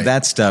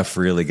that stuff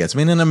really gets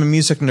me. And I'm a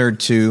music nerd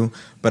too,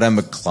 but I'm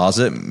a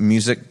closet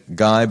music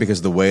guy,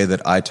 because the way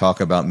that I talk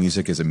about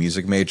music as a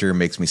music major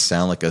makes me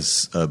sound like a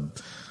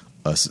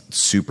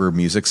super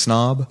music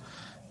snob,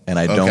 and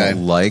I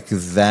don't like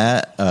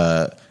that.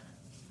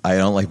 I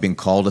don't like being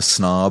called a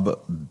snob,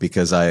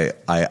 because I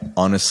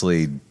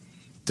honestly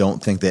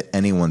don't think that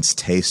anyone's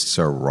tastes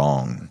are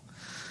wrong.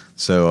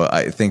 So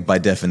I think by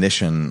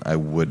definition I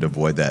would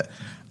avoid that.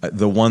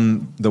 The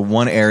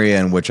one area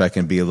in which I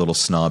can be a little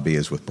snobby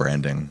is with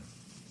branding.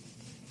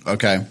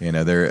 Okay,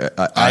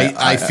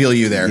 I feel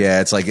you there. Yeah,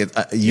 it's like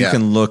you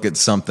can look at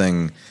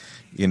something,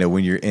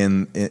 when you're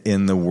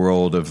in the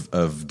world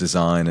of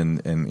design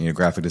and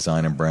graphic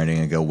design and branding,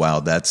 and go, wow,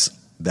 that's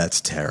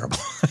terrible.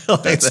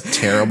 That's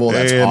terrible.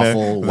 That's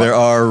awful. There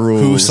are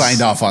rules. Who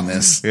signed off on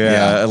this?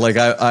 Yeah. Like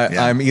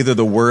I'm either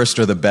the worst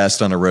or the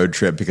best on a road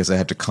trip, because I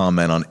have to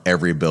comment on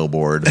every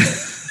billboard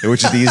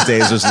which these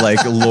days is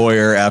like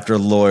lawyer after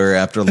lawyer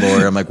after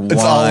lawyer. I'm like,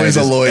 why always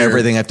does a lawyer.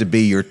 everything have to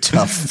be your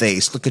tough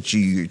face? Look at you,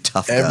 you're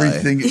tough guy.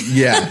 Everything,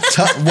 yeah.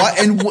 Tough. Why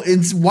and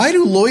why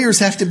do lawyers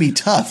have to be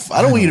tough?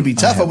 I don't want you to be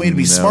tough. I want you to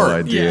be smart.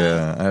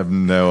 Idea. I have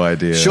no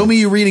idea. Show me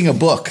you reading a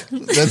book.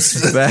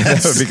 That's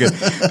that would be good.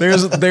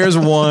 There's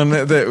one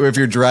that if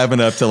you're driving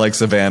up to like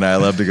Savannah, I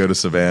love to go to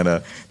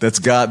Savannah. That's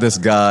got this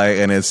guy,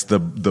 and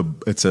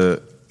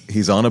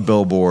he's on a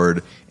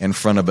billboard in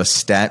front of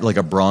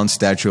a bronze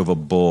statue of a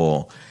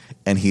bull,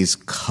 and he's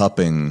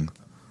cupping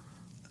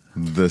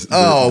the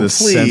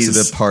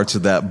sensitive parts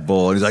of that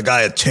bull. And he's like,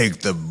 I take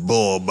the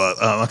bull, but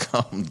oh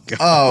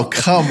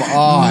come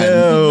on.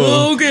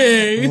 No.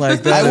 Okay.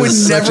 Like that I would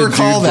never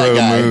call that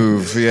guy.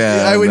 Move.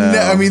 Yeah, I would. no.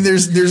 I mean,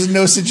 there's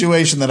no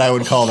situation that I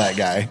would call that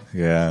guy.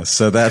 Yeah,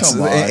 so that's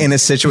in a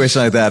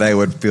situation like that, I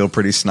would feel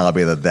pretty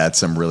snobby that that's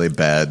some really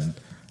bad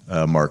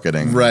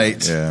marketing.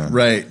 Right. Yeah.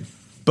 Right.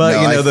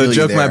 But the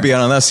joke might be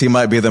on us. He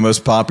might be the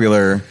most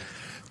popular.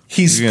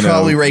 He's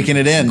probably raking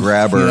it in.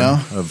 Grabber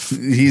of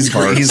he's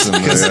Grabby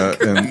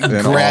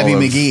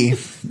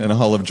McGee in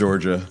Hull of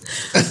Georgia.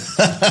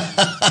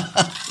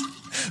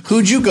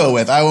 Who'd you go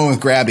with? I went with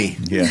Grabby.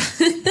 Yeah.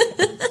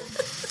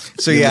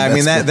 So I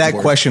mean that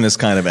question is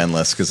kind of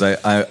endless because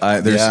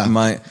there's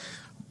my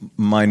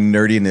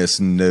nerdiness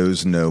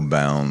knows no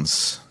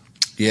bounds.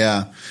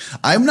 Yeah,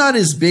 I'm not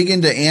as big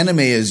into anime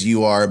as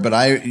you are, but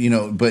I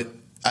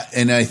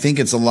think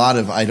it's a lot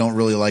of I don't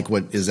really like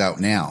what is out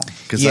now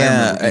because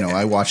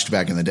I watched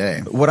back in the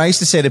day. What I used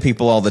to say to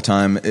people all the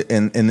time,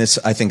 and this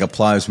I think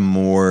applies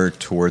more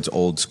towards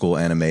old school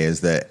anime,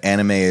 is that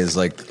anime is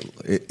like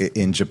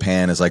in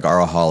Japan is like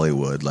our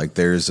Hollywood. Like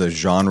there's a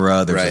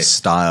genre, there's a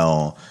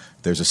style,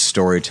 there's a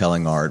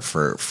storytelling art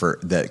for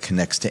that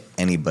connects to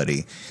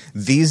anybody.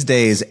 These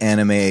days,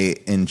 anime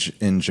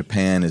in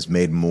Japan is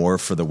made more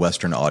for the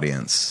Western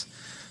audience.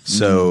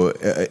 So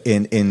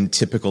in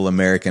typical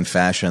American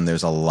fashion,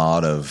 there's a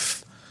lot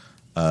of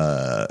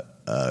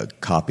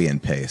copy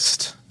and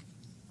paste.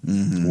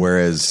 Mm-hmm.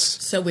 Whereas,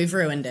 so we've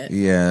ruined it.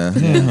 Yeah.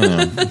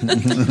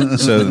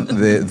 So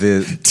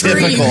the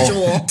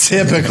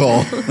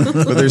typical.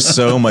 But there's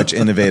so much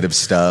innovative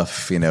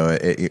stuff.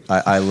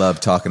 I love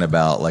talking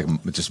about like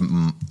just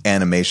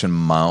animation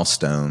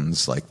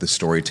milestones, like the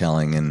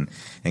storytelling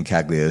in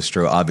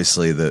Cagliostro.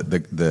 Obviously,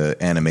 the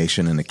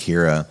animation in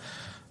Akira.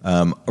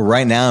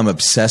 Right now, I'm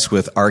obsessed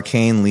with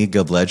Arcane League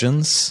of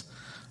Legends.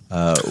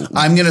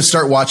 I'm going to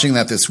start watching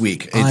that this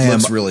week. It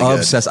looks really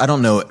obsessed. good. I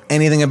don't know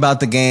anything about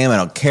the game. I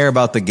don't care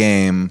about the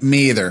game.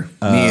 Me either.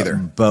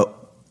 But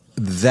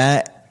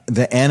the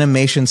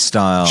animation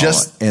style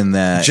just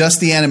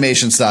the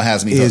animation style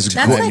has me hooked.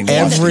 That's that game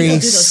that people do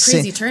those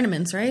crazy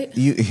tournaments, right?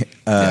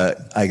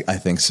 I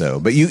think so.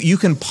 But you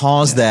can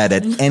pause that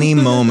at any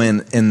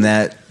moment in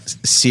that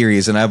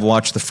series, and I've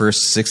watched the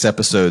first 6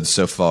 episodes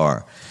so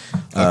far.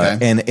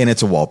 And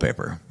it's a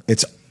wallpaper.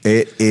 It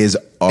is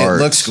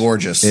art. It looks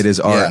gorgeous. It is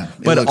art. Yeah,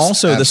 but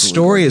also the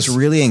story is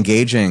really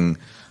engaging.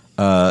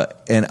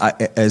 And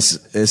as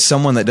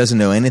someone that doesn't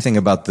know anything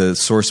about the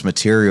source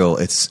material,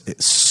 it's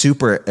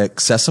super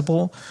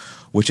accessible,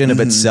 which in of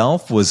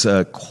itself was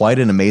quite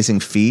an amazing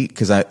feat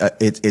because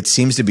it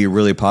seems to be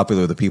really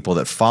popular with the people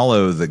that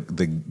follow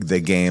the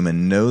game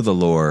and know the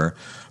lore,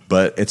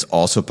 but it's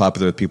also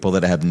popular with people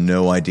that have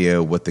no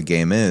idea what the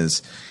game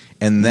is.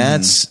 And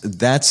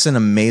that's an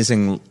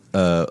amazing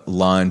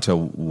line to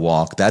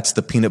walk. That's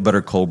the peanut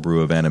butter cold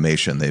brew of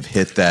animation. They've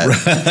hit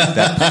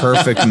that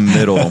perfect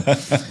middle.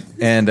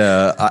 And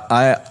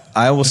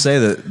I will say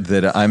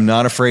that I'm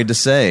not afraid to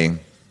say,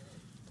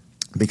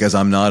 because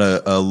I'm not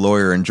a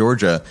lawyer in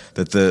Georgia,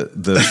 that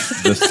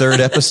the third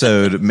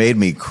episode made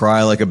me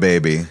cry like a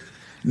baby.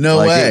 No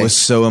way. It was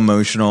so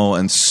emotional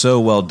and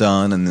so well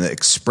done, and the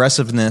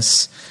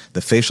expressiveness,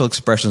 the facial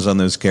expressions on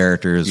those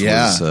characters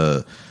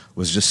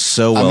was just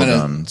so well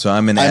done. So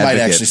I'm an advocate. I might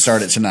actually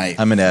start it tonight.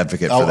 I'm an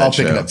advocate for that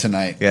show. I'll pick it up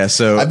tonight. Yeah,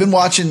 so I've been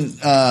watching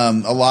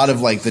a lot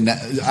of like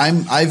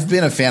I've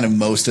been a fan of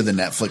most of the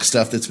Netflix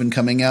stuff that's been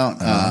coming out.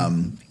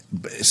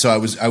 So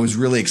I was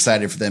really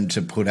excited for them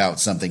to put out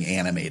something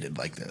animated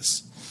like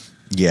this.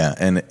 Yeah,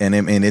 and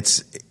I mean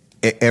it's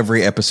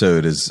every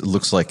episode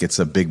looks like it's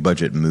a big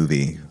budget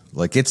movie.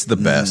 Like it's the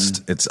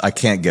best. I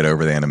can't get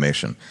over the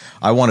animation.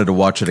 I wanted to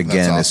watch it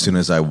again as soon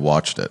as I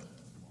watched it.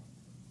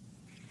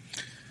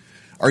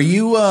 Are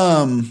you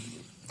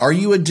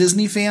a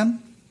Disney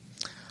fan?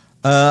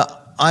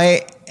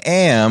 I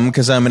am,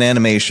 because I'm an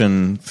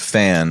animation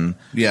fan.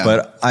 Yeah.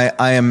 But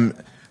I am.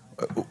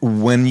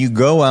 When you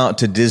go out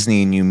to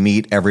Disney and you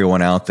meet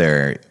everyone out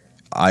there,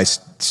 I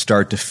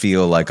start to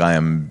feel like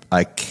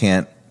I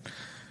can't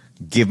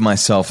give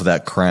myself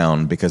that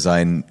crown because I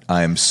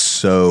am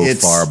so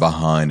far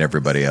behind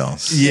everybody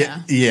else.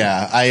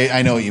 Yeah.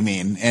 I know what you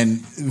mean, and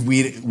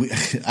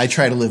I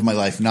try to live my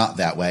life not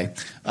that way,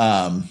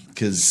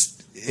 because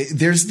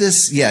there's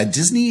this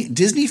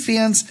Disney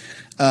fans.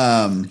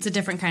 It's a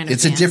different kind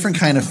of. A different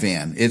kind of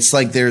fan. It's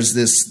like there's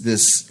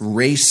this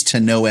race to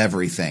know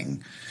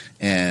everything.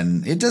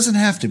 And it doesn't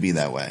have to be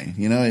that way.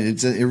 You know,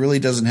 it really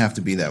doesn't have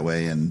to be that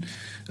way. And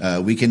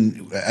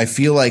I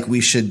feel like we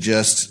should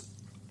just,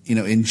 you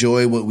know,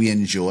 enjoy what we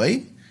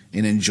enjoy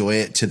and enjoy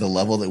it to the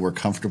level that we're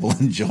comfortable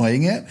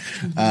enjoying it.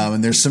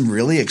 And there's some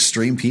really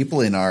extreme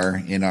people in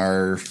our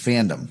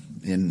fandom,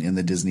 in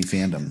the Disney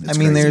fandom. It's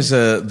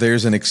crazy.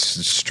 there's an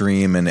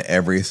extreme in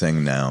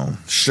everything now.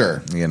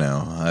 Sure. You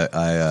know,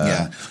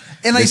 yeah.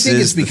 And I think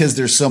it's because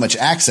there's so much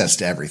access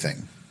to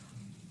everything.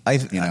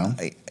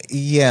 The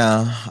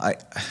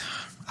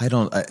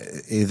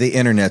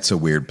internet's a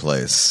weird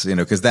place, you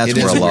know, because that's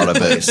where a lot of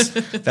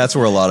it. That's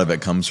where a lot of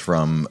it comes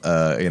from.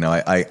 You know,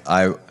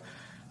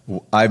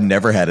 I've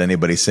never had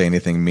anybody say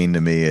anything mean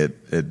to me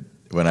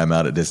when I'm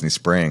out at Disney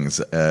Springs.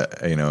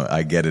 You know,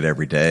 I get it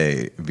every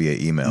day via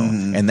email,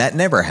 and that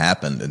never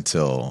happened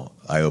until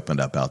I opened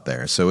up out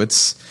there. So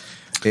it's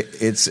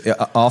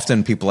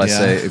often people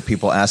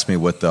people ask me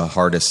what the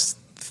hardest,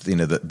 you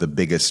know, the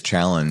biggest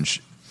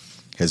challenge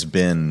has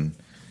been.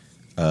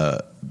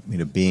 You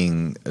know,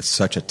 being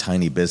such a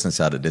tiny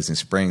business out at Disney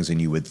Springs,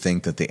 and you would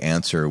think that the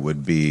answer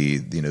would be,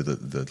 you know,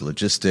 the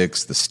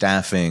logistics, the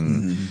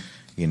staffing.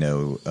 You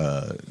know,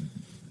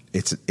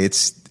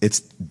 it's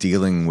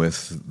dealing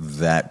with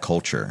that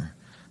culture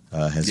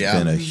has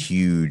been a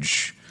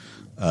huge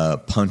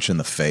punch in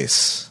the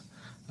face,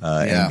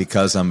 and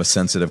because I'm a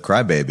sensitive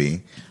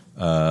crybaby,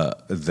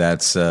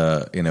 that's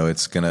you know,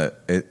 it's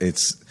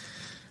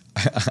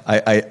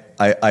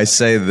I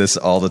say this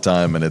all the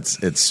time, and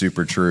it's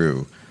super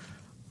true.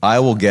 I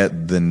will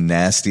get the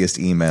nastiest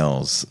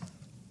emails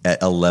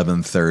at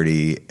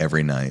 11:30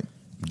 every night,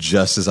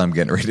 just as I'm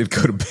getting ready to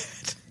go to bed.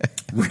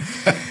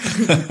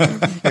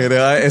 You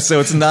know, so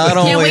it's not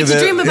only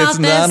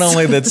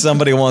that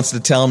somebody wants to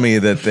tell me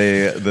that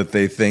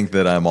they think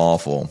that I'm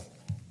awful,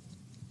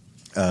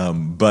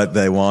 but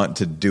they want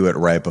to do it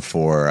right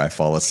before I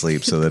fall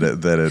asleep, so that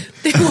it they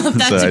want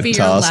that so to be I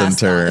toss your and last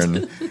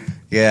turn.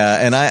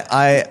 Yeah, and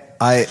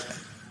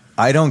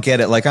I don't get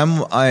it. Like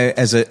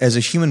as a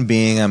human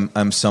being,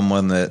 I'm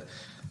someone that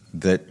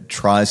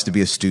tries to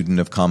be a student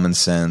of common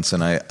sense,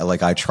 and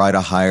I try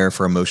to hire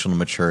for emotional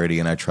maturity,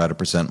 and I try to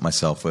present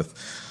myself with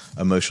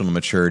emotional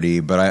maturity,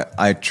 but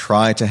I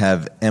try to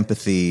have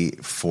empathy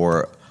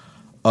for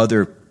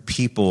other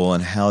people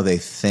and how they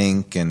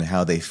think and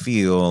how they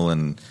feel,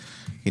 and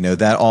you know,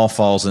 that all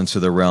falls into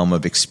the realm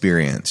of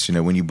experience. You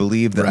know, when you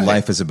believe that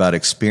life is about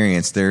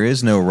experience, there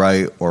is no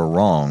right or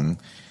wrong.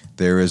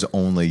 There is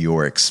only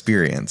your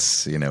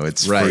experience. You know,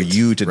 it's for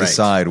you to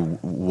decide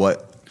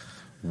what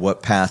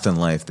path in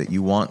life that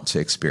you want to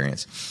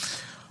experience.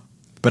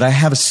 But I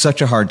have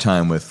such a hard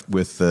time with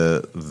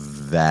the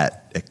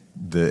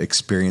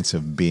experience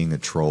of being a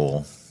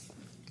troll.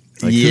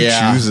 Like, who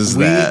chooses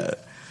that?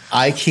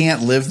 I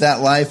can't live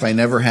that life. I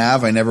never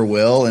have. I never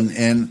will.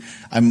 And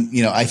I'm,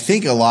 you know, I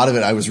think a lot of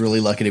it, I was really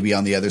lucky to be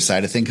on the other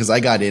side of things, because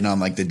I got in on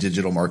like the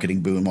digital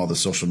marketing boom, all the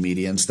social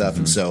media and stuff.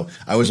 And so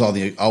I was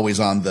always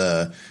on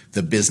the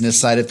business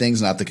side of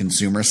things, not the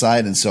consumer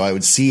side. And so I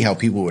would see how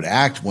people would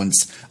act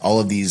once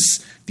all of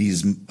these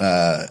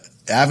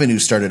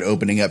avenues started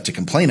opening up to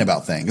complain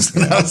about things.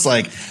 And I was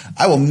like,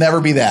 I will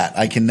never be that.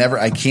 I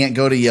can't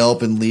go to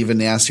Yelp and leave a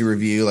nasty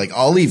review. Like,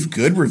 I'll leave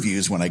good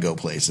reviews when I go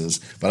places,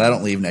 but I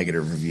don't leave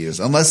negative reviews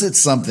unless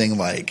it's something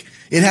like,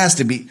 it has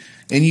to be,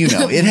 and you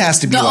know, it has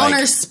to be the like,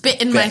 owner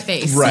spit in my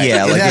face. Right.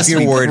 Yeah, It like has if to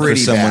you're be worried for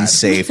pretty someone's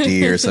bad.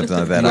 safety or something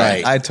like that.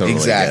 Right. I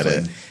totally get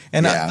it.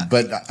 And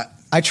but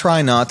I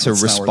try not to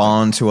it's not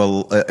respond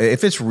to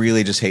if it's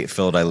really just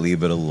hate-filled, I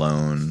leave it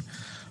alone.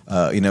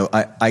 You know,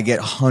 I get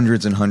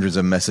hundreds and hundreds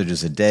of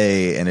messages a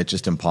day, and it's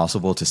just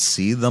impossible to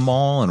see them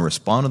all and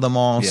respond to them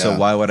all. Yeah. So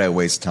why would I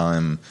waste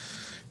time,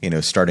 you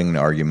know, starting an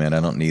argument? I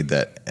don't need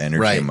that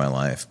energy in my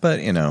life.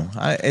 But, you know,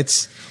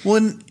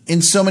 well,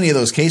 in so many of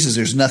those cases,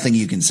 there's nothing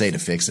you can say to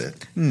fix it.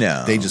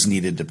 No. They just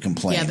needed to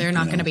complain. Yeah, they're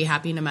not going to be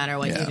happy no matter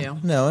what you do.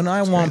 No, and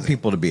I want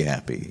people to be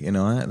happy. You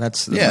know,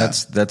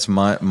 that's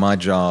my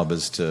job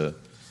is to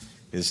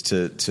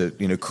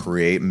you know,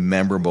 create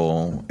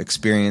memorable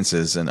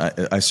experiences, and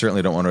I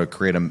certainly don't want to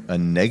create a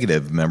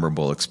negative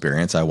memorable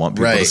experience. I want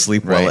people to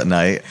sleep well at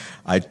night.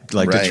 I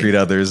like to treat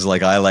others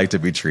like I like to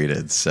be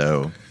treated.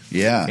 So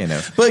yeah, you know.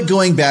 But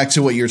going back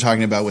to what you're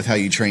talking about with how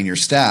you train your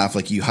staff,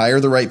 like you hire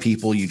the right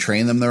people, you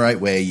train them the right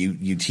way,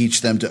 you teach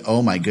them to.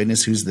 Oh my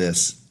goodness, who's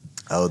this?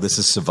 Oh, this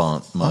is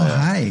Savant.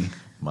 Hi.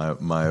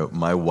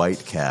 My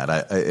white cat.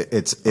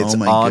 It's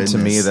Oh odd to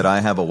me that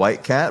I have a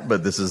white cat,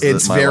 but this is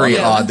it's my very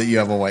life. odd that you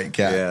have a white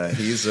cat. Yeah,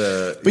 he's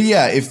a. But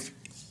yeah, if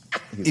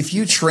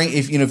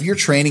you're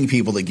training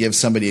people to give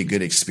somebody a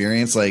good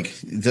experience, like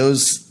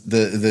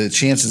the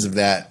chances of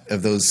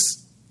those.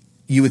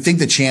 You would think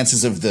the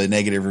chances of the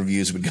negative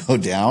reviews would go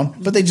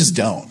down, but they just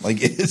don't. Like,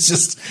 it's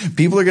just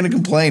people are going to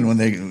complain when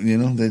they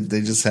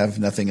just have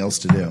nothing else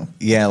to do.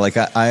 Yeah, like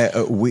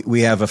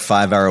we have a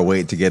 5-hour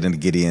wait to get into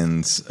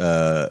Gideon's.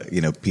 You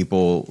know,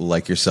 people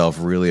like yourself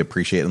really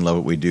appreciate and love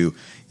what we do.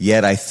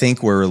 Yet I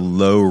think we're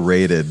low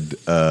rated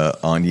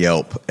on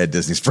Yelp at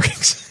Disney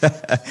Springs. and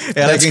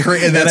I can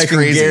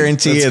crazy.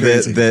 guarantee you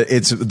that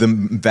it's the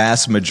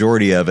vast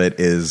majority of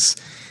it is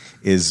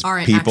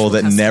Aren't people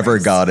that actual never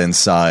customers. got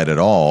inside at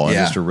all and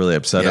just are really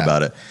upset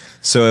about it.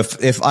 So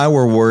if I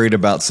were worried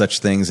about such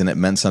things and it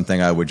meant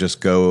something, I would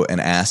just go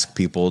and ask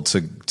people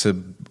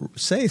to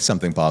say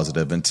something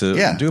positive and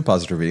to do a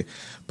positive review.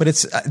 But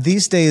it's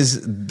these days,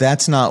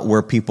 that's not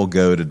where people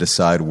go to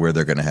decide where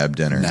they're going to have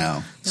dinner.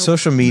 No.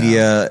 Social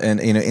media and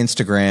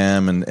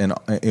Instagram and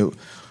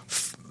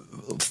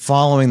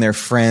following their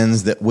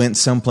friends that went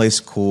someplace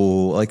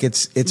cool. Like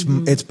it's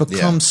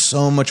become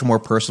so much more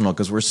personal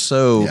because we're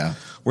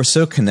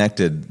so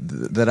connected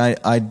that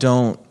I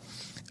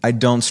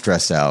don't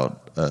stress out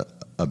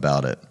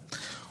about it.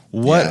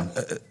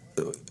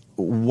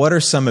 What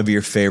are some of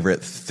your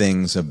favorite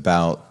things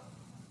about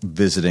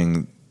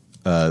visiting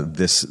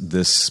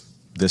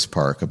this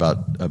park,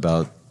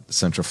 about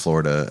Central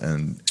Florida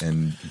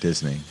and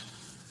Disney?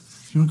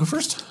 You want to go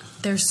first?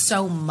 There's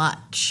so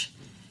much.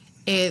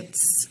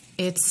 It's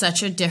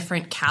such a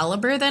different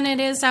caliber than it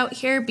is out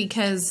here,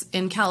 because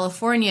in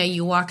California,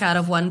 you walk out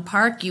of one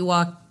park, you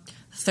walk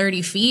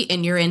 30 feet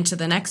and you're into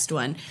the next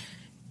one.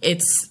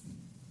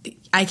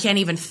 I can't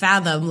even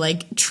fathom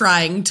like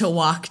trying to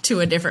walk to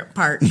a different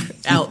park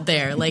out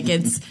there. Like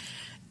it's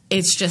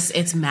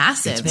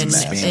massive. It's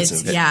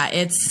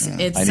It's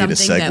I something need a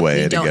segue that we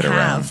to don't get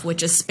around. have,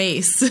 which is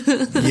space.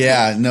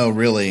 Yeah, no,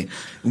 really.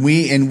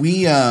 We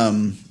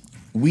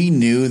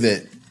knew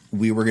that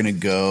we were going to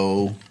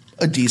go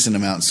a decent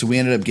amount, so we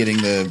ended up getting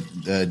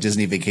the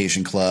Disney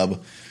Vacation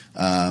Club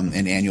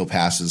and annual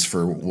passes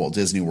for Walt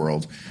Disney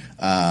World.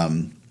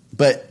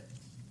 But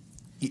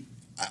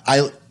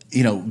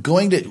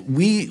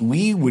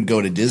we would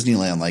go to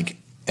Disneyland like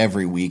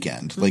every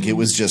weekend. Like it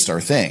was just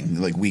our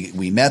thing. Like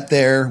we met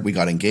there, we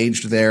got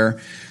engaged there.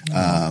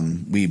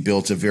 We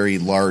built a very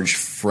large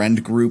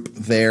friend group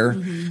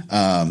there.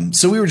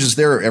 So we were just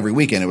there every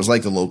weekend. It was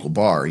like the local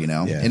bar,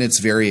 and it's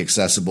very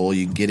accessible.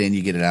 You get in,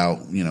 you get it out,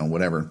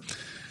 whatever.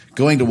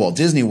 Going to Walt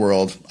Disney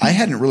World, I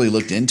hadn't really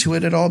looked into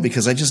it at all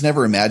because I just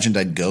never imagined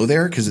I'd go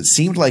there because it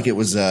seemed like it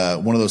was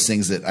one of those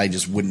things that I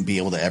just wouldn't be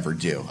able to ever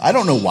do. I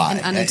don't know why. An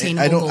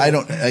unattainable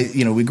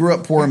goal. We grew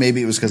up poor.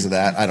 Maybe it was because of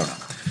that. I don't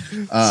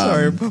know.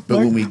 Sorry,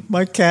 but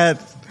my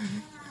cat,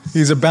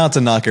 he's about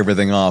to knock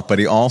everything off, but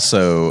he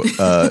also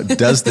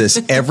does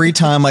this every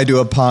time I do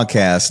a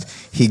podcast.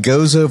 He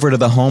goes over to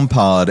the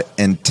HomePod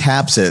and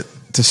taps it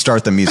to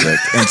start the music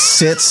and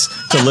sits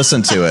to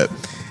listen to it.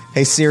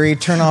 Hey Siri,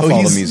 turn off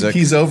all the music.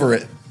 He's over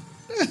it.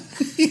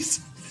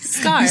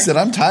 Scar. He said,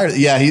 "I'm tired."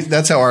 Yeah,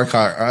 that's how our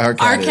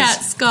cat is.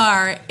 Cat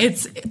Scar,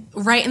 it's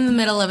right in the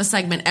middle of a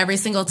segment every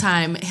single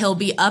time. He'll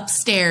be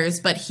upstairs,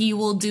 but he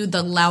will do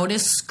the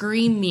loudest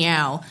scream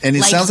meow. And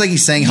it sounds like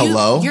he's saying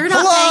hello. You're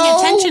not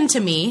Hello? paying attention to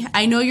me.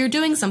 I know you're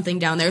doing something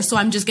down there, so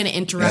I'm just going to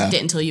interrupt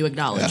it until you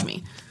acknowledge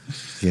me.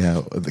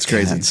 Yeah, it's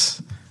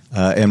crazy.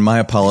 And my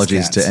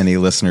apologies to any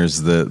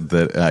listeners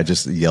that I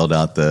just yelled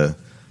out the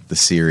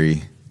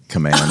Siri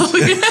command.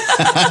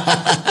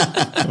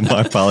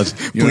 My apologies.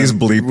 Please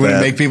bleep Would that.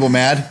 it make people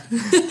mad?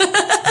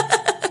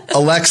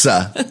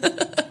 Alexa.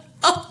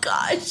 Oh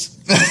gosh!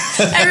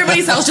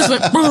 Everybody's house just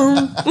went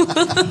boom.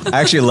 I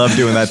actually love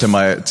doing that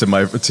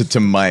to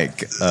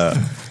Mike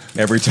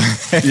every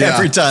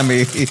time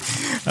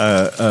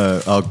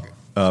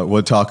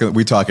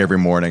we talk every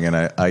morning, and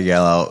I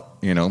yell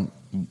out,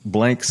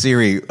 blank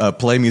Siri,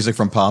 play music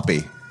from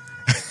Poppy.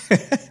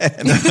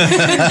 I'm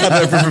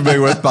not familiar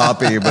with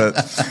Poppy, but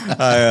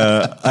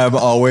I'm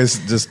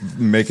always just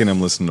making him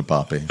listen to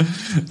Poppy.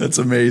 That's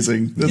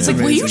amazing. That's like,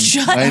 amazing. will you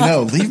shut up? I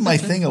know. Leave my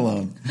thing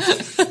alone.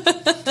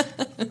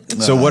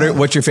 So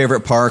what's your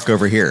favorite park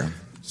over here?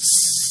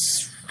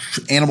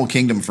 Animal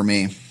Kingdom for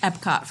me.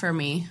 Epcot for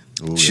me.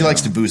 Ooh, She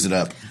likes to booze it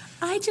up.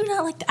 I do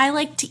not like. I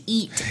like to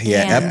eat.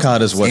 Yeah, and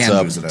Epcot is what's And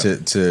up booze it up.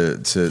 to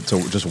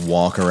just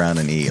walk around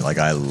and eat. Like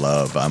I'm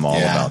all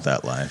about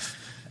that life.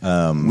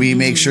 We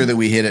make sure that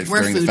we hit it We're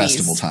during the foodies.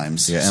 festival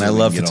times. Yeah, and so I we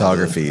love can get all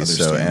the photography. other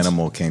So stands.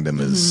 Animal Kingdom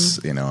is,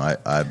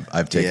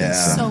 I've taken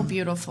so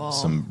beautiful.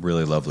 some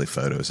really lovely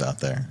photos out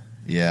there.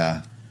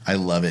 Yeah, I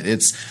love it.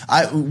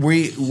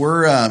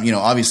 We're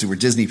obviously we're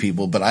Disney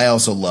people, but I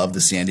also love the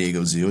San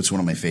Diego Zoo. It's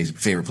one of my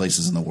favorite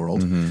places in the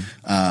world.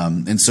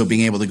 And so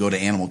being able to go to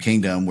Animal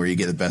Kingdom where you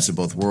get the best of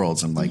both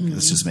worlds, I'm like,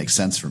 this just makes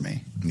sense for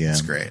me. Yeah,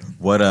 it's great.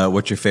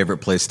 What's your favorite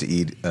place to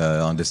eat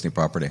on Disney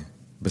property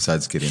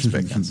besides Gideon's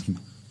Bacons?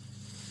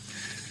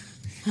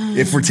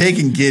 If we're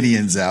taking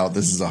Gideon's out,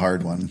 this is a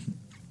hard one.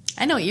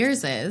 I know what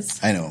yours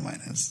is. I know what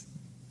mine is.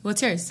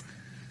 What's yours?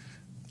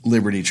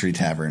 Liberty Tree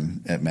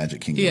Tavern at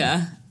Magic Kingdom.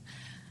 Yeah.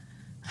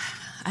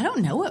 I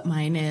don't know what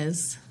mine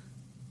is.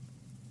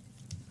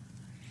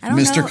 I don't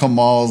Mr. know.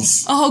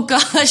 Kamal's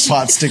gosh.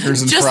 pot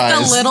stickers and just fries.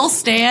 Just the little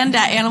stand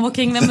at Animal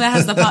Kingdom that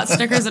has the pot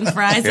stickers and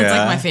fries. It's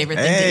like my favorite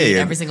thing to eat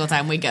every single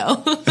time we go.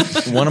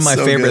 One of my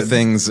So favorite good.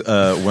 thing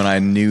when I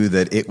knew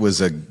that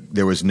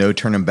there was no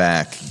turning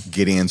back,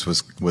 Gideon's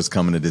was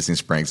coming to Disney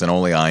Springs, and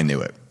only I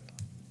knew it.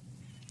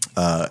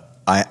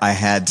 I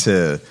had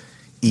to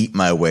eat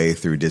my way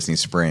through Disney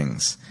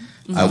Springs.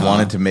 I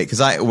wanted to make,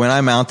 because when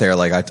I'm out there,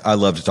 like I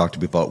love to talk to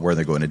people about where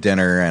they're going to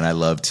dinner, and I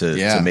love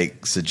to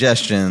make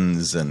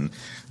suggestions and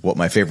what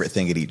my favorite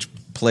thing at each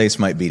place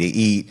might be to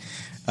eat.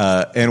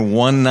 And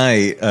one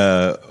night,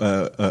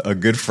 a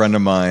good friend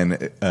of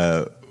mine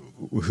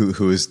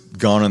who has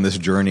gone on this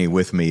journey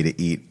with me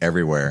to eat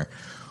everywhere,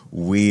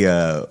 we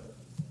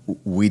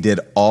did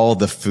all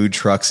the food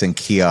trucks and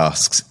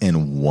kiosks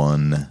in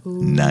one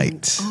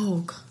night.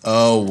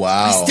 Oh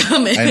wow!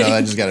 I know,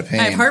 I just got a pain.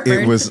 I have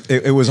heartburn.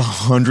 It was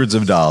hundreds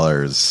of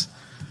dollars.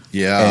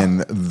 Yeah,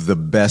 and the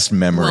best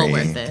memory. Well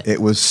worth it. It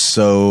was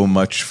so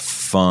much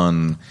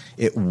fun.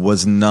 It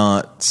was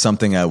not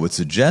something I would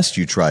suggest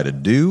you try to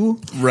do.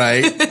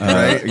 Right.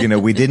 Right. You know,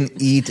 we didn't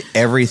eat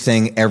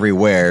everything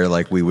everywhere.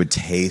 Like we would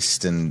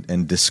taste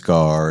and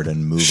discard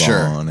and move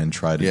on and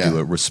try to do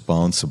it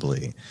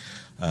responsibly.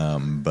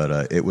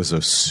 But it was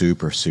a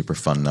super, super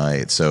fun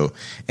night. So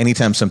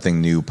anytime something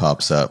new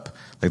pops up,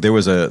 like there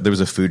was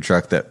a food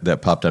truck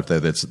that popped up there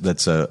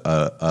that's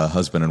a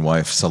husband and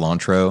wife,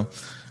 Cilantro.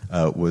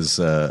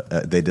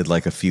 They did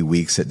like a few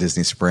weeks at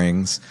Disney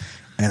Springs,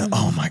 and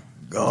oh my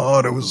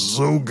God, it was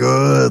so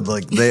good.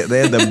 Like they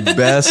had the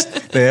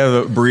best. They have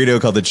a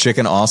burrito called the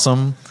Chicken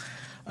Awesome.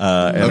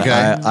 And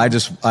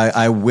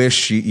I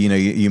wish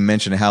you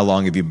mentioned how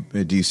long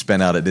do you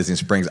spend out at Disney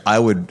Springs?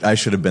 I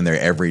should have been there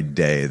every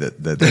day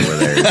that they were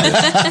there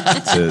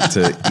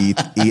to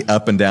eat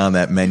up and down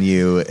that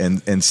menu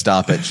and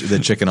stop at the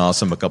Chicken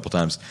Awesome a couple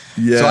times.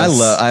 Yes.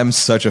 So I'm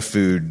such a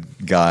food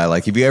guy.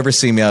 Like if you ever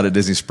see me out at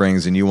Disney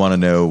Springs and you want to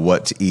know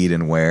what to eat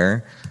and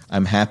where,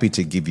 I'm happy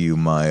to give you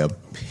my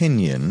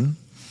opinion.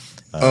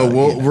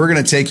 We're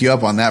going to take you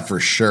up on that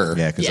for sure.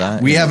 Yeah,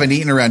 because we haven't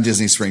eaten around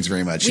Disney Springs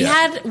very much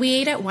yet. We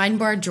ate at Wine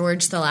Bar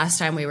George the last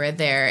time we were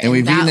there, and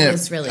we've eaten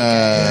was really good.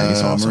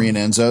 Awesome. Marie and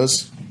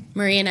Enzo's.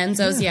 We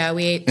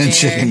ate and there.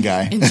 Chicken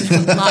Guy.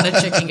 A lot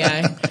of Chicken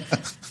Guy.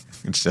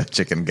 It's a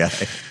Chicken Guy.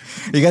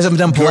 You guys haven't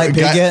done Polite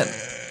Pig yet?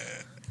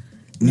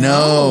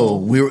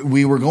 No,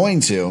 we were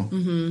going to.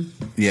 Mm-hmm.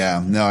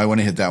 Yeah, no, I want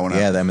to hit that one up.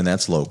 Yeah, I mean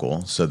that's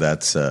local, so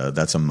that's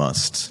a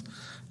must.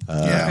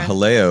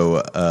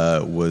 Haleo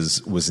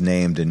was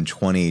named in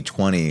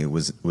 2020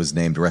 was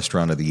named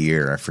Restaurant of the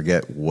Year. I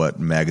forget what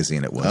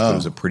magazine it was, but it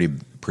was a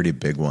pretty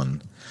big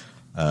one.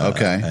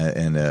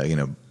 And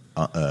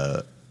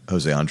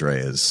Jose Andre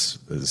is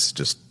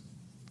just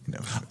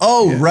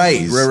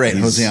right.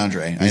 Jose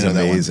Andre, he's I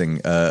know amazing.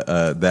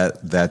 That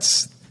one.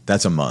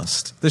 That's a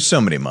must. There's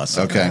so many musts.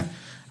 Okay,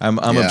 I'm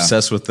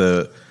obsessed with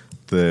the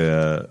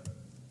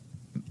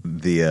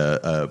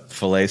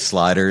filet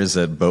sliders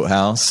at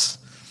Boathouse.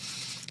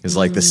 Is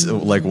like this,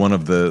 like one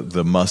of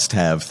the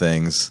must-have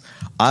things.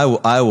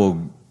 I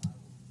will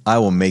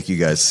make you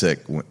guys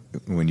sick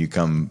when you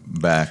come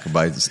back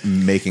by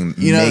making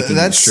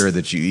sure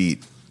that you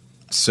eat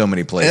so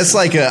many places. It's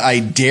like I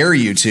dare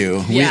you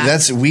to. Yeah.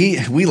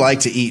 We like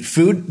to eat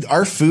food.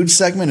 Our food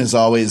segment is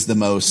always the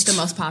most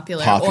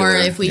popular. Or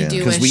if we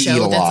do a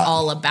show that's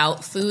all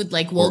about food,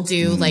 like we'll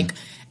do like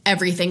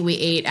everything we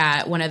ate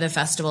at one of the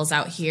festivals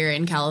out here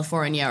in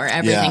California, or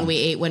everything we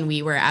ate when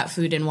we were at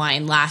Food and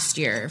Wine last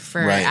year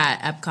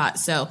at Epcot.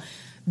 So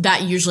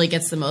that usually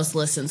gets the most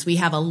listens. We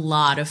have a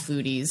lot of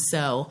foodies.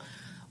 So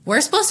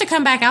we're supposed to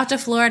come back out to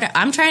Florida.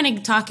 I'm trying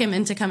to talk him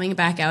into coming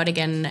back out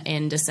again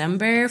in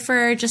December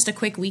for just a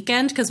quick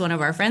weekend because one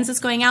of our friends is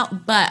going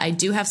out. But I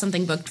do have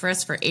something booked for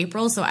us for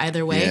April. So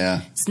either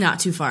way, it's not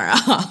too far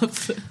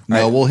off.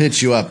 No, we'll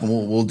hit you up and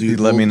we'll do.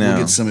 Let me know. We'll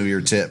get some of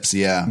your tips.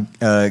 Yeah.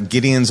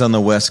 Gideon's on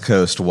the West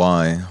Coast.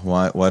 Why?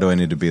 Why do I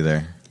need to be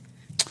there?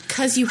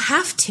 Because you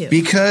have to.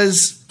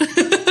 Because.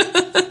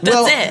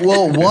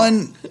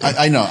 One,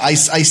 I know. I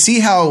see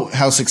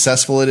how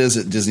successful it is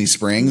at Disney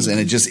Springs, and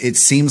it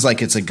seems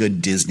like it's a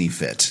good Disney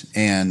fit.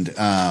 And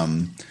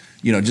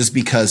just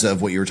because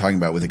of what you were talking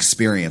about with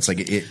experience,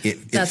 like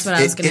that's what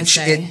I was going to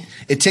say.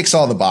 It ticks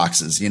all the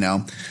boxes, I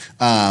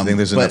think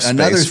there's enough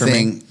space for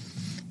me.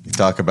 You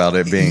talk about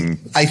it being.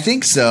 I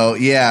think so.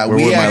 Yeah. Where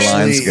would my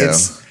lines go?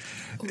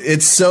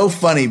 It's so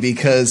funny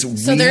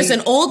because there's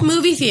an old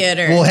movie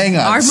theater. Well, hang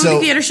on. Our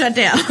movie theater shut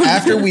down.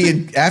 after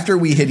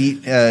we had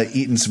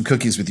eaten some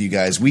cookies with you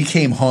guys, we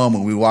came home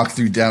and we walked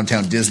through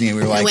downtown Disney and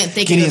we were like,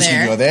 Gideon's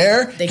can go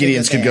there.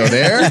 Gideon's can go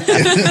there.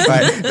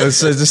 Right.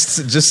 So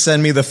just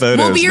send me the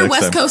photos. We'll be your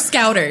West Coast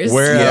Scouters.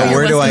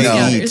 Where do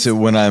I eat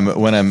when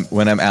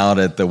I'm out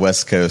at the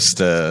West Coast?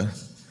 Where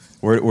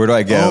do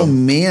I go? Oh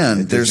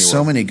man, there's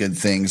so many good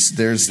things.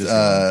 There's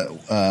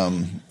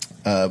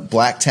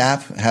Black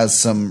Tap has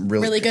some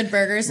really good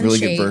burgers and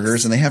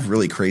shakes. And they have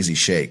really crazy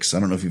shakes. I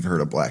don't know if you've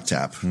heard of Black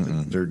Tap.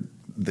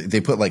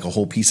 They put like a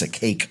whole piece of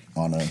cake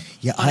on a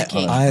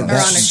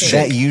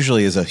that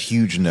usually is a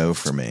huge no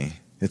for me.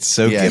 It's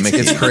so gimmicky.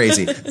 It's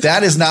crazy.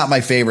 That is not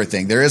my favorite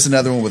thing. There is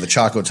another one with a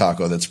Choco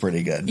Taco that's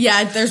pretty good.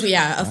 Yeah, there's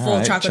a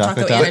full Choco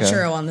Taco and a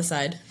churro on the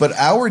side. But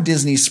our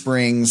Disney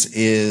Springs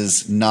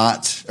is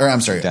not, or I'm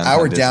sorry,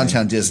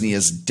 Downtown Disney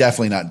is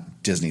definitely not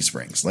Disney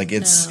Springs. Like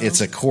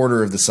it's a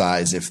quarter of the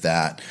size, if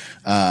that.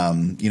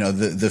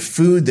 The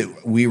food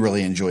that we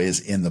really enjoy is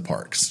in the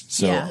parks.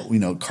 So,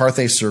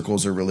 Carthay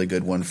Circles are a really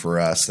good one for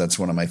us. That's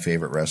one of my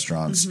favorite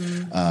restaurants.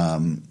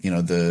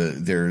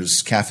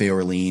 There's Cafe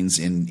Orleans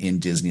in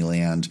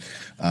Disneyland.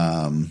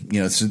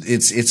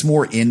 It's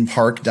more in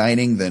park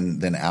dining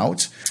than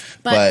out.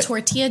 But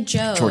Tortilla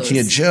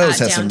Joe's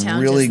has some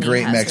really Disney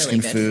great has Mexican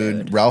really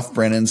food. Ralph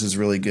Brennan's is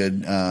really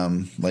good,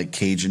 like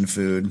Cajun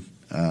food.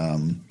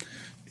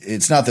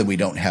 It's not that we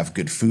don't have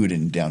good food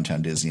in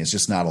downtown Disney. It's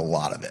just not a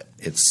lot of it.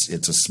 It's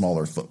a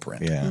smaller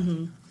footprint. Yeah.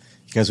 You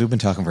guys, we've been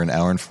talking for an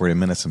hour and 40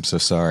 minutes. I'm so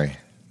sorry.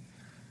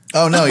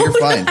 Oh, no, you're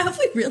fine. Have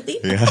we really?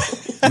 Yeah.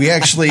 We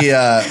actually you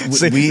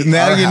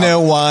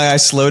know why I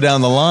slow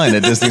down the line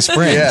at Disney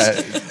Springs.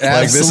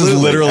 Yeah, this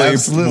is literally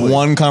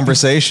one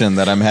conversation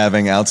that I'm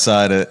having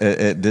outside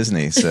at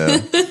Disney. So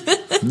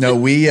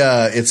no,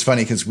 it's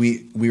funny because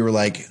we were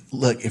like,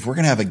 look, if we're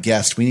gonna have a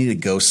guest, we need to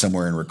go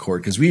somewhere and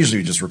record, because we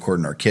usually just record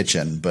in our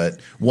kitchen. But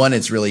one,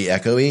 it's really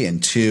echoey,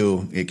 and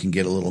two, it can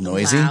get a little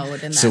noisy.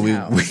 Loud in that so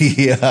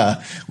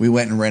house. we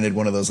went and rented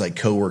one of those like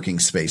co-working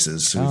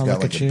spaces. So we've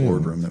got like a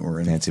boardroom that we're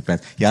in. Fancy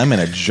pants. Yeah, I'm in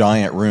a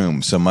giant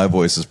room, so my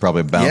voice is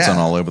probably bouncing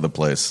all over the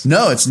place.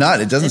 No, it's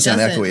not. It doesn't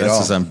sound echoey at all.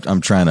 Just,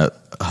 I'm trying to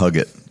hug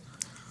it.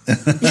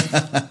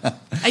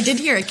 I did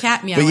hear a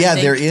cat meow. But yeah,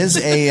 there is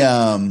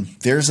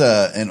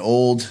an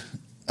old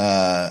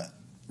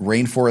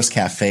Rainforest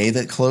Cafe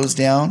that closed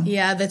down.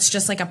 Yeah, that's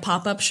just like a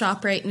pop-up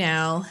shop right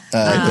now.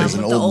 There's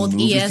an old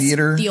movie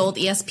theater. The old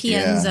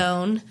ESPN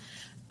zone.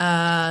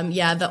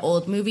 The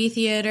old movie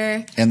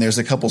theater. And there's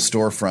a couple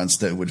storefronts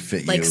that would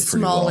fit like you pretty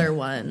smaller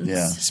well. ones.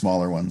 Yeah,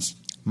 smaller ones.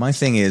 My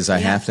thing is I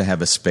have to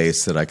have a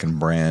space that I can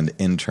brand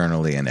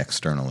internally and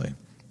externally.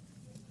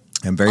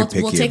 I'm very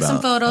picky. We'll take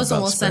some photos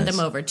and we'll space. send them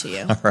over to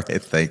you. All right,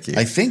 thank you.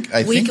 I think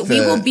we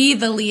will be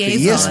the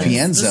liaison. The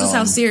ESPN zone. This is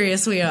how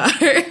serious we are.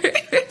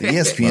 The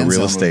ESPN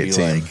real zone would be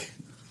team. like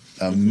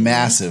a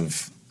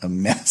massive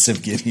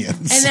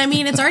Gideon's. And I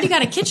mean, it's already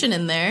got a kitchen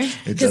in there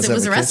because it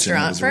was a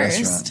restaurant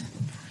first.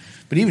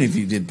 But even if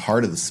you did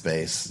part of the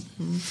space,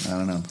 I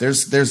don't know.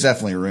 There's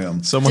definitely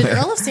room. Did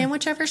Earl of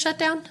Sandwich ever shut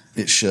down?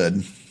 It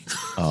should.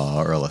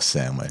 Oh, Earl of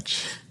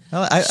Sandwich.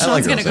 I Sean's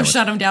like going to go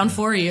shut him down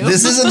for you.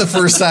 This isn't the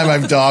first time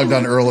I've dogged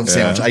on Earl of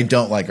Sandwich. I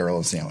don't like Earl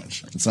of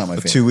Sandwich. It's not my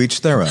favorite. To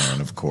each their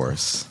own, of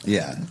course.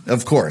 Yeah,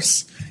 of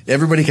course.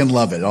 Everybody can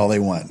love it all they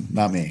want.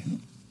 Not me.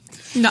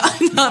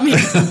 Not me.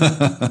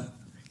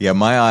 Yeah,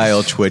 my eye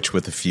will twitch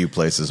with a few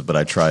places, but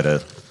I try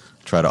to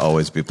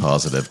always be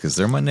positive because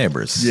they're my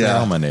neighbors. Yeah. They're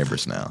all my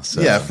neighbors now.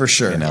 So, yeah, for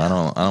sure. I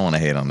don't want to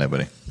hate on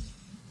anybody.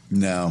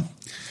 No.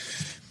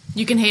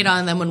 You can hate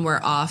on them when we're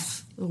off.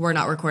 We're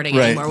not recording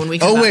anymore. When we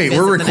come wait,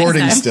 we're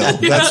recording still.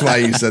 Yeah. That's why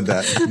you said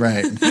that.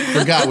 Right.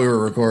 Forgot we were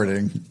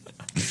recording.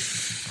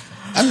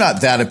 I'm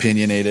not that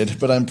opinionated,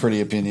 but I'm pretty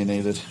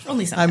opinionated.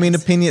 Only sometimes. I mean,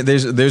 opinion.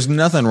 There's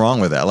nothing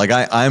wrong with that. Like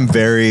I'm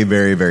very,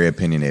 very, very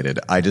opinionated.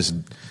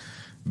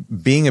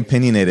 Being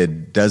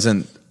opinionated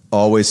doesn't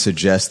always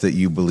suggest that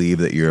you believe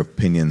that your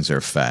opinions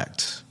are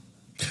fact.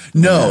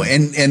 No,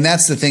 and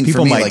that's the thing.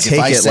 People for me. might like, take if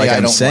I it say like I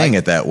I'm don't saying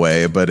like, it that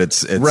way, but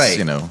it's right.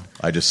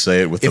 I just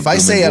say it with. If a I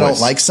say booming I don't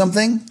voice. like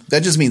something,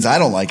 that just means I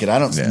don't like it. I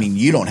don't mean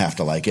you don't have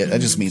to like it.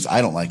 That just means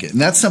I don't like it, and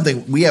that's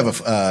something. We have a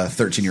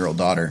 13-year-old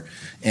daughter,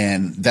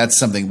 and that's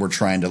something we're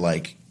trying to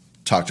like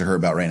talk to her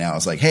about right now.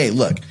 It's like, hey,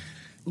 look,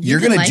 you're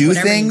going to do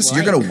things,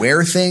 you're going to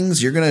wear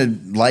things, you're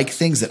going to like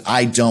things that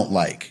I don't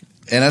like,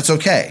 and that's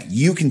okay.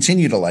 You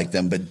continue to like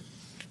them, but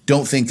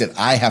don't think that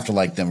I have to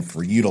like them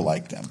for you to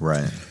like them.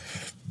 Right.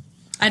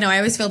 I know. I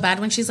always feel bad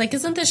when she's like,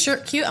 "Isn't this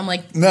shirt cute?" I'm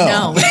like,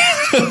 No.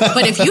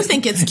 But if you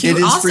think it's cute, It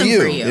is awesome for you.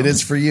 for you. It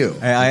is for you.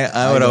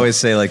 I would always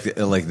say like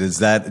does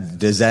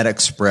that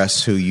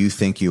express who you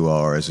think you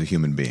are as a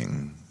human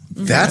being?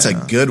 That's a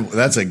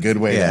good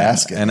way to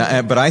ask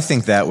it. But I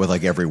think that with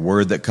like every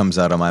word that comes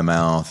out of my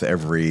mouth,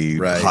 every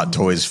Hot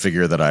Toys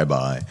figure that I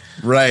buy,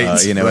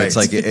 right? It's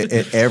like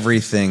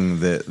everything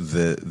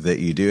that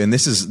you do. And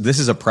this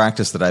is a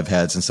practice that I've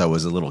had since I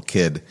was a little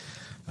kid.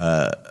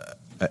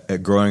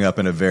 Growing up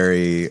in a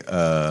very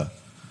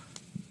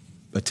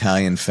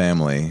Italian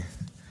family,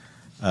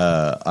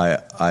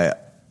 I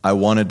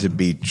wanted to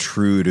be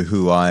true to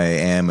who I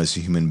am as a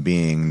human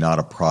being, not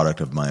a product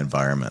of my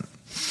environment.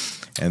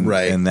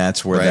 And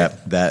that's where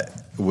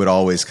that would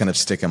always kind of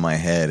stick in my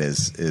head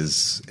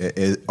is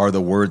are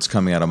the words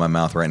coming out of my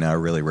mouth right now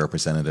really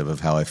representative of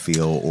how I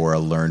feel or a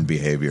learned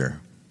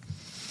behavior?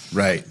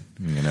 Right.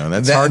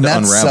 That's hard to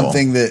unravel. That's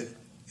something that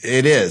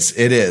it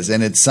is.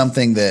 And it's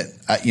something that,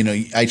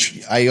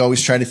 I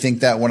always try to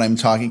think that when I'm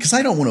talking, because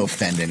I don't want to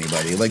offend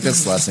anybody. Like,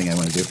 that's the last thing I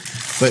want to do.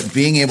 But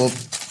being able...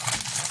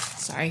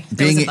 Sorry,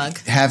 there was a bug.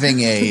 Having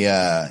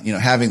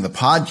having the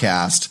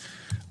podcast,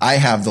 I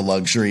have the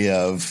luxury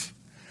of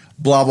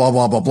blah, blah,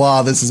 blah, blah,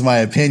 blah. This is my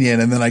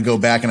opinion. And then I go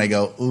back and I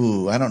go,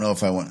 ooh, I don't know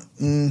if I want...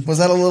 was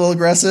that a little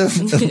aggressive?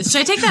 Should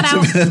I take that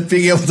out?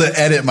 Being able to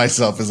edit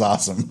myself is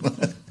awesome.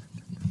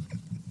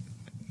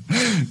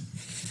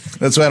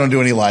 That's why I don't do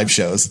any live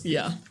shows.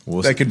 Yeah.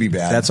 Well, that could be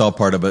bad. That's all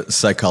part of a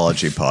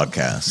psychology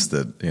podcast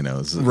that,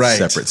 is a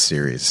separate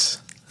series.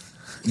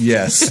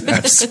 Yes,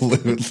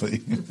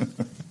 absolutely.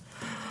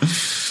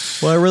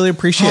 Well, I really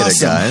appreciate it,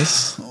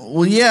 guys.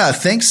 Well, yeah,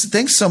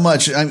 thanks so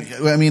much.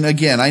 I mean,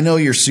 again, I know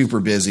you're super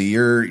busy.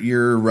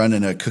 You're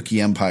running a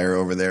cookie empire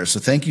over there, so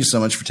thank you so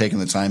much for taking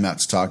the time out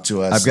to talk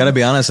to us. I've got to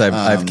be honest.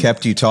 I've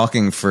kept you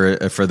talking for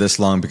this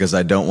long because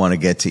I don't want to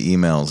get to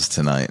emails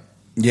tonight.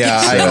 Yeah,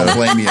 I don't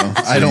blame you.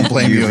 I don't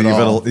blame you at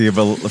all.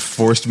 You've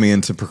forced me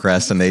into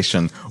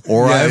procrastination,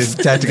 or I've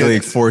tactically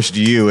forced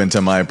you into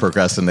my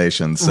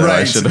procrastination. So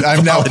I should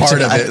I'm now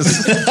part of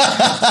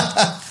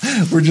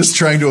it. We're just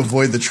trying to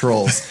avoid the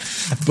trolls.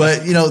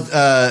 But,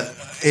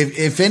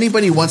 if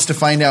anybody wants to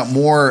find out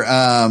more,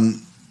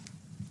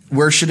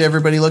 where should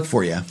everybody look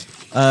for you?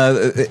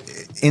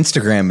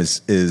 Instagram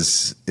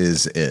is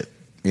it,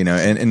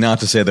 and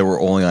not to say that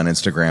we're only on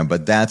Instagram,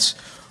 but that's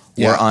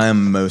where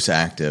I'm most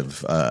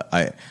active.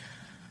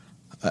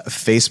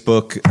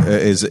 Facebook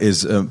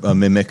is a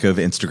mimic of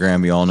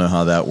Instagram. You all know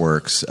how that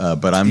works,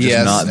 but I'm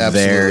just not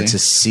there to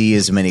see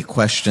as many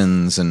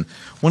questions. And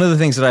one of the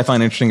things that I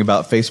find interesting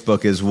about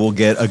Facebook is we'll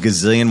get a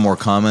gazillion more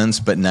comments,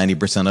 but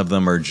 90% of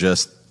them are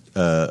just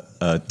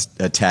a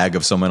tag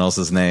of someone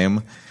else's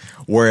name,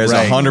 whereas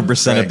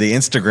 100% of the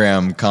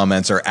Instagram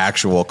comments are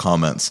actual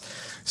comments.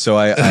 So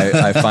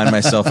I find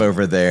myself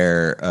over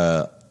there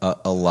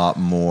a lot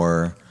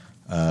more.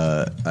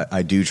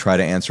 I do try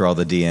to answer all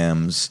the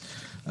DMs.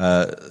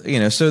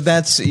 So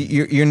that's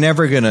you're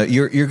never gonna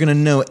you're gonna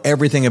know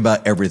everything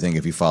about everything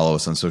if you follow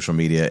us on social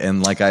media.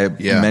 And like I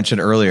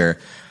mentioned earlier,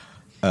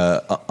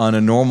 on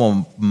a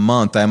normal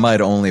month, I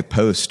might only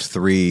post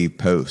 3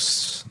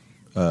 posts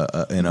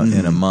in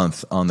a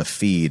month on the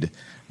feed,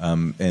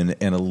 and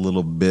a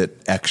little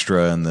bit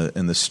extra in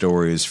the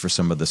stories for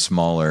some of the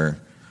smaller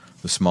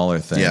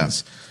things. Yeah.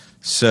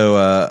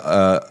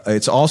 So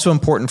it's also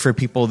important for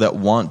people that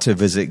want to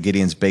visit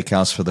Gideon's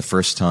Bakehouse for the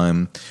first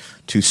time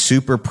to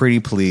super pretty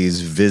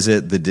please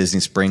visit the Disney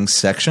Springs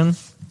section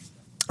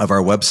of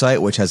our website,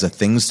 which has a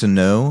things to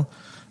know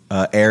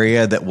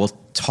area that will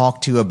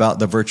talk to you about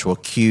the virtual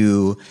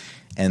queue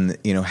and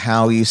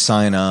how you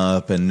sign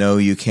up and know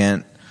you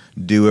can't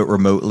do it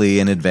remotely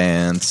in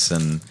advance,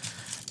 and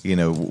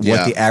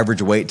what the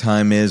average wait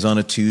time is on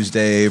a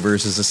Tuesday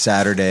versus a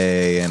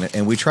Saturday,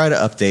 and we try to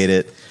update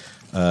it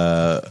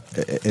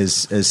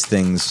as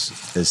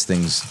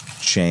things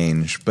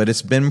change, but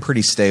it's been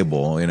pretty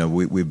stable.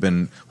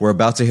 We're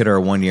about to hit our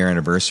 1-year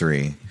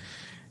anniversary,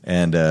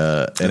 and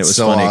it was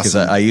so funny because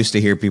I used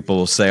to hear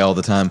people say all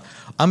the time,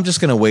 "I'm just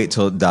going to wait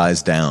till it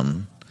dies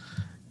down,"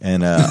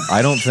 and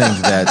I don't think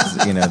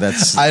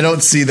that's. I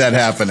don't see that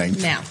happening.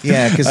 No.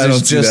 Yeah, because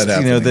there's just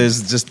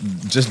there's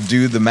just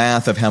do the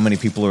math of how many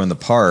people are in the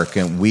park,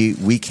 and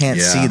we can't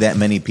see that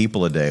many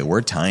people a day.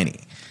 We're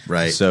tiny.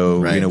 Right.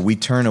 So, we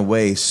turn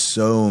away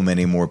so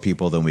many more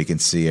people than we can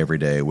see every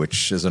day,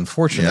 which is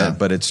unfortunate,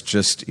 but it's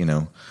just,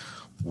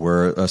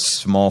 we're a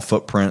small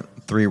footprint,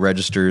 3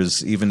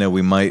 registers, even though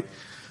we might,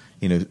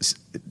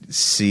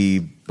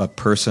 see a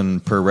person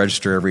per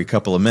register every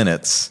couple of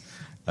minutes.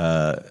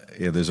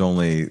 There's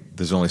only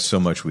so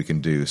much we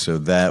can do. So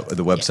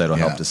the website will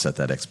help to set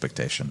that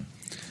expectation.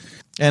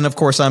 And of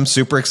course, I'm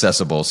super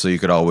accessible, so you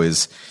could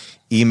always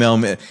email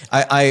me.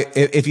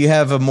 If you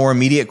have a more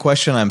immediate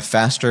question, I'm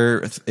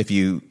faster if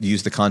you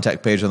use the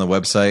contact page on the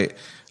website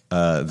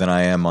than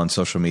I am on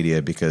social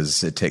media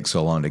because it takes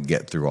so long to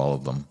get through all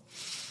of them.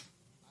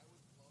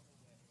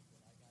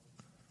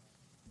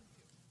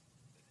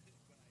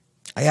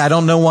 I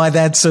don't know why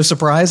that's so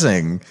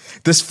surprising.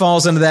 This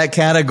falls into that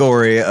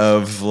category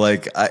of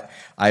like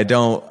I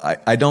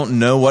don't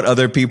know what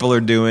other people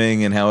are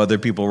doing and how other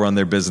people run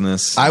their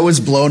business. I was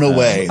blown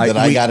away that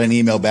I got an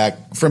email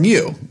back from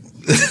you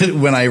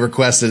when I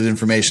requested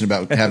information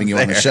about having you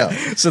on the show.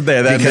 So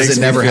that because makes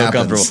it never me feel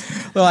happens.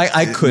 Comfortable. Well,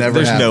 I could.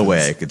 There's no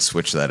way I could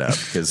switch that up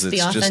because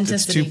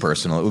it's too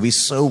personal. It would be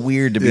so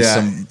weird to be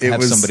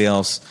somebody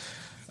else.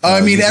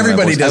 I mean,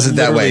 everybody does it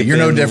that way. You're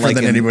no different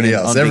than anybody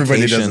else.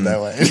 Everybody does it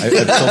that way. I've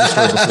told the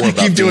story before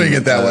about keep doing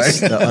it that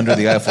way. Under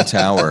the Eiffel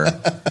Tower,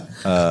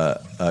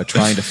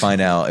 trying to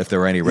find out if there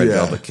were any red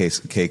velvet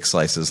cake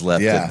slices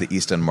left at the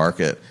East End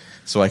Market,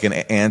 so I can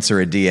answer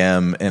a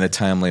DM in a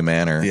timely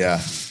manner. Yeah.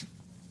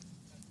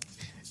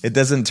 It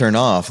doesn't turn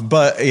off,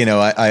 but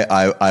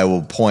I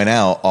will point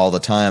out all the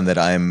time that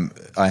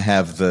I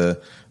have the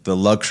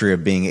luxury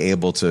of being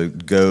able to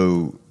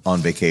go on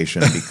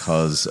vacation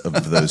because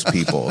of those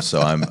people.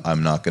 So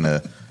I'm not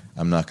gonna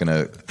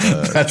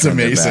that's turn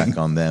amazing. back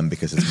on them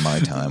because it's my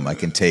time. I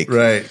can take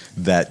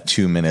that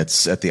 2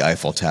 minutes at the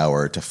Eiffel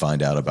Tower to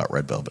find out about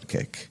red velvet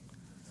cake.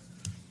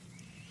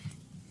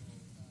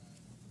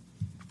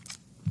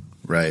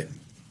 Right.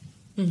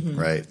 Mm-hmm.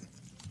 Right.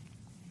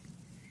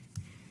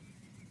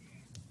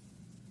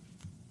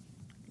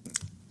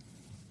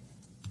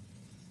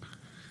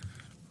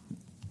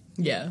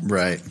 Yeah.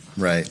 Right.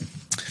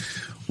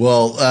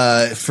 Well,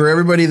 for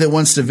everybody that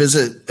wants to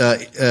visit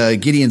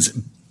Gideon's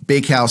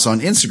Bakehouse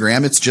on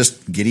Instagram, it's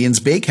just Gideon's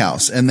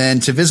Bakehouse. And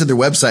then to visit their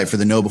website for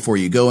the Know Before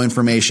You Go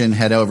information,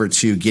 head over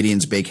to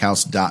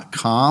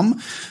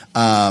gideonsbakehouse.com.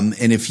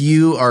 And if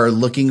you are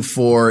looking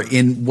for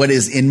what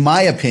is, in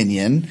my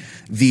opinion,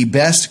 the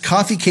best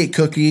coffee cake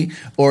cookie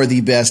or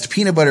the best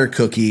peanut butter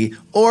cookie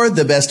or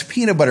the best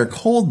peanut butter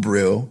cold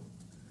brew,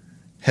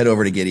 head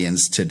over to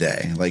Gideon's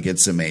today. Like,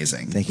 it's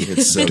amazing. Thank you.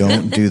 It's so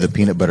Don't do the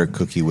peanut butter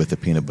cookie with the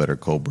peanut butter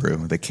cold brew.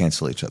 They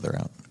cancel each other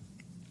out.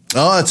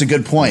 Oh, that's a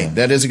good point. Yeah.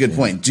 That is a good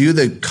point. Do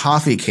the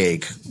coffee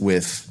cake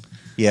with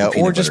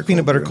or just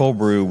peanut butter cold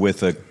brew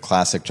with a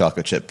classic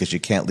chocolate chip, because you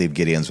can't leave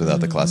Gideon's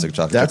without the classic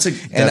chocolate chip.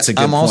 That's a good point.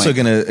 I'm also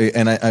going to,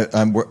 and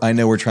I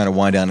know we're trying to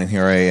wind down, and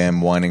here I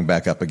am winding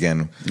back up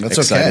again. That's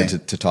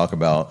excited to talk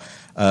about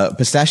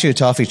pistachio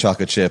toffee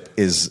chocolate chip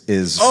is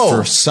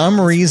for some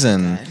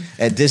reason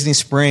at Disney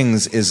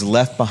Springs is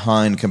left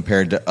behind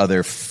compared to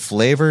other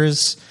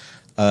flavors.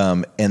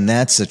 And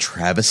that's a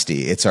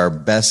travesty. It's our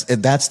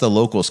best. That's the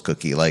locals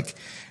cookie. Like,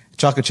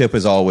 chocolate chip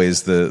is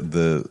always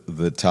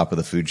the top of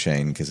the food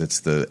chain because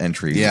it's the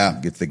entry. Yeah.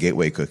 It's the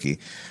gateway cookie.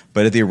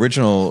 But at the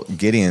original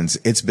Gideon's,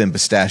 it's been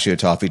pistachio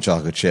toffee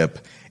chocolate chip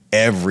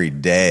every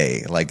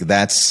day. Like,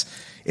 it's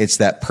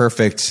that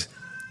perfect,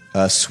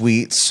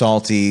 sweet,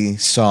 salty,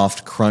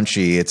 soft,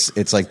 crunchy.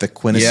 It's like the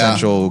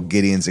quintessential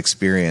Gideon's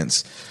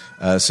experience.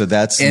 So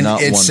that's and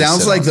not it one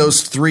sounds like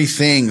those three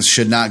things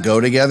should not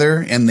go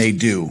together, and they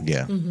do.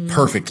 Yeah.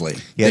 Perfectly.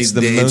 Yeah, it's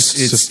the most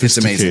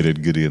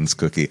sophisticated Gideon's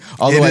cookie.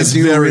 Although I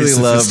do really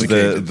love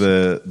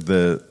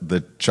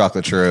the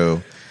chocolate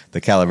churro,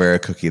 the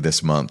Calavera cookie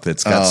this month.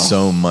 It's got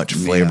so much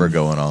flavor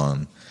going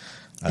on.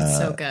 It's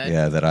so good.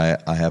 Yeah, that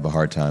I have a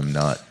hard time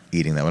not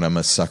eating that one. I'm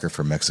a sucker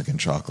for Mexican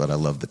chocolate. I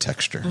love the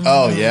texture.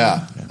 Oh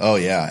yeah. Oh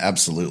yeah,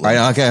 absolutely.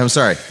 Right, okay, I'm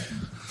sorry.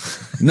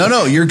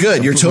 No, you're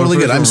good. You're totally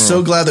good. I'm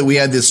so glad that we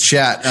had this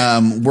chat.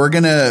 We're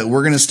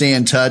gonna stay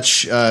in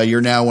touch.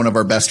 You're now one of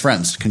our best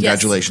friends.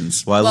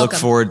 Congratulations. Yes. Well, I look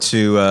forward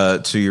to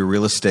your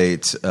real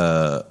estate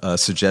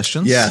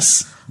suggestions.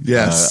 Yes.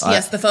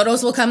 Yes, the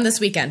photos will come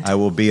this weekend. I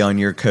will be on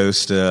your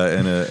coast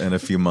in a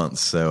few months.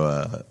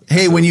 So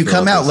hey, when you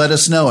come out, let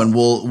us know, and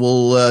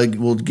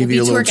we'll give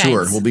you a little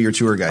tour. We'll be your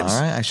tour guides.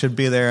 All right, I should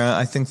be there.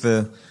 I think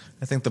the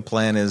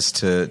plan is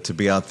to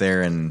be out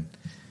there in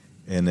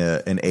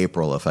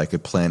April, if I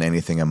could plan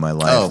anything in my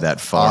life that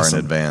far in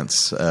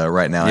advance.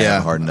 Right now, I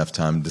have a hard enough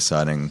time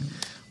deciding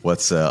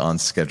what's on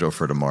schedule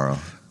for tomorrow.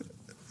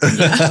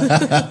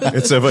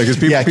 It's so funny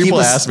because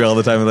people ask me all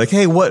the time, they're like,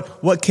 "Hey,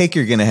 what cake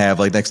you're going to have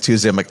like next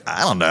Tuesday?" I'm like,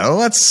 "I don't know.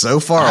 That's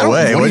so far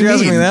away. What are you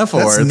asking me that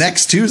for? That's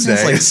next Tuesday.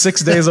 It's like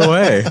 6 days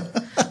away."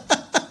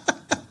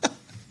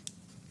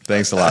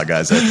 Thanks a lot,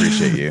 guys. I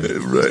appreciate you.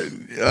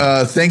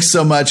 Thanks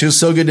so much. It was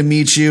so good to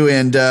meet you,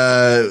 and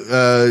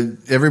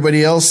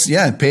everybody else.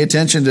 Yeah, pay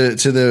attention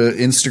to the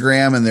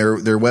Instagram and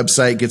their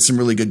website. Get some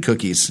really good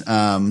cookies.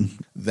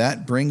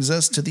 That brings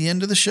us to the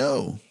end of the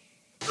show.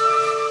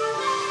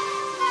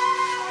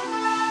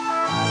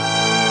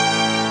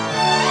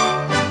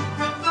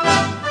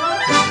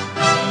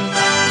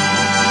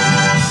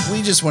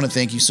 We just want to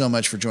thank you so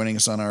much for joining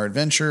us on our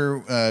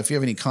adventure. If you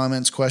have any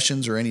comments,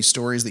 questions, or any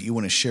stories that you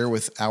want to share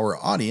with our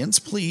audience,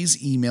 please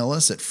email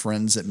us at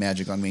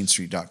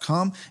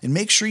friends@magiconmainstreet.com, and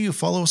make sure you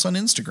follow us on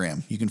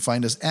Instagram. You can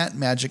find us at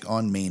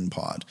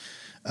MagicOnMainPod.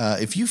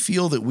 If you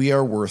feel that we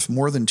are worth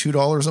more than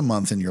 $2 a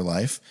month in your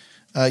life,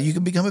 you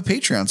can become a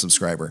Patreon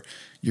subscriber.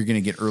 You're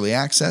going to get early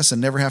access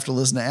and never have to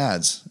listen to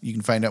ads. You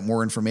can find out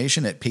more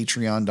information at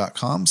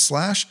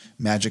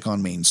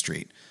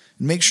patreon.com/MagicOnMainStreet.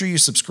 Make sure you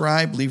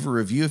subscribe, leave a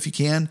review if you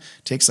can.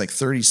 It takes like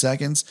 30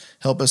 seconds.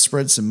 Help us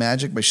spread some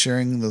magic by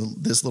sharing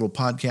this little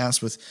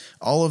podcast with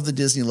all of the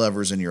Disney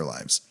lovers in your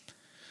lives.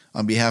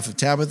 On behalf of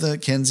Tabitha,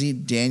 Kenzie,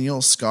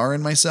 Daniel, Scar,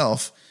 and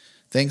myself,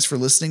 thanks for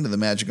listening to the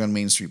Magic on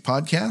Main Street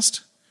podcast.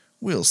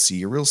 We'll see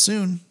you real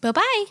soon.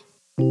 Bye-bye.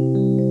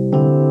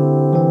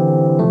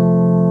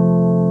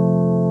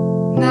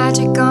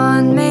 Magic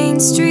on Main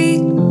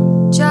Street,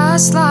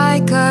 just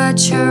like a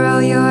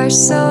churro, you're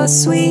so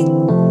sweet.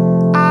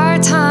 Our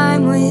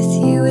time with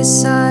you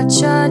is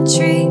such a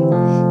treat.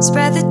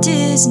 Spread the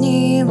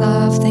Disney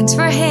love. Thanks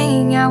for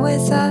hanging out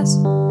with us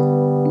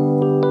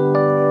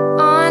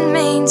on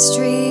Main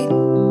Street.